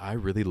was like, I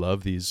really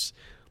love these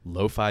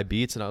lo-fi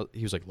beats, and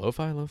he was like,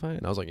 lo-fi, and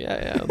I was like,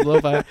 yeah,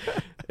 lo-fi.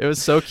 It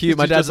was so cute.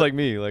 My dad's like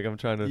me, like I'm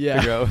trying to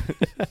figure out.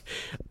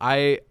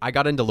 I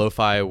got into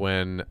lo-fi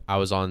when I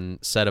was on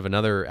set of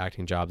another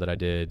acting job that I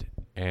did,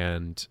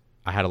 and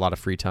I had a lot of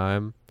free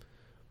time,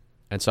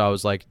 and so I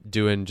was like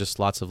doing just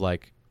lots of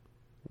like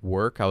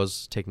work. I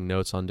was taking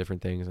notes on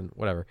different things and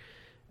whatever,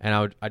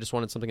 and I just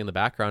wanted something in the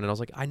background, and I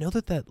was like, I know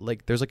that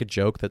like there's like a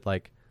joke that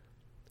like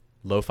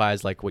lo-fi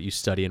is like what you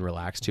study and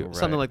relax to,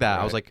 something like that.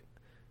 Right. I was like,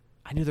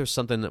 I knew there's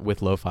something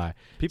with lo-fi.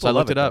 People so I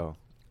looked it up, though.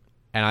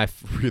 And I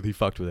really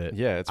fucked with it.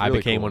 Yeah, I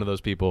became one of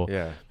those people.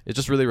 Yeah, it's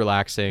just really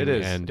relaxing. It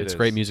is, and it's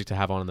great music to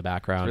have on in the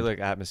background. It's really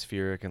like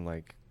atmospheric and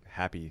like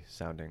happy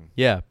sounding.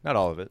 Yeah, not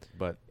all of it,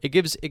 but it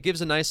gives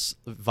a nice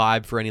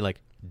vibe for any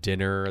like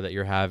dinner that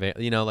you're having.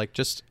 Like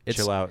just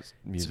chill out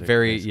music. It's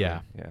very basically.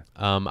 yeah.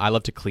 I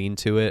love to clean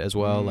to it as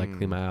well, like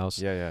clean my house.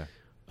 Yeah.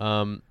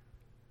 And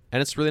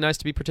it's really nice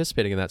to be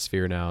participating in that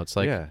sphere now. It's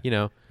like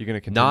you're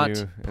gonna continue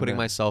not putting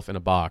myself in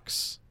a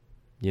box.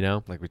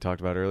 Like we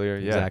talked about earlier.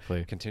 Yeah,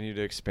 exactly. Continue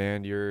to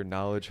expand your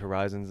knowledge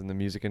horizons in the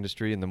music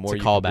industry, and the more it's a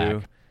you call can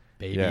back, do,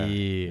 baby. Yeah.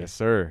 Yes,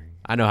 sir.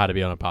 I know how to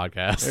be on a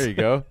podcast.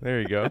 There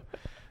you go.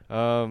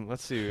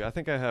 Let's see. I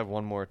think I have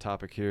one more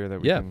topic here that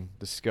we can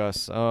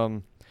discuss.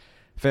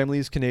 Family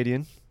is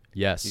Canadian.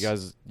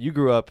 Yes. You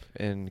grew up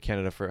in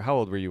Canada for, how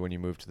old were you when you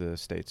moved to the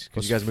States?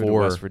 Because you guys moved to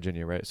West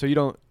Virginia, right? So you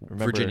don't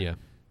remember. Virginia.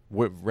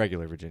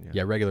 Regular Virginia.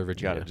 Yeah, regular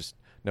Virginia. Got it. Just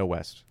no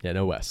West. Yeah,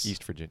 no West.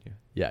 East Virginia.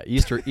 Yeah,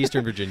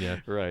 Eastern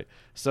Virginia. Right.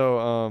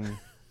 So,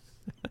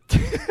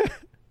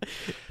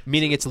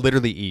 meaning it's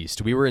literally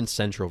east. We were in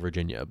Central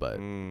Virginia, but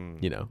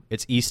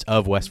it's east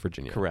of West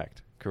Virginia.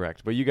 Correct.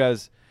 But you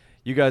guys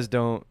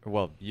don't.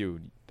 Well,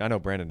 I know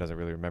Brandon doesn't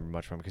really remember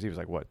much from, because he was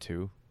like what,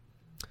 2?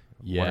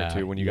 Yeah, 1 or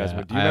 2 when you guys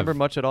moved. Do you remember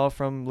much at all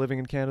from living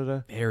in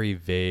Canada? Very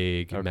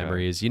vague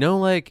memories.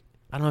 Like,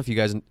 I don't know if you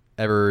guys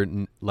ever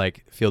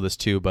like feel this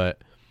too,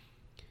 but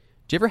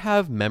do you ever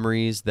have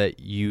memories that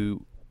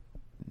you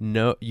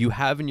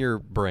have in your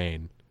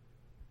brain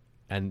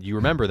and you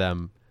remember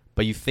them,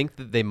 but you think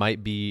that they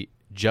might be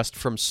just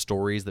from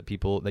stories that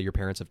your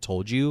parents have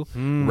told you,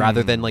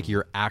 rather than like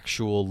your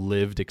actual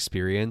lived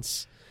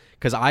experience?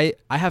 Because I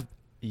have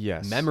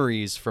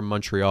memories from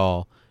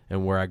Montreal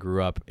and where I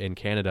grew up in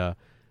Canada,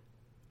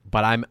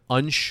 but I'm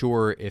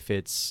unsure if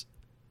it's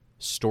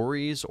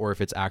stories or if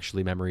it's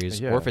actually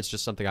memories, or if it's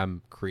just something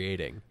I'm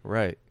creating.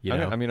 Right.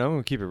 I mean, I'm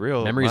gonna keep it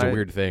real. Memory's a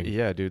weird thing.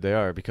 Yeah, dude, they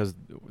are, because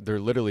they're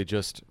literally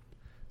just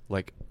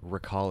like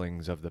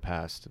recallings of the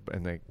past,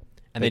 and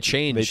they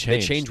change. They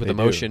change with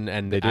emotion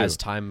and as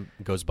time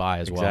goes by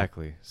as well.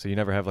 Exactly. So you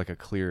never have like a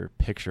clear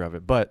picture of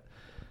it. But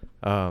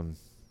kind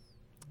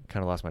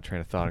of lost my train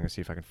of thought. I'm gonna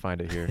see if I can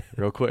find it here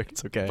real quick.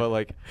 It's okay. But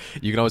like,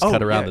 you can always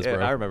cut around this, bro.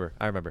 I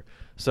remember.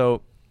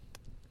 So,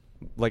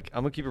 like,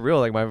 I'm gonna keep it real.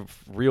 Like, my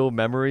real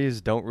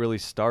memories don't really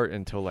start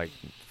until like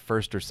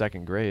 1st or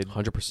 2nd grade.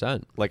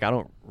 100%. Like, I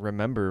don't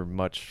remember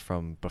much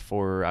from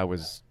before I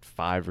was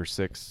 5 or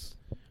 6.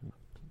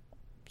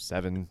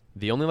 7.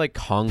 The only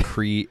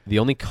concrete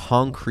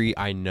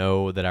I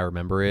know that I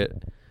remember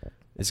it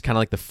is kind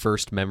of like the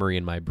first memory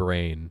in my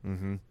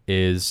brain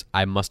is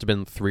I must have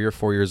been 3 or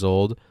 4 years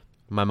old.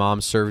 My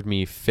mom served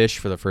me fish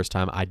for the first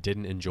time. I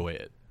didn't enjoy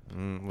it.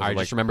 I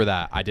just remember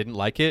that I didn't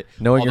like it.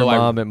 Knowing your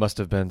mom, it must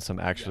have been some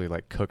actually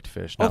like cooked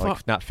fish,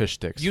 not fish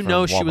sticks. You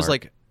know, she was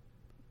like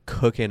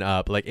cooking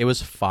up, like it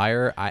was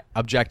fire.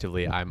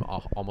 Objectively, I'm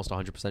almost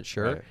 100%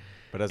 sure. Right.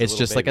 But as it's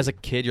just baby, like as a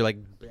kid, you're like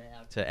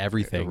to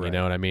everything. Right. You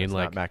know what I mean? It's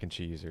like not mac and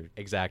cheese or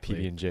exactly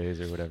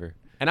PB&Js or whatever.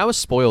 And I was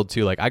spoiled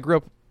too. Like I grew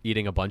up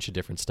eating a bunch of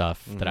different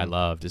stuff that I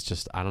loved. It's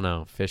just I don't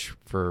know. Fish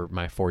for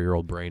my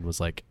 4-year-old brain was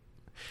like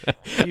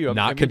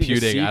not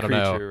computing. I don't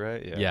know.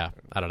 Right? Yeah,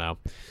 I don't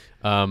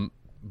know.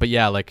 But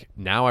yeah, like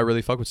now I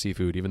really fuck with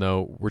seafood, even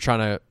though we're trying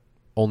to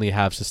only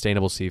have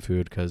sustainable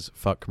seafood because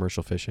fuck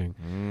commercial fishing.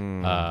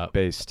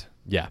 Based.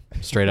 Yeah,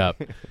 straight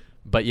up.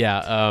 But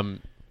yeah,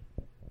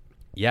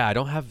 I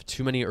don't have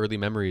too many early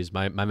memories.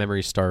 My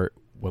memories start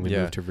when we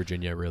moved to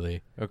Virginia,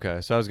 really.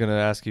 Okay, so I was going to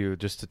ask you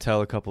just to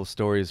tell a couple of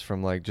stories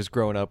from like just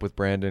growing up with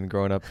Brandon,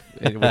 growing up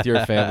with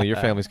your family. Your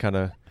family's kind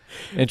of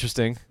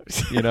interesting,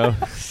 you know?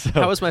 So,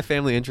 how is my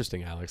family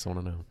interesting, Alex? I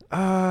want to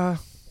know.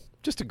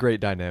 Just a great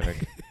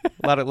dynamic.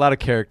 a lot of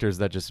characters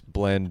that just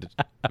blend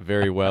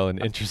very well and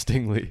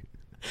interestingly.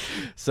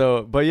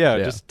 So, but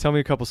just tell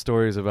me a couple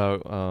stories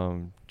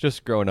about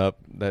just growing up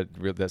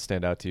that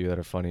stand out to you that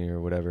are funny or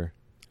whatever.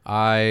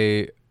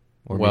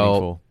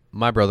 Meaningful.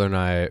 My brother and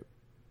I,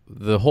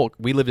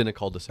 we lived in a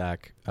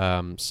cul-de-sac,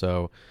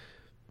 so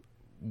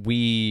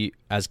we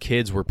as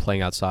kids were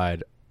playing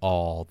outside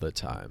all the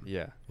time.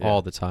 Yeah.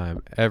 All the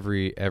time,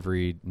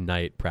 every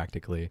night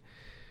practically,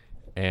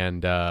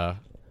 and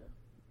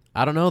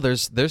I don't know.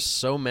 There's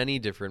so many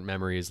different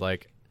memories.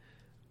 Like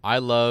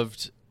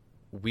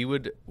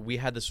we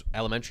had this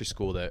elementary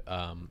school that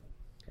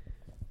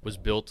was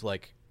built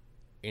like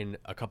in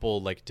a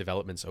couple like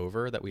developments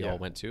over that we all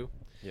went to.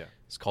 Yeah.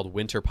 It's called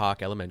Winter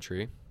Park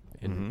Elementary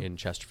in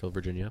Chesterfield,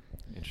 Virginia.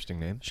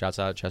 Interesting name. Shouts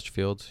out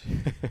Chesterfield.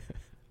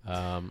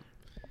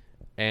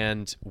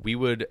 And we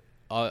would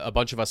a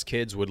bunch of us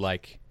kids would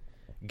like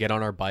get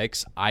on our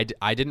bikes. I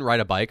didn't ride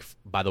a bike,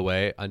 by the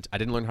way. I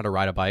didn't learn how to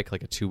ride a bike,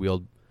 like a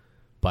 2-wheeled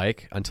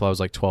bike, until I was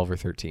like 12 or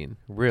 13.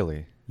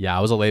 Really? Yeah,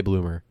 I was a late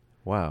bloomer.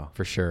 Wow.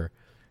 For sure.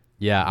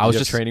 Yeah, I was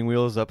just training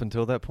wheels up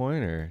until that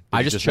point, or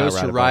I just chose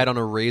to ride on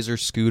a Razor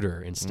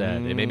scooter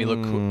instead. It made me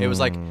look cool. It was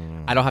like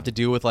I don't have to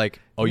deal with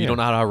like, you don't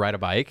know how to ride a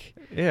bike.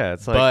 Yeah,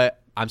 it's like,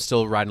 but I'm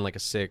still riding like a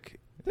sick.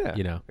 Yeah,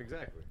 you know,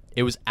 exactly.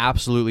 It was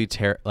absolutely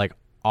like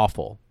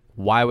awful.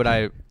 Why would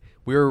I?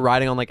 We were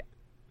riding on like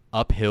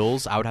up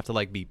hills. I would have to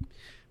like be,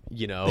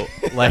 you know,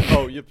 like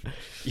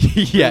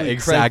yeah, exactly.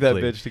 Crank that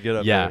bitch to get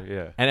up there.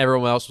 Yeah, and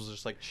everyone else was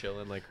just like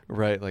chilling, like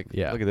like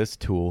look at this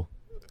tool.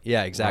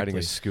 Yeah, exactly. Riding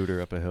a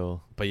scooter up a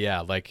hill. But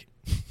yeah, like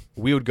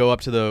we would go up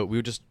to we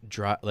would just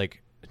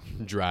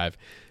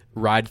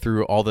ride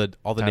through all the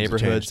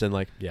neighborhoods and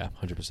like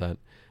 100%.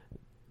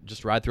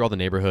 Just ride through all the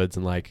neighborhoods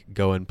and like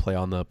go and play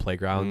on the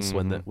playgrounds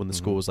when the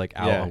school was like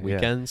out on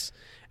weekends,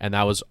 and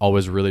that was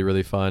always really,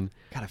 really fun.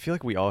 God, I feel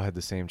like we all had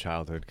the same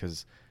childhood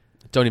because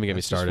don't even get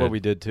me started. That's what we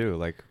did too.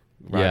 Like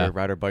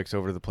ride our bikes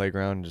over to the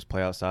playground and just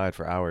play outside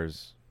for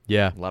hours.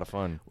 Yeah, a lot of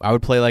fun. I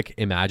would play like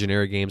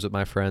imaginary games with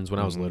my friends when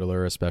I was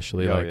littler,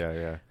 especially.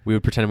 We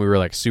would pretend we were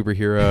like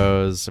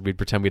superheroes. We'd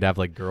pretend we'd have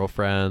like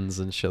girlfriends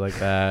and shit like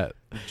that.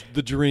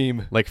 The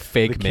dream, like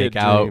fake make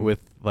out with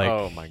like.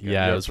 Oh my god!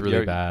 Yeah, it was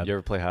really bad. You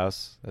ever play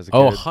house as a kid?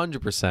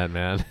 100%,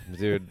 man.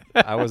 Dude,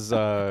 I was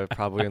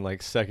probably in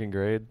like 2nd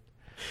grade,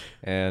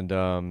 and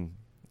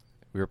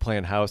we were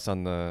playing house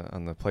on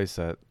the play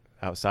set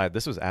outside.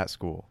 This was at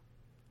school.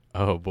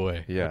 Oh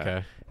boy. Yeah.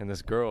 Okay. And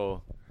this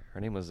girl,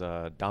 her name was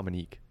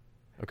Dominique.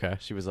 Okay.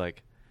 She was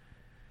like,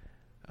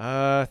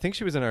 I think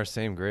she was in our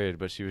same grade,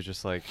 but she was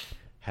just like,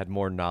 had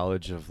more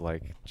knowledge of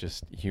like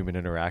just human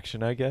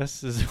interaction, I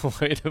guess is a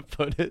way to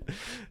put it.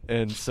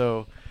 And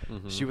so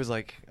she was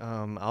like,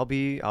 I'll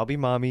be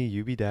mommy,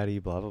 you be daddy,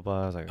 blah, blah,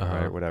 blah. I was like, all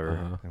right,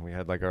 whatever. And we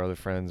had like our other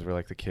friends were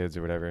like the kids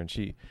or whatever. And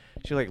she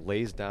like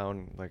lays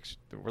down, like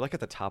we're like at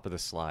the top of the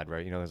slide,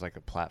 right? You know, there's like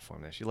a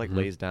platform there. She like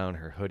lays down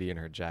her hoodie and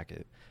her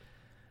jacket.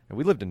 And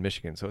we lived in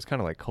Michigan, so it's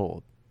kind of like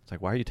cold. It's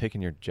like, why are you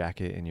taking your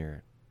jacket and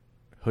your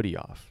hoodie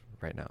off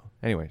right now?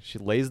 Anyway, she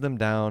lays them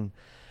down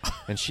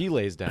and she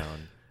lays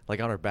down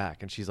like on her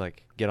back and she's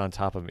like, get on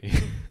top of me.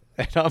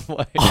 And I'm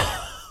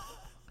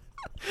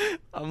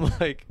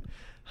like,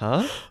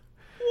 huh?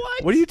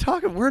 What are you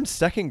talking? We're in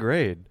 2nd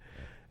grade.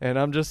 And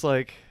I'm just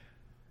like,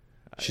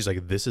 she's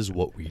like, this is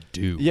what we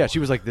do. Yeah, she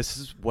was like, this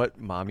is what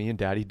mommy and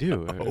daddy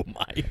do. Oh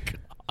my God.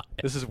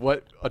 This is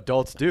what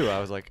adults do. I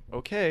was like,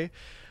 okay.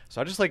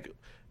 So I just like,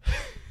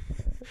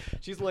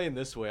 she's laying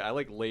this way. I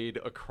like laid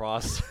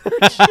across her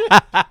shit.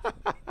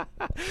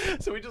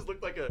 So we just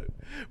looked like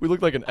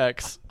an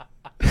X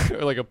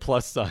or like a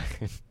plus sign.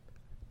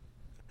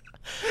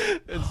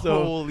 And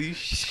so, holy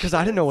shit. Because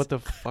I didn't know what the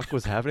fuck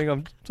was happening.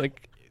 I'm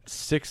like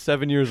 6,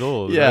 7 years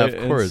old. Yeah, right?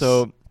 of course. And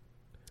so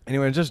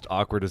anyway, it's just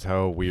awkward as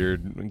hell.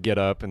 Weird. Get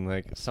up and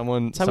like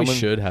someone. That's how we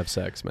should have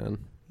sex, man.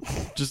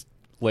 Just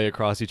lay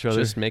across each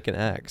other. Just make an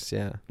X.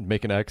 Yeah.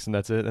 Make an X and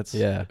that's it. That's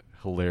Yeah.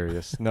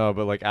 hilarious. No,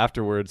 but like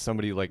afterwards,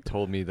 somebody like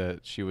told me that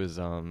she was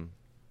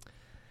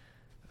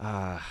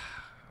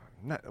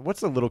what's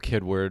the little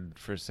kid word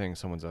for saying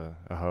someone's a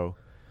hoe?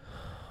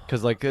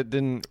 Because like it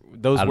didn't.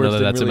 Those I don't words know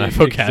that didn't that's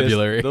in really my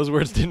vocabulary. Exist. Those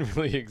words didn't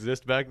really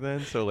exist back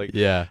then. So like,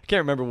 Yeah. I can't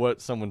remember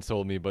what someone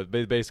told me, but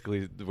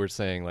basically we're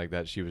saying like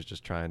that she was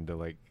just trying to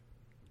like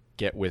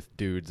get with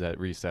dudes at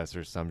recess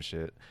or some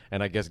shit.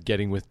 And I guess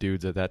getting with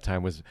dudes at that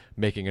time was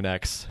making an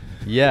X.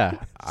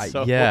 Yeah.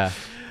 So, Yeah.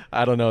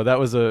 I don't know. That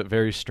was a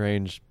very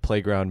strange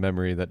playground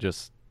memory that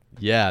just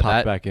Yeah.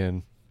 popped back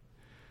in.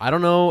 I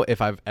don't know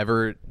if I've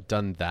ever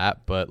done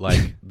that, but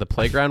like the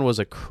playground was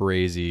a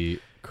crazy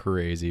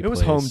It was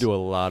place. home to a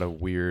lot of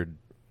weird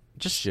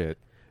just shit.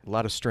 A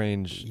lot of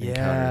strange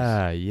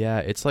encounters. Yeah.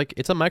 It's like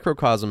it's a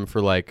microcosm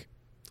for like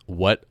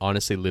what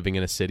honestly living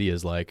in a city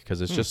is like,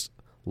 because it's just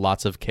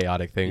lots of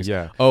chaotic things.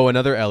 Yeah. Oh,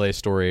 another LA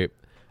story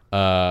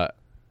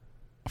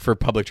for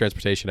public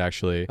transportation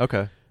actually.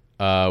 Okay.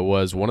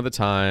 Was one of the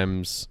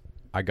times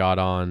I got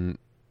on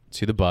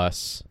to the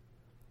bus,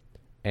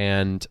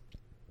 and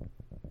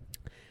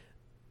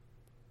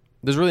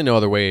there's really no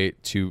other way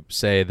to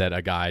say that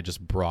a guy just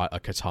brought a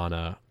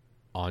katana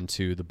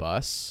onto the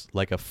bus,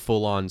 like a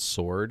full-on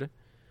sword,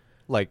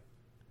 Like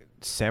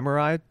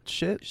samurai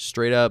shit?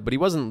 straight up. But he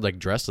wasn't like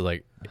dressed as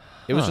like,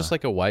 it was Huh. just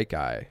like a white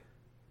guy.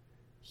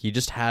 He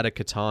just had a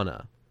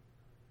katana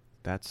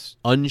That's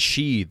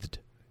unsheathed,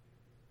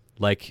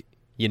 like,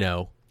 you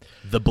know,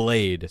 the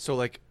blade. so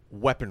like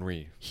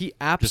weaponry. He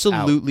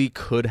absolutely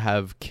could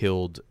have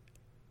killed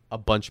a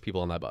bunch of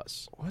people on that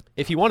bus. What?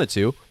 If he wanted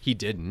to. He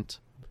didn't.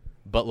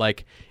 But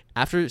like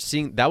after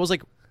seeing that was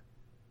like a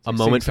Seeing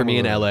moment for some me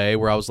of in the- LA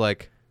where I was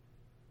like,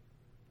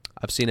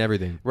 I've seen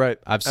everything. Right.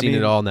 I've I seen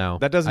mean, it all now.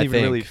 That doesn't I even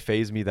think. really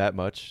faze me that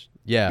much.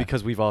 Yeah.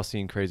 Because we've all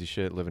seen crazy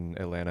shit living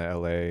in Atlanta,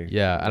 LA.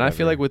 Yeah. And I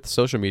feel whatever. like with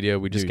social media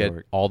we just New get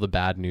York. all the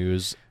bad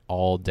news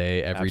all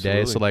day, every day. So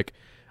Absolutely. like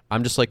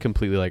I'm just like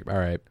completely like, all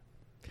right,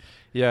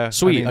 Yeah.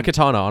 sweet, I mean, a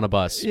katana on a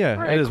bus. yeah, All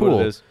right, it is cool.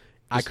 what it is.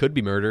 I Just- could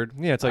be murdered.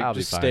 Yeah, it's like I'll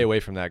be just fine. stay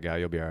away from that guy.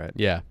 You'll be all right.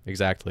 Yeah,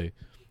 exactly.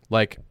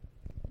 Like,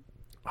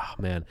 oh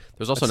man,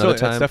 there's also That's another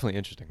still- time. That's definitely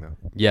interesting though.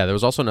 Yeah, there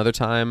was also another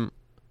time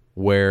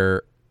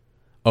where,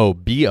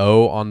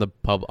 BO on the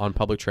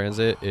public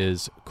transit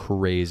is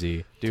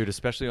crazy. Dude,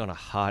 especially on a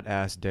hot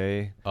ass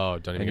day. Oh,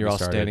 don't even And get you're me all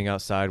started. standing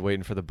outside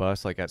waiting for the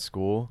bus, like at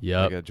school,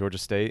 Yep. like at Georgia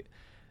State.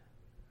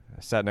 I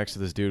sat next to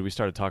this dude. We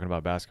started talking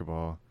about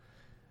basketball,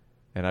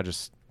 and I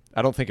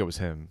don't think it was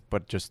him,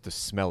 but just the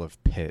smell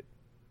of pit,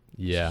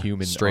 Yeah,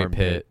 human straight armpit,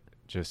 pit.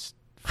 just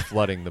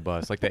flooding the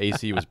bus. Like the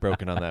AC was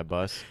broken on that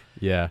bus,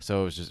 Yeah,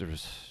 so it was just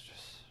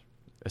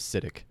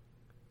acidic.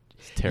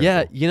 It's terrible.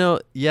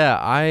 yeah.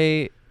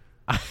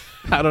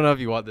 I don't know if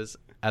you want this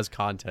as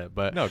content,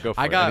 but No, go for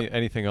I it. got-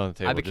 Anything on the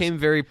table. I became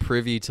very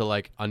privy to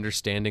like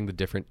understanding the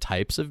different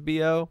types of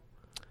BO.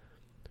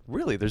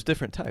 really. There's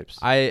different types.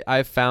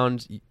 I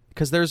found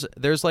because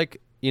there's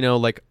like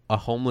like a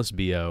homeless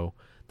BO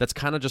that's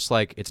kind of just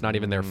like it's not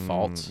even their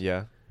fault.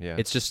 Yeah, yeah.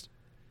 It's just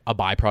a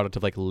byproduct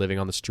of like living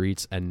on the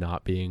streets and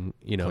not being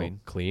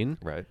clean.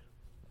 right.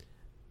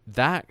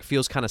 That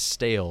feels kind of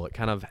stale.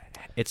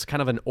 It's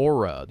kind of an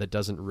aura that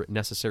doesn't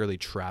necessarily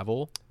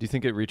travel. Do you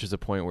think it reaches a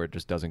point where it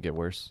just doesn't get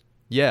worse?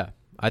 Yeah,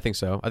 I think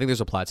so. I think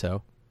there's a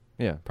plateau,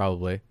 Yeah.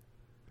 probably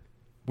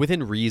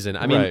within reason.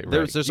 I mean,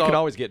 there's you can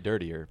always get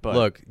dirtier, but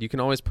look, you can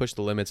always push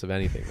the limits of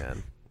anything,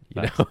 man.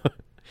 You Facts. know.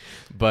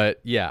 But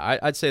yeah,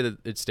 I'd say that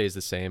it stays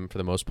the same for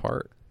the most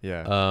part.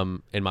 yeah.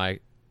 In my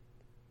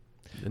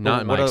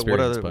Well, in my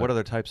experience, what but what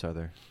other types are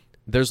there?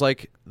 there's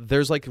like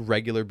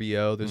regular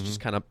BO. There's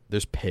just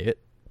there's pit,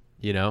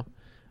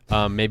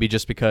 maybe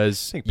just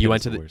because think you pit went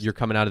is to the the worst. you're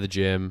coming out of the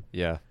gym,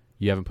 Yeah.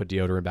 you haven't put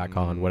deodorant back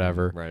on,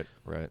 whatever. Right.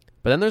 Right.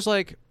 But then there's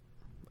like,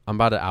 I'm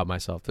about to out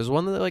myself. There's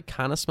one that like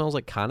kind of smells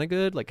like kind of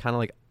good, like kind of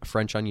like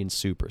French onion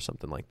soup or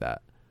something like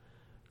that.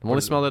 I've only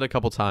does- smelled it a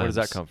couple times.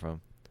 Where does that come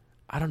from?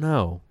 I don't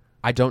know.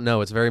 I don't know.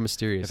 It's very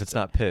mysterious. If it's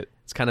not pit,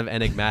 It's kind of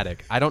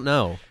enigmatic. I don't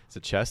know. is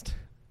it chest?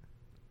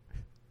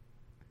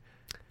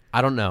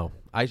 I don't know.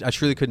 I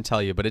truly couldn't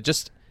tell you, but it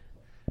just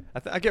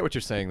I get what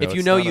you're saying. Though. If you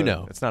It's know, not you a-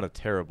 know. It's not a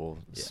terrible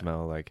Yeah.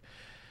 smell, like,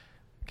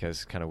 because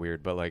it's kind of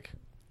weird. But like,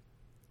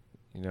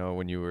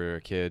 when you were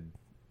a kid,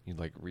 you'd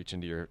like reach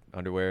into your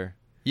underwear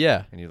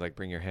yeah, and you'd like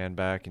bring your hand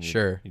back and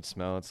Sure. you'd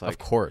smell. It's of like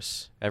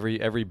course,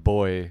 every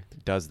boy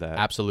does that.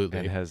 absolutely.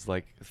 And has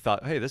like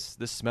thought, hey, this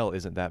smell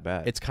isn't that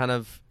bad. It's kind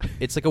of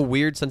it's like a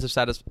weird sense of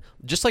satisfaction,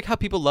 just like how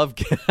people love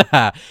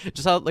how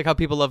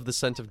people love the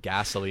scent of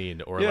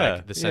gasoline or Yeah,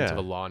 like the scent yeah. of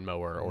a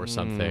lawnmower or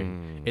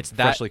something. Mm, It's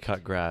that freshly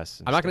cut grass.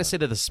 and I'm not going to stuff.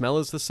 say that the smell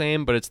is the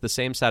same, but it's the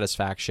same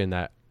satisfaction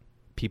that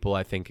people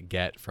I think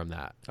get from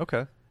that.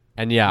 Okay.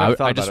 And yeah, Never I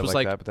thought just about it was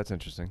like like that, but that's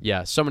interesting.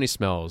 yeah, so many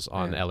smells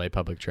on Yeah. LA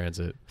public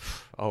transit.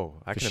 Oh,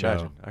 I For can sure.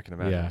 imagine. I can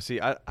imagine. Yeah. See,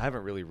 I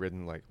haven't really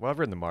ridden I've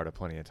ridden the MARTA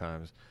plenty of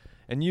times,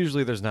 and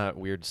usually there's not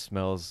weird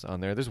smells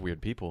on there. There's weird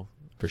people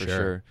For for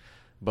sure.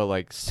 but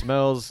like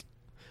smells,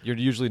 you're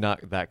usually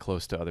not that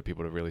close to other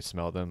people to really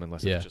smell them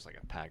unless Yeah. it's just like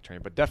a pack train.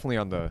 But definitely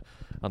on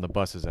the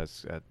buses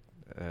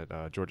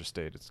at Georgia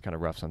State, it's kind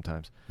of rough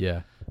sometimes.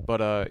 Yeah.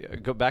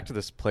 But go back to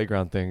this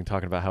playground thing,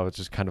 talking about how it's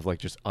just kind of like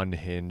just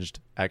unhinged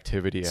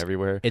activity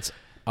everywhere. It's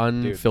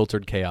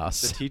unfiltered The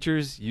chaos.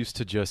 teachers used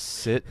to just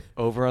sit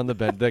over on the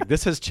bench. Like,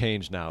 this has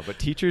changed now, but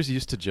teachers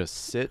used to just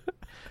sit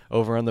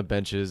over on the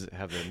benches,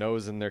 have their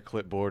nose in their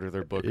clipboard or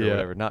their book or Yeah.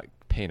 whatever, not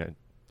paying a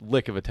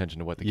lick of attention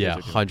to what the kids Yeah,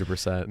 are doing.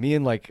 100%. Me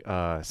and like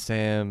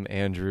Sam,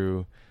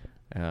 Andrew,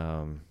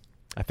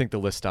 I think the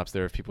list stops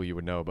there of people you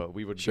would know, but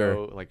we would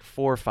Sure. go like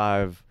 4 or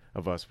 5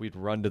 of us. We'd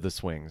run to the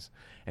swings,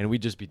 and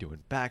we'd just be doing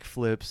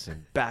backflips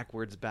and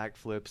backwards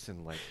backflips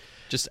and like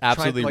Just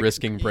absolutely like,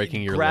 risking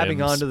breaking your grabbing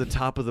limbs. onto the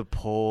top of the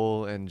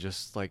pole and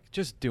just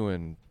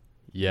doing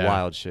Yeah.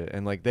 wild shit.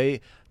 And like the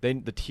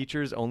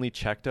teachers only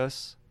checked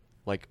us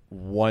like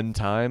one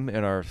time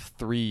in our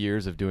 3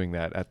 years of doing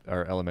that at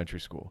our elementary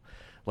school.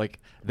 Like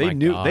they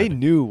My they God.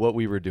 knew what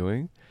we were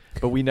doing,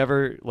 but we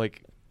never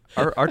like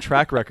our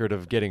track record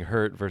of getting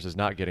hurt versus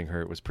not getting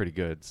hurt was pretty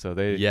good. So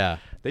they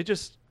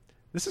just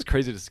this is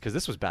crazy because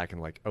this was back in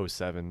like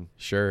 07.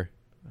 Sure.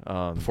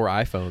 Before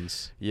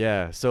iPhones.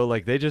 Yeah, so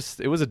like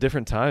it was a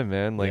different time,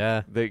 man. Like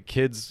Yeah. the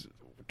kids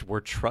were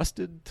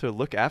trusted to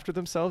look after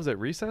themselves at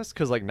recess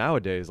because like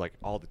nowadays, like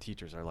all the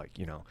teachers are like,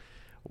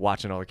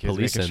 watching all the kids,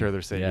 Policing. making sure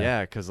they're safe. Yeah.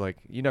 Yeah, because like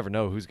you never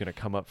know who's gonna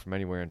come up from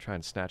anywhere and try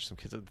and snatch some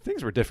kids.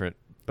 Things were different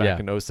back Yeah.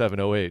 in 07,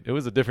 08. It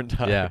was a different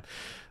time. Yeah.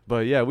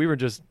 But yeah, we were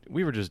just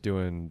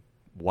doing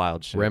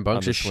wild shit, on the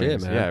Rambunctious shit,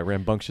 swings. man. Yeah,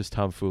 rambunctious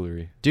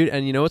tomfoolery. Dude,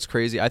 and you know what's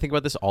crazy? I think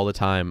about this all the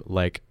time.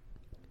 Like,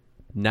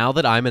 now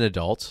that I'm an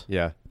adult,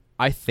 Yeah,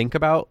 I think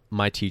about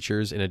my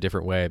teachers in a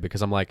different way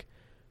because I'm like,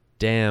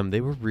 damn,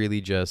 they were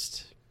really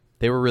just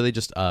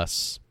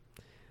us.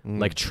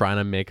 Like trying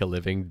to make a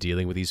living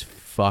dealing with these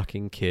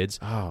fucking kids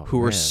Oh, who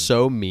were man.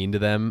 so mean to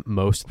them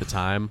most of the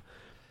time.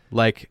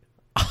 Like,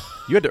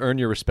 you had to earn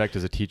your respect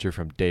as a teacher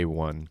from day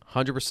one.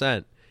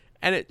 100%.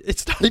 And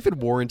it's not even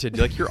warranted.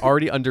 Like, you're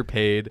already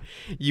underpaid.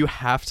 You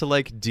have to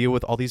like deal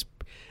with all these,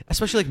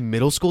 especially like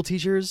middle school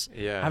teachers.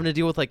 Yeah. Having to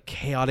deal with like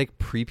chaotic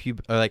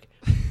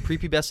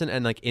prepubescent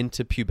and like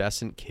into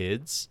pubescent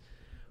kids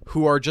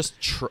who are just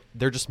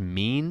they're just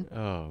mean.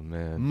 Oh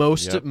man,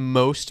 Most Yep.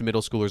 middle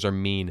schoolers are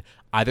mean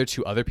either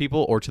to other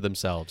people or to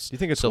themselves. Do you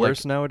think it's So, like,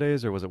 worse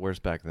nowadays, or was it worse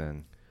back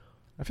then?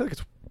 I feel like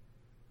it's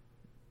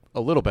a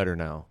little better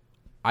now.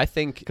 I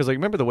think Because like,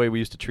 remember the way we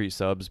used to treat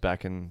subs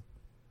back in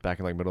like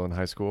middle and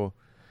high school?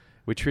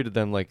 We treated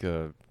them like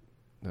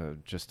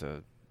just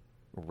a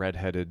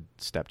redheaded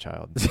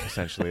stepchild.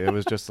 Essentially, it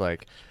was just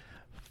like,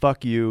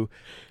 "Fuck you,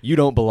 you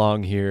don't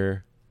belong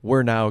here.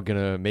 We're now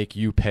gonna make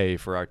you pay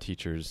for our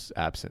teacher's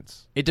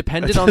absence." it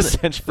depended That's on for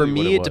essentially what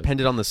me. it It was.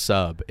 depended on the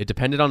sub. It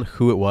depended on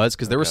who it was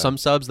because there were Okay. some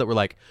subs that were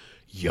like,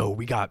 "Yo,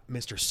 we got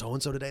Mr. So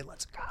and So today.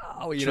 Let's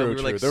go." You know, we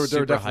were like there were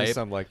super definitely hype.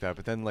 some like that,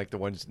 but then like the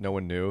ones no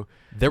one knew.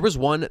 There was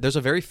one. There's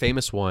a very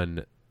famous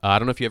one. I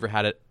don't know if you ever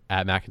had it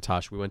at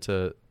Macintosh. We went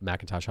to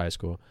Macintosh High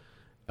School.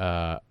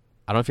 I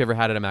don't know if you ever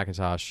had it at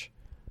Macintosh.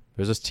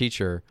 There was this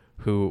teacher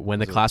who, when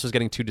the class was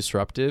getting too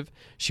disruptive,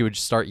 she would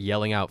start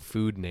yelling out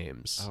food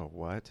names. Oh,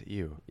 what?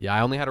 You? Yeah,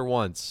 I only had her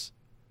once,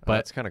 but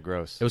That's kind of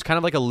gross. it was kind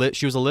of like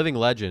she was a living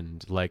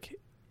legend, like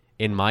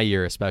in my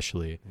year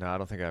especially. No, I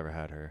don't think I ever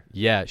had her.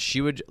 Yeah,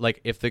 she would like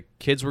if the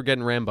kids were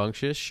getting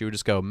rambunctious, she would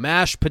just go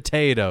mashed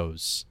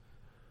potatoes,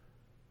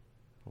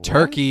 What?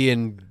 turkey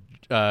and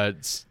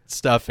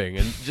stuffing,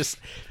 and just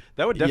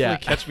That would definitely Yeah.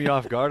 catch me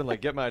off guard and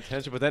like get my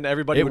attention. But then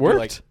everybody It would worked. be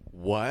like,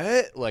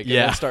 "What?" Like, and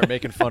Yeah. then start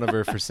making fun of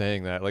her for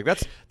saying that. Like,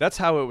 that's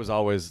how it was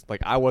always.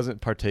 Like, I wasn't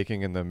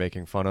partaking in the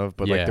making fun of,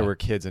 but like Yeah. there were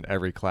kids in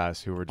every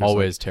class who were just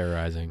always like,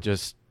 terrorizing.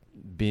 just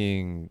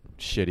being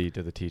shitty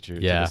to the teacher,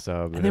 to Yeah. the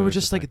sub, And they it were was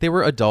just like they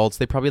were adults.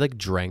 They probably like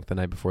drank the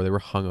night before. They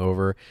were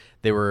hungover.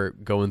 They were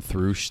going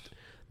through.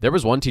 There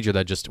was one teacher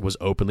that just was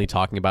openly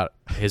talking about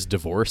his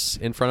divorce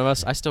in front of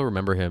us. I still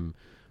remember him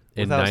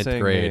in without ninth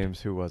saying grade.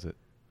 names, who was it?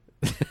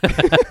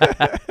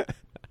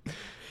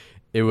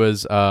 It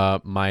was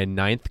my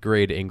ninth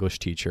grade English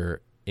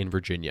teacher in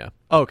Virginia.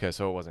 Oh, okay,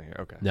 so it wasn't here.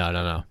 Okay,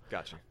 No.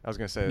 gotcha. I was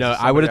gonna say No, this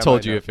is I would somebody have told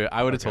might you know. if it.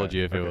 I would have Okay, told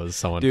you if it okay. was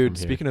someone. Dude, from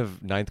here. speaking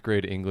of ninth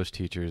grade English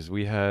teachers,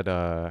 we had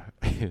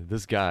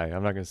this guy.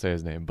 I'm not gonna say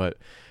his name, but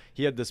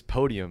he had this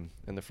podium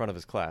in the front of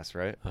his class,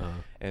 right?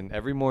 And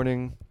every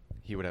morning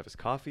he would have his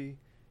coffee,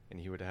 and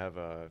he would have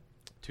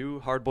 2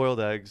 hard-boiled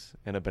eggs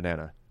and a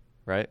banana,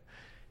 right?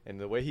 And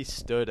the way he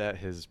stood at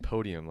his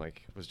podium,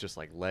 like, was just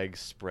like legs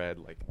spread,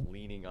 like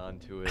leaning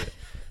onto it,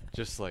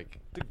 just like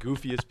the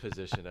goofiest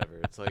position ever.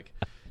 It's like,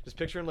 just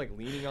picture him like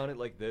leaning on it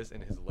like this,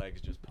 and his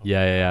legs just poking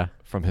Yeah. out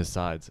from his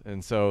sides.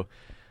 And so,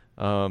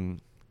 and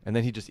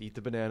then he'd just eat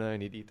the banana,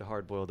 and he'd eat the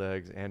hard-boiled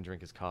eggs, and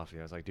drink his coffee.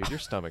 I was like, dude, your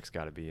stomach's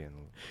got to be in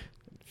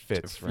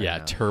fits right Yeah,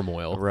 now.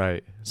 turmoil.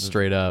 Right.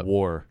 Straight up.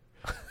 War.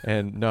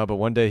 And no, but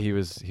one day he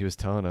was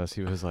telling us,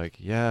 he was like,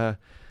 "Yeah,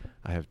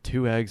 I have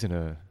 2 eggs and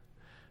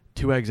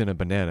a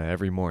banana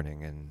every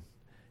morning, and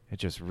it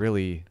just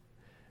really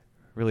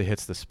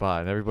hits the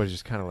spot." And everybody's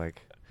just kind of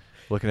like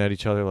looking at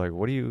each other like,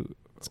 "What are you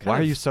Why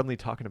are you suddenly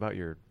talking about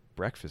your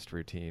breakfast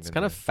routine? It's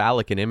kind of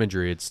phallic in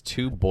imagery. It's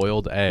 2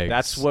 boiled eggs.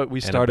 That's what we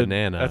and started. a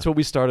banana. That's what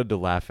we started to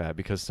laugh at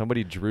because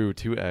somebody drew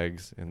 2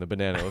 eggs and the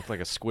banana looked like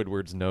a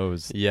Squidward's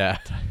nose. Yeah.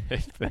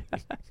 Thing.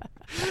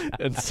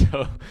 And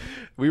so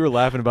we were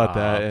laughing about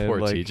that. And poor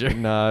like, teacher.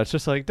 Nah, it's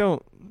just like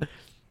don't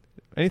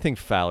anything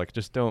phallic.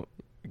 Just don't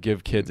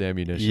give kids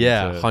ammunition.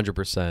 Yeah, to,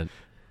 100%.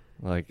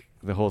 Like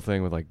the whole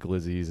thing with like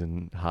glizzies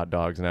and hot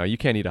dogs. Now you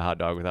can't eat a hot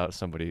dog without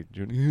somebody,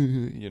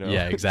 you know.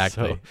 Yeah,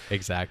 exactly. So,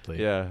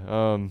 exactly. yeah.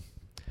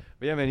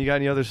 But yeah, man, you got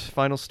any other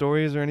final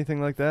stories or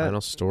anything like that? Final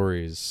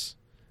stories.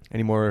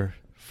 Any more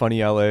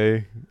funny LA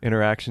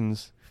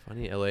interactions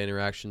Funny LA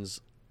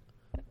interactions.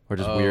 or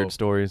just weird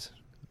stories?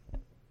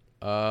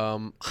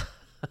 Let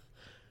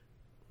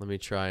me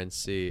try and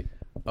see.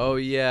 Oh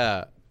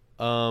yeah.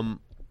 Oh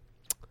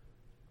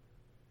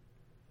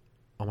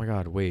my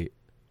God, wait.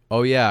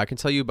 Oh yeah, I can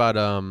tell you about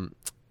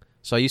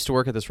so I used to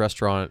work at this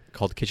restaurant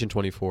called Kitchen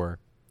 24.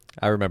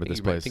 I remember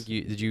this place. I think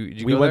did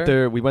you we go went there?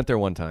 there. We went there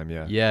one time.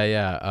 Yeah.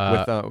 Yeah.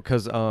 With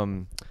because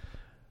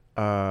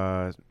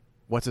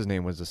what's his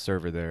name was the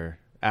server there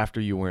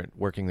after you weren't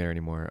working there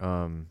anymore.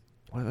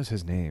 What was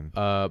his name?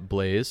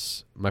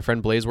 Blaze. My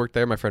friend Blaze worked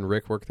there. My friend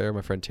Rick worked there.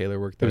 My friend Taylor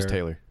worked there. It was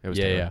Taylor. It was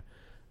yeah, Taylor. yeah.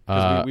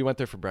 'Cause we went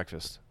there for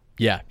breakfast.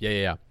 Yeah.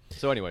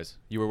 So, anyways,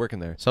 you were working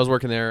there. So I was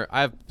working there. I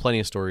have plenty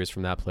of stories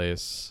from that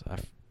place. I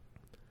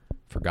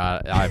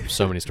forgot. I have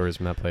so many stories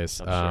from that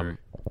place. I'm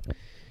sure.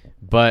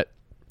 But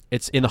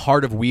it's in the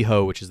heart of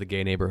WeHo, which is the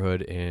gay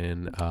neighborhood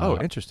in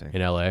Interesting.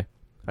 in LA.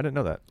 I didn't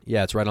know that.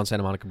 Yeah, it's right on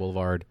Santa Monica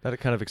Boulevard. That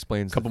kind of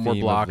explains A couple the more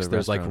theme of blocks. the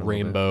There's like restaurant a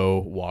little bit. rainbow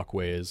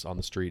walkways on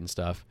the street and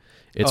stuff.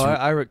 It's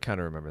I kind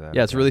of remember that.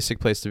 yeah, it's a really sick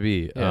place to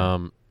be.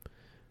 Yeah.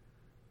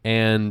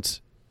 And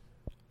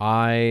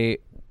I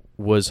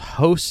was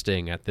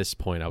hosting at this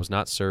point. I was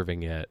not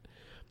serving yet.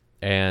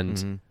 And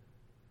Mhm.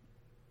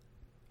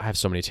 I have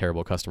so many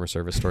terrible customer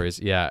service stories.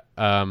 Yeah.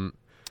 So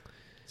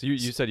you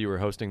said you were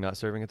hosting, not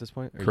serving at this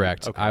point? Or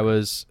Correct. Okay. I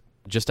was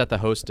just at the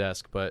host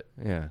desk, but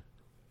Yeah.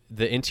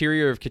 the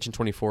interior of Kitchen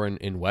 24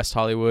 in West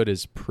Hollywood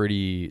is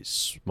pretty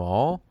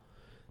small.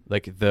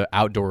 Like the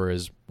outdoor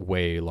is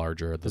way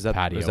larger. The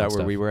patio. Is that and where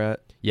stuff. we were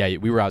at? Yeah,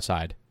 we were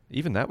outside.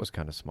 Even that was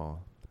kind of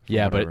small. from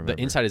Yeah, what I but the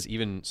remember. inside is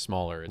even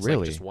smaller. It's Really?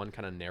 like just one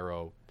kind of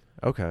narrow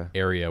Okay.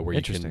 area where you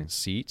Interesting. can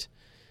seat.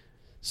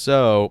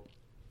 So,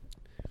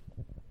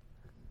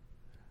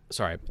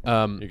 sorry.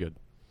 You're good.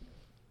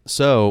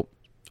 So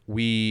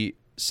we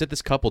sit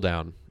this couple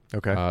down.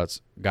 Okay.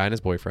 It's a guy and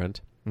his boyfriend,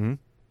 Mm-hmm.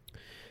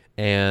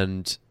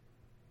 and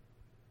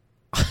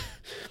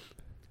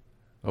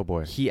Oh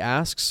boy. he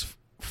asks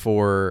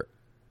for,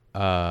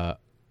 I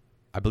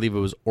believe it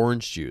was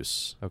orange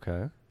juice,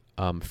 Okay.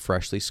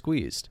 freshly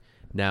squeezed.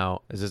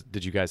 Now,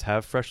 Did you guys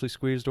have freshly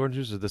squeezed orange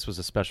juice, or this was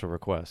a special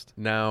request?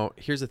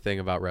 here's the thing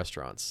about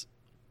restaurants.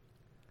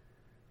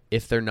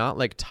 If they're not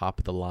like top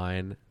of the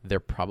line, they're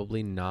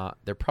probably not.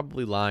 They're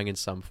probably lying in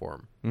some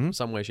form, Mhm.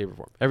 some way, shape, or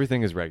form.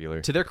 Everything is regular.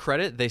 To their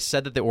credit, they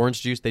said that the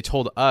orange juice. They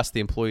told us,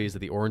 the employees, that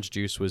the orange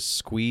juice was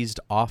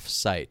squeezed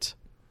off-site.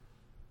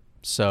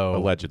 So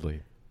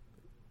Allegedly.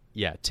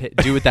 yeah,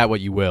 do with that what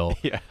you will.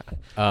 Yeah.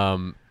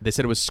 They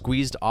said it was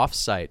squeezed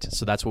off-site,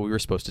 so that's what we were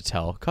supposed to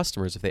tell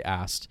customers if they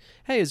asked,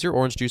 "Hey, is your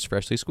orange juice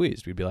freshly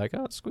squeezed?" We'd be like,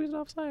 "Oh, it's squeezed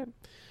off-site."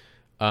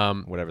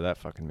 Whatever that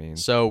fucking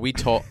means. So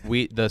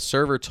the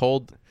server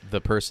told the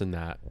person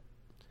that,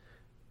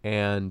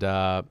 and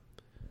the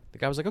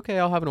guy was like, "Okay,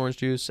 I'll have an orange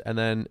juice." And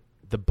then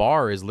the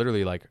bar is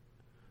literally like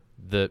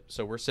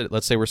so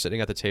let's say we're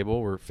sitting at the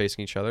table, we're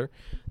facing each other.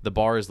 The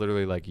bar is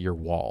literally like your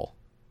wall.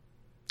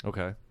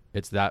 Okay.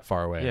 It's that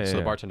far away. Yeah, so yeah, the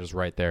yeah. bartender's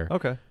right there.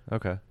 Okay.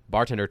 Okay.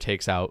 Bartender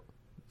takes out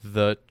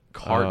the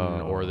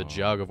carton or the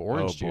jug of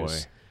orange Oh, boy.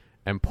 juice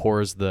and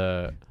pours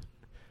the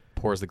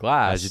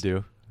glass. As you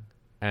do.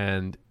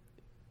 And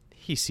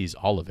he sees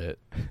all of it,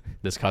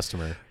 this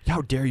customer.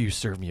 How dare you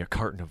serve me a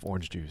carton of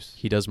orange juice?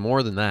 He does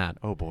more than that.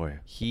 Oh boy.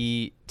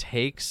 He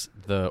takes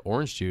the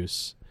orange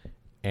juice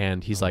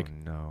and he's like,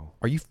 no.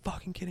 "Are you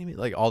fucking kidding me?"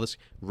 Like all this,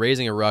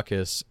 raising a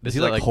ruckus. Is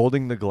he like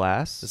holding the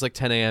glass? It's like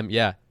 10 a.m.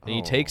 Yeah. And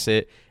he Oh. takes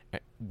it.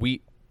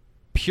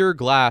 Pure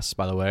glass,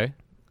 by the way,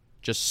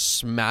 just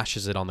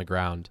smashes it on the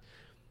ground.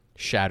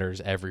 Shatters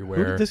everywhere.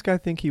 Who did this guy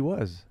think he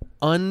was?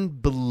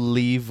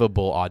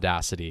 Unbelievable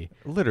audacity.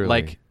 Literally.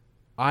 Like,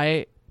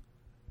 I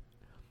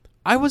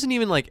wasn't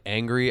even like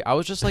angry. I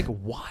was just like,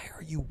 why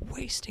are you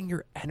wasting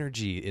your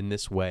energy in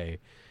this way?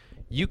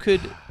 You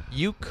could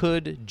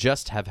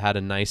just have had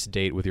a nice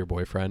date with your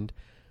boyfriend,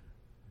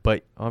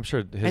 but I'm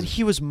sure and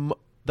he was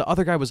the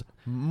other guy was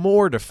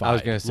mortified. I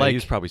was going to say, like, he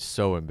was probably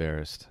so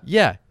embarrassed.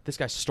 yeah, this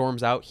guy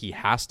storms out. He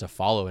has to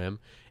follow him.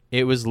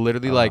 It was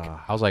literally like,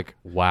 I was like,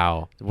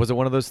 wow. Was it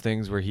one of those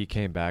things where he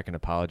came back and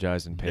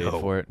apologized and paid No.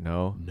 for it?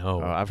 No.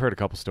 No. I've heard a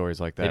couple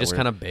stories like that. They just where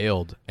kind of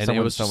bailed. And it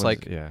was just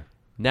like, yeah.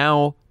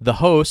 now the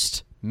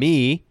host,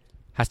 me,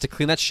 has to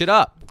clean that shit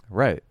up.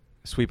 Right.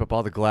 Sweep up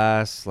all the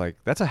glass. Like,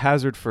 that's a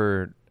hazard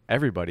for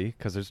everybody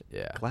because there's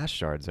Yeah. glass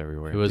shards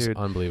everywhere. It was Dude.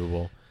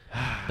 unbelievable.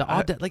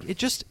 The like,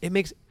 it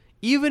makes,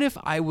 even if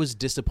I was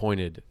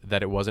disappointed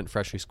that it wasn't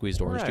freshly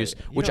squeezed orange Right. juice,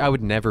 You which don't- I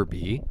would never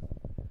be.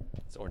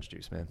 It's orange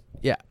juice, man.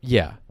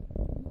 Yeah.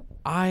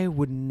 I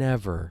would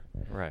never.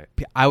 Right.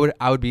 I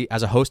would be,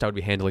 as a host, I would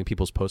be handling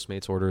people's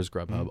Postmates orders,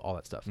 Grubhub, all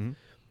that stuff. Mhm.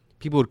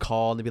 People would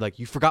call and they'd be like,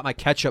 "You forgot my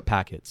ketchup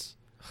packets."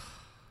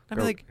 I'd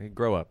be like,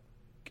 grow up.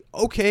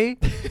 "Okay."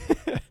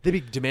 They'd be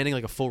demanding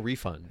like a full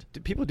refund. Do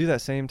people do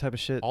that same type of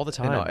shit All the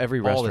I know, time. every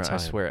All the restaurant.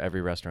 I time. swear,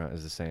 every restaurant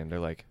is the same. They're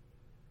like,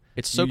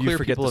 It's so you clear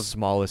forget people the have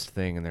smallest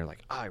thing, and they're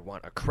like, I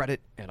want a credit,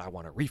 and I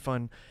want a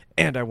refund,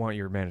 and I want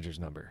your manager's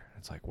number.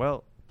 It's like,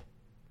 well,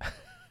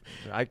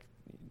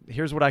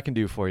 here's what I can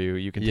do for you.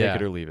 You can Yeah.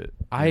 take it or leave it.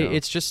 you know?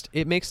 It's just,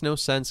 it makes no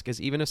sense because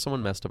even if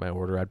someone messed up my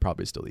order, I'd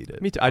probably still eat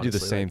it. Me too. I do the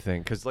honestly. same Like,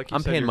 thing because, like, you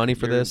I'm said, paying you're- money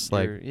for you're- this,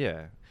 like- you're-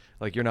 yeah,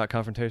 like you're not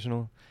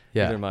confrontational.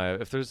 Yeah. Either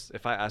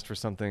if I asked for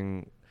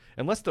something,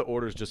 unless the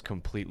order's just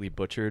completely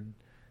butchered,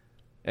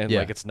 and Yeah.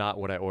 like it's not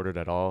what I ordered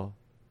at all,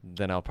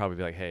 then I'll probably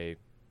be like, hey,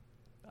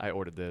 I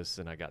ordered this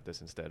and I got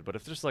this instead. But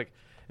if it's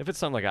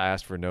something like I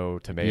asked for no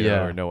tomato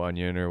Yeah. or no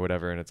onion or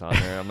whatever, and it's on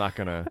there, I'm not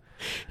gonna.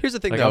 Here's the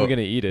thing, Like, though. I'm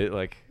gonna eat it.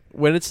 Like,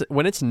 when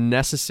it's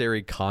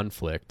necessary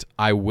conflict,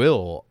 I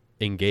will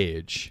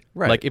engage.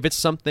 Right. Like if it's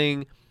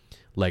something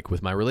like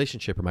with my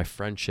relationship or my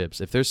friendships,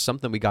 if there's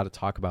something we got to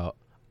talk about,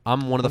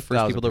 I'm one of the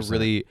first people to 1000%.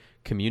 really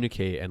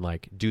communicate and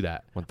like do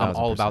that. I'm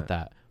all 1000%. about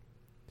that.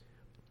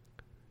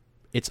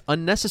 It's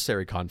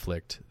unnecessary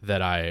conflict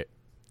that I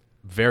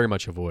very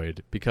much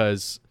avoid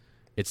because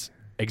it's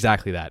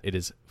exactly that. It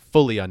is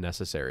fully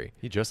unnecessary.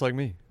 he just like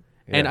me.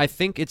 And Yeah. I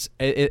think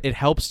it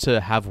helps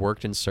to have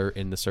worked in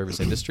the service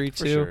industry for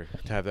too. sure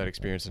to have that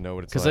experience and know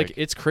what it's Because like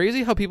it's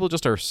crazy how people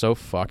just are so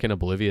fucking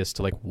oblivious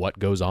to like what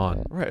goes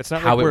on. right. It's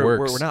not how like it we're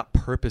works. We're not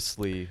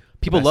purposely.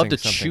 People love to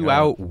messing something chew up.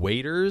 out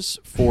waiters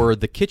for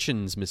the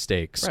kitchen's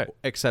mistakes, Right.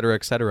 et cetera,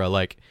 et cetera.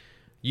 Like,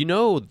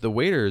 the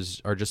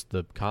waiters are just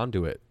the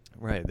conduit.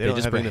 Right. They They don't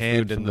just have bring a the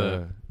hand food in from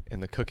the in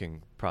the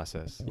cooking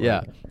process. Yeah,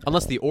 Like,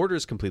 unless the order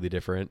is completely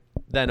different,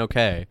 then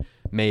okay,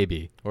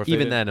 maybe. or if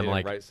Even they then, didn't- I'm they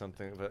like, didn't write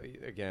something. But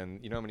again,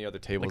 you know how many other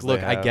tables?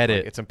 look, they I have? get Like,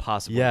 it. It's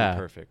impossible Yeah. to be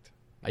perfect.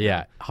 you yeah,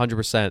 know?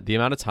 100%. The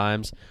amount of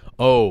times,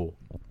 I'll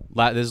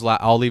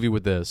leave you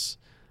with this.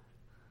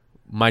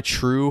 My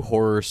true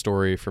horror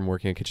story from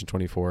working at Kitchen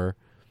 24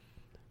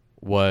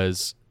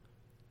 was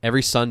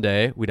every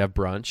Sunday we'd have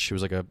brunch. It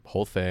was like a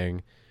whole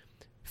thing.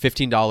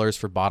 $15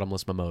 for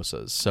bottomless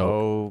mimosas. So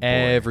Oh, boy.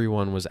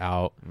 everyone was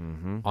out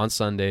Mm-hmm. on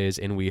Sundays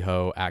in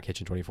WeHo at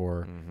Kitchen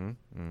 24, Mm-hmm.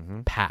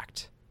 Mm-hmm.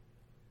 packed.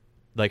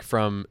 Like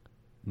from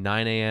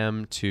 9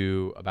 a.m.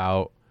 to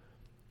about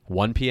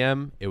 1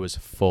 p.m., it was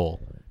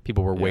full.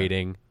 People were Yeah.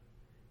 waiting,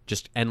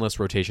 just endless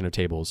rotation of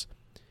tables.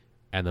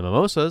 And the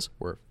mimosas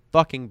were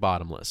fucking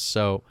bottomless.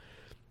 So,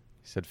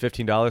 You said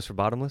 $15 for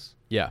bottomless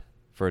yeah,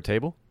 for a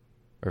table,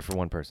 or for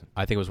one person.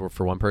 I think it was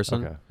for one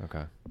person. Okay.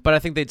 Okay. But I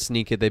think they'd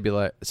sneak it. They'd be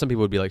like, some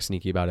people would be like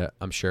sneaky about it,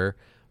 I'm sure.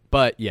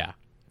 But yeah,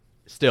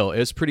 still, it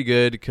was pretty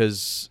good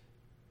because,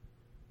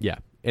 yeah,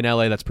 in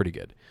LA, that's pretty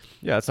good.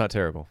 Yeah, it's not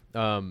terrible.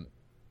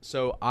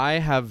 So I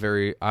have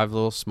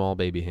little small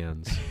baby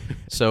hands.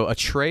 So a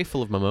tray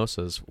full of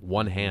mimosas,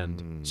 one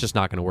hand, it's just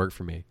not going to work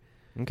for me.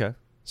 Okay.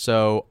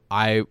 So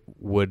I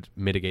would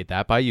mitigate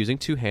that by using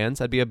two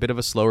hands. I'd be a bit of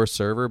a slower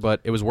server,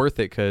 but it was worth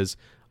it because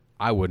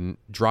I wouldn't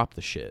drop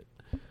the shit.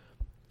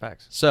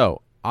 Facts.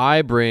 So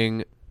I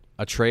bring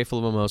a tray full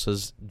of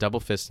mimosas, double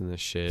fisting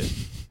this shit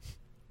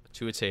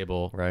to a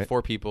table. Right.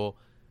 4 people.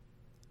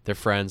 They're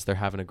friends. They're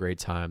having a great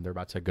time. They're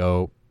about to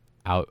go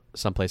out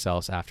someplace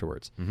else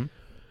afterwards. Mm-hmm.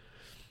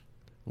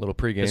 Little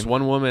pregame. This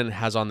one woman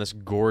has on this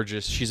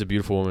gorgeous, she's a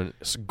beautiful woman,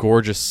 this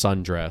gorgeous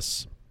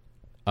sundress.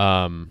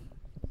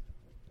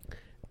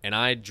 And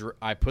I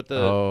put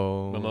the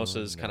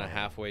mimosas kind of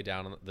halfway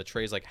down. The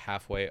tray's like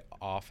halfway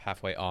off,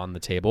 halfway on the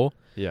table.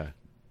 Yeah.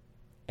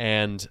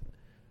 And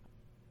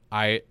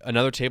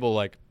another table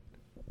like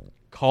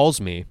calls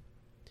me.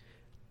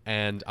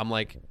 And I'm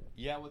like,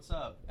 yeah, what's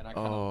up? And I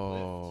kind of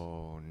lift.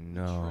 Oh,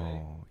 tray.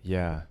 no.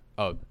 Yeah.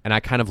 Oh, and I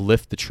kind of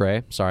lift the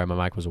tray. Sorry, my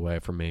mic was away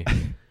from me.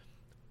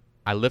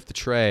 I lift the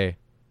tray,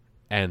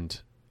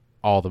 and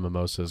all the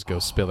mimosas go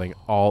spilling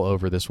all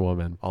over this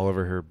woman. All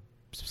over her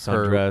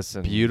sundress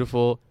and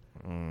Beautiful.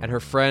 And her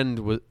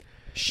friend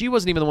she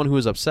wasn't even the one who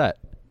was upset.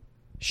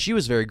 She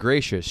was very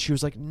gracious. She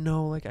was like,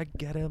 no, like, I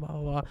get it, blah, blah,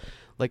 blah.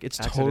 Like, it's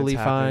Accidents totally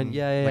fine. happen,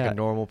 Yeah, like a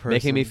normal person.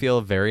 Making me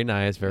feel very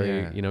nice,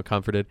 very, Yeah.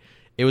 comforted.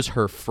 It was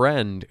her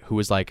friend who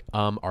was like,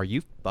 are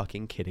you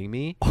fucking kidding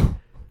me?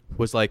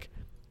 Was like,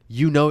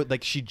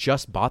 like, she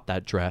just bought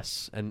that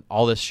dress and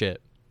all this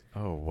shit.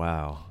 Oh,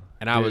 wow.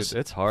 And I Dude, was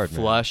it's hard, man.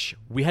 flush.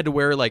 We had to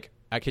wear, like,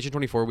 at Kitchen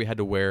 24, we had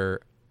to wear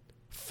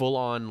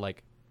full-on,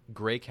 like,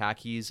 gray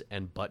khakis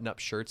and button-up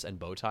shirts and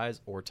bow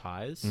ties or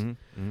ties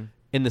Mm-hmm.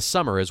 in the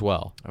summer as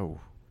well. Oh.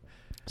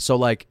 So,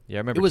 like, Yeah, I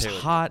remember it was Taylor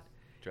hot.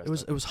 dressed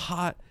It was up.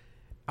 hot.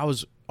 I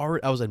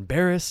was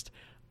embarrassed.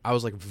 I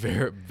was, like,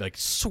 very, like,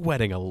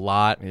 sweating a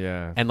lot.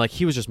 Yeah. And, like,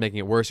 he was just making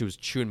it worse. He was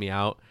chewing me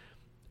out.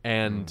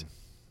 And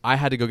I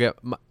had to go get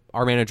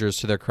our managers,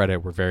 to their credit,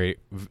 were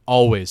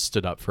always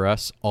stood up for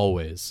us,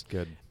 always.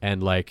 Good.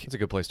 And, like, It's a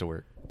good place to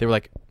work. they were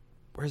like,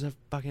 where's the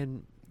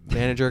fucking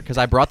manager? Because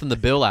I brought them the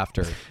bill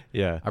after.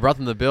 Yeah. I brought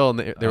them the bill, and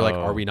they were like,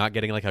 Oh. "Are we not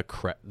getting like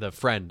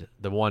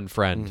the one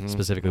friend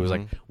specifically was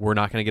like, we're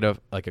not going to get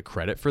a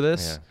credit for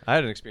this." Yeah. I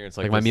had an experience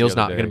like Like, my this the meal's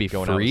other not day gonna be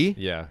going out with- free?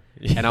 Yeah.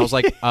 And I was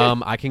like,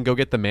 I can go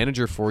get the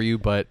manager for you,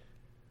 but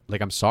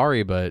like, I'm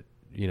sorry, but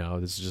this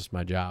is just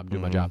my job. Do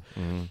my job.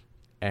 Mhm.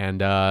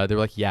 And they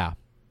were like, yeah.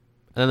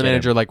 And then the Get him.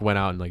 manager like went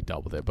out and like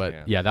dealt with it.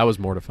 But yeah, that was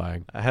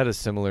mortifying. I had a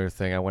similar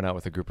thing. I went out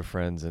with a group of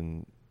friends,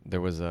 and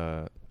there was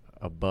a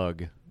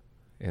bug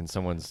in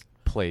someone's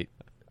plate,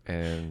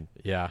 and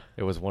Yeah.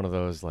 it was one of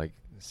those like,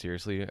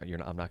 seriously,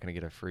 I'm not gonna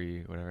get a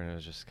free whatever. And it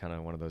was just kind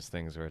of one of those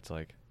things where it's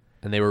like,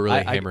 And they were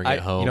really hammering it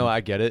home.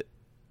 I get it,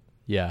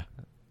 Yeah.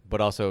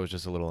 but also it was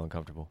just a little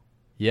uncomfortable.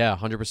 Yeah,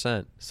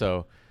 100%.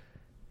 So,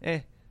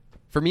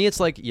 For me, it's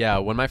like, yeah,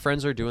 when my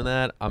friends are doing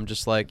that, I'm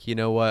just like, you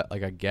know what?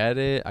 Like, I get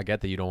it. I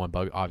get that you don't want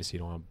bugs. Obviously,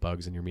 you don't want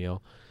bugs in your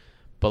meal.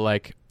 But,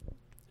 like,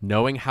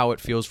 knowing how it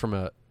feels from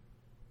a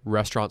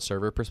restaurant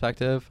server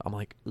perspective, I'm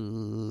like,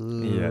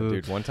 yeah,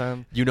 dude. One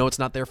time, it's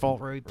not their fault,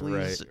 right?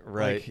 Please.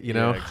 right. Like,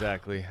 Yeah,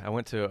 exactly. I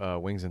went to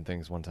Wings and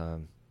Things one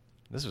time.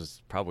 This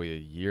was probably a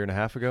year and a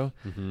half ago,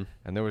 Mm-hmm.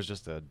 and there was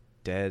just a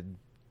dead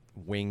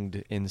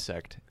winged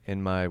insect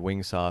in my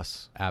wing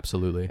sauce,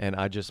 Absolutely. and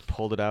I just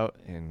pulled it out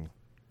and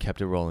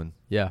kept it rolling.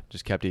 Yeah.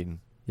 Just kept eating.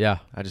 Yeah.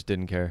 I just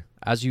didn't care.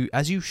 As you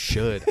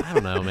should. I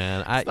don't know,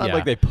 man. It's not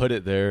like they put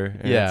it there.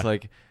 And Yeah. It's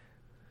like,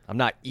 I'm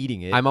not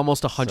eating it. I'm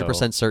almost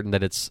 100% certain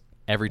that it's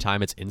every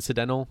time it's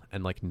incidental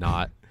and like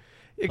not.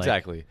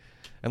 Exactly.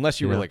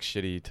 Unless you you were know? like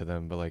shitty to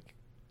them, but like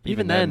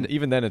Even then-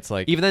 it's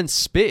like, Even then,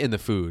 spit in the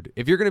food.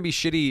 If you're gonna be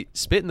shitty,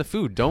 spit in the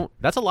food. Don't.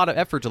 That's a lot of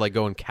effort to like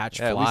go and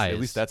catch yeah, flies. at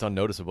least that's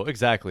unnoticeable.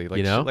 Exactly.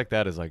 Like shit like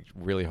that is like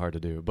really hard to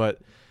do. But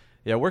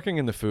yeah, working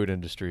in the food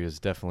industry is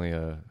definitely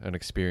an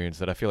experience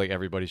that I feel like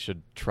everybody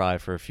should try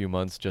for a few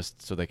months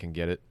just so they can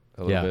get it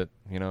a little bit,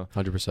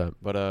 100%.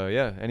 But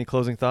yeah, any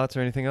closing thoughts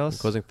or anything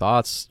else? Closing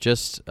thoughts.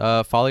 Just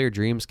follow your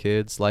dreams,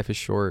 kids. Life is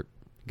short.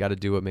 Got to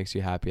do what makes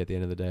you happy at the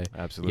end of the day.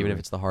 Absolutely. Even if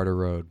it's the harder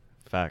road.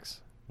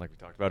 Facts. Like we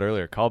talked about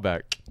earlier.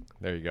 Callback.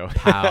 There you go.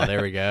 Pow,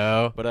 there we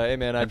go. But hey,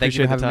 man, I And thank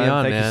you appreciate for the having me time.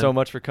 on, Thank you man. so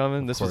much for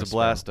coming. This was course, a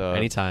blast. bro.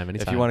 Anytime.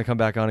 If you want to come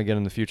back on again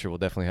in the future, we'll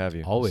definitely have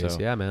you. Always, So,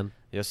 yeah, man.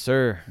 Yes,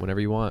 sir. Whenever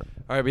you want.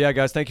 All right, but yeah,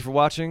 guys, thank you for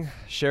watching.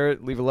 Share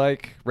it, leave a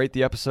like, rate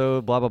the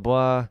episode, blah, blah,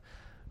 blah.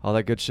 All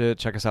that good shit.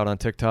 Check us out on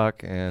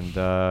TikTok. And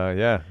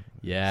yeah.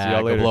 Yeah, See y'all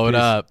go later. blow it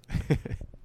Peace. up.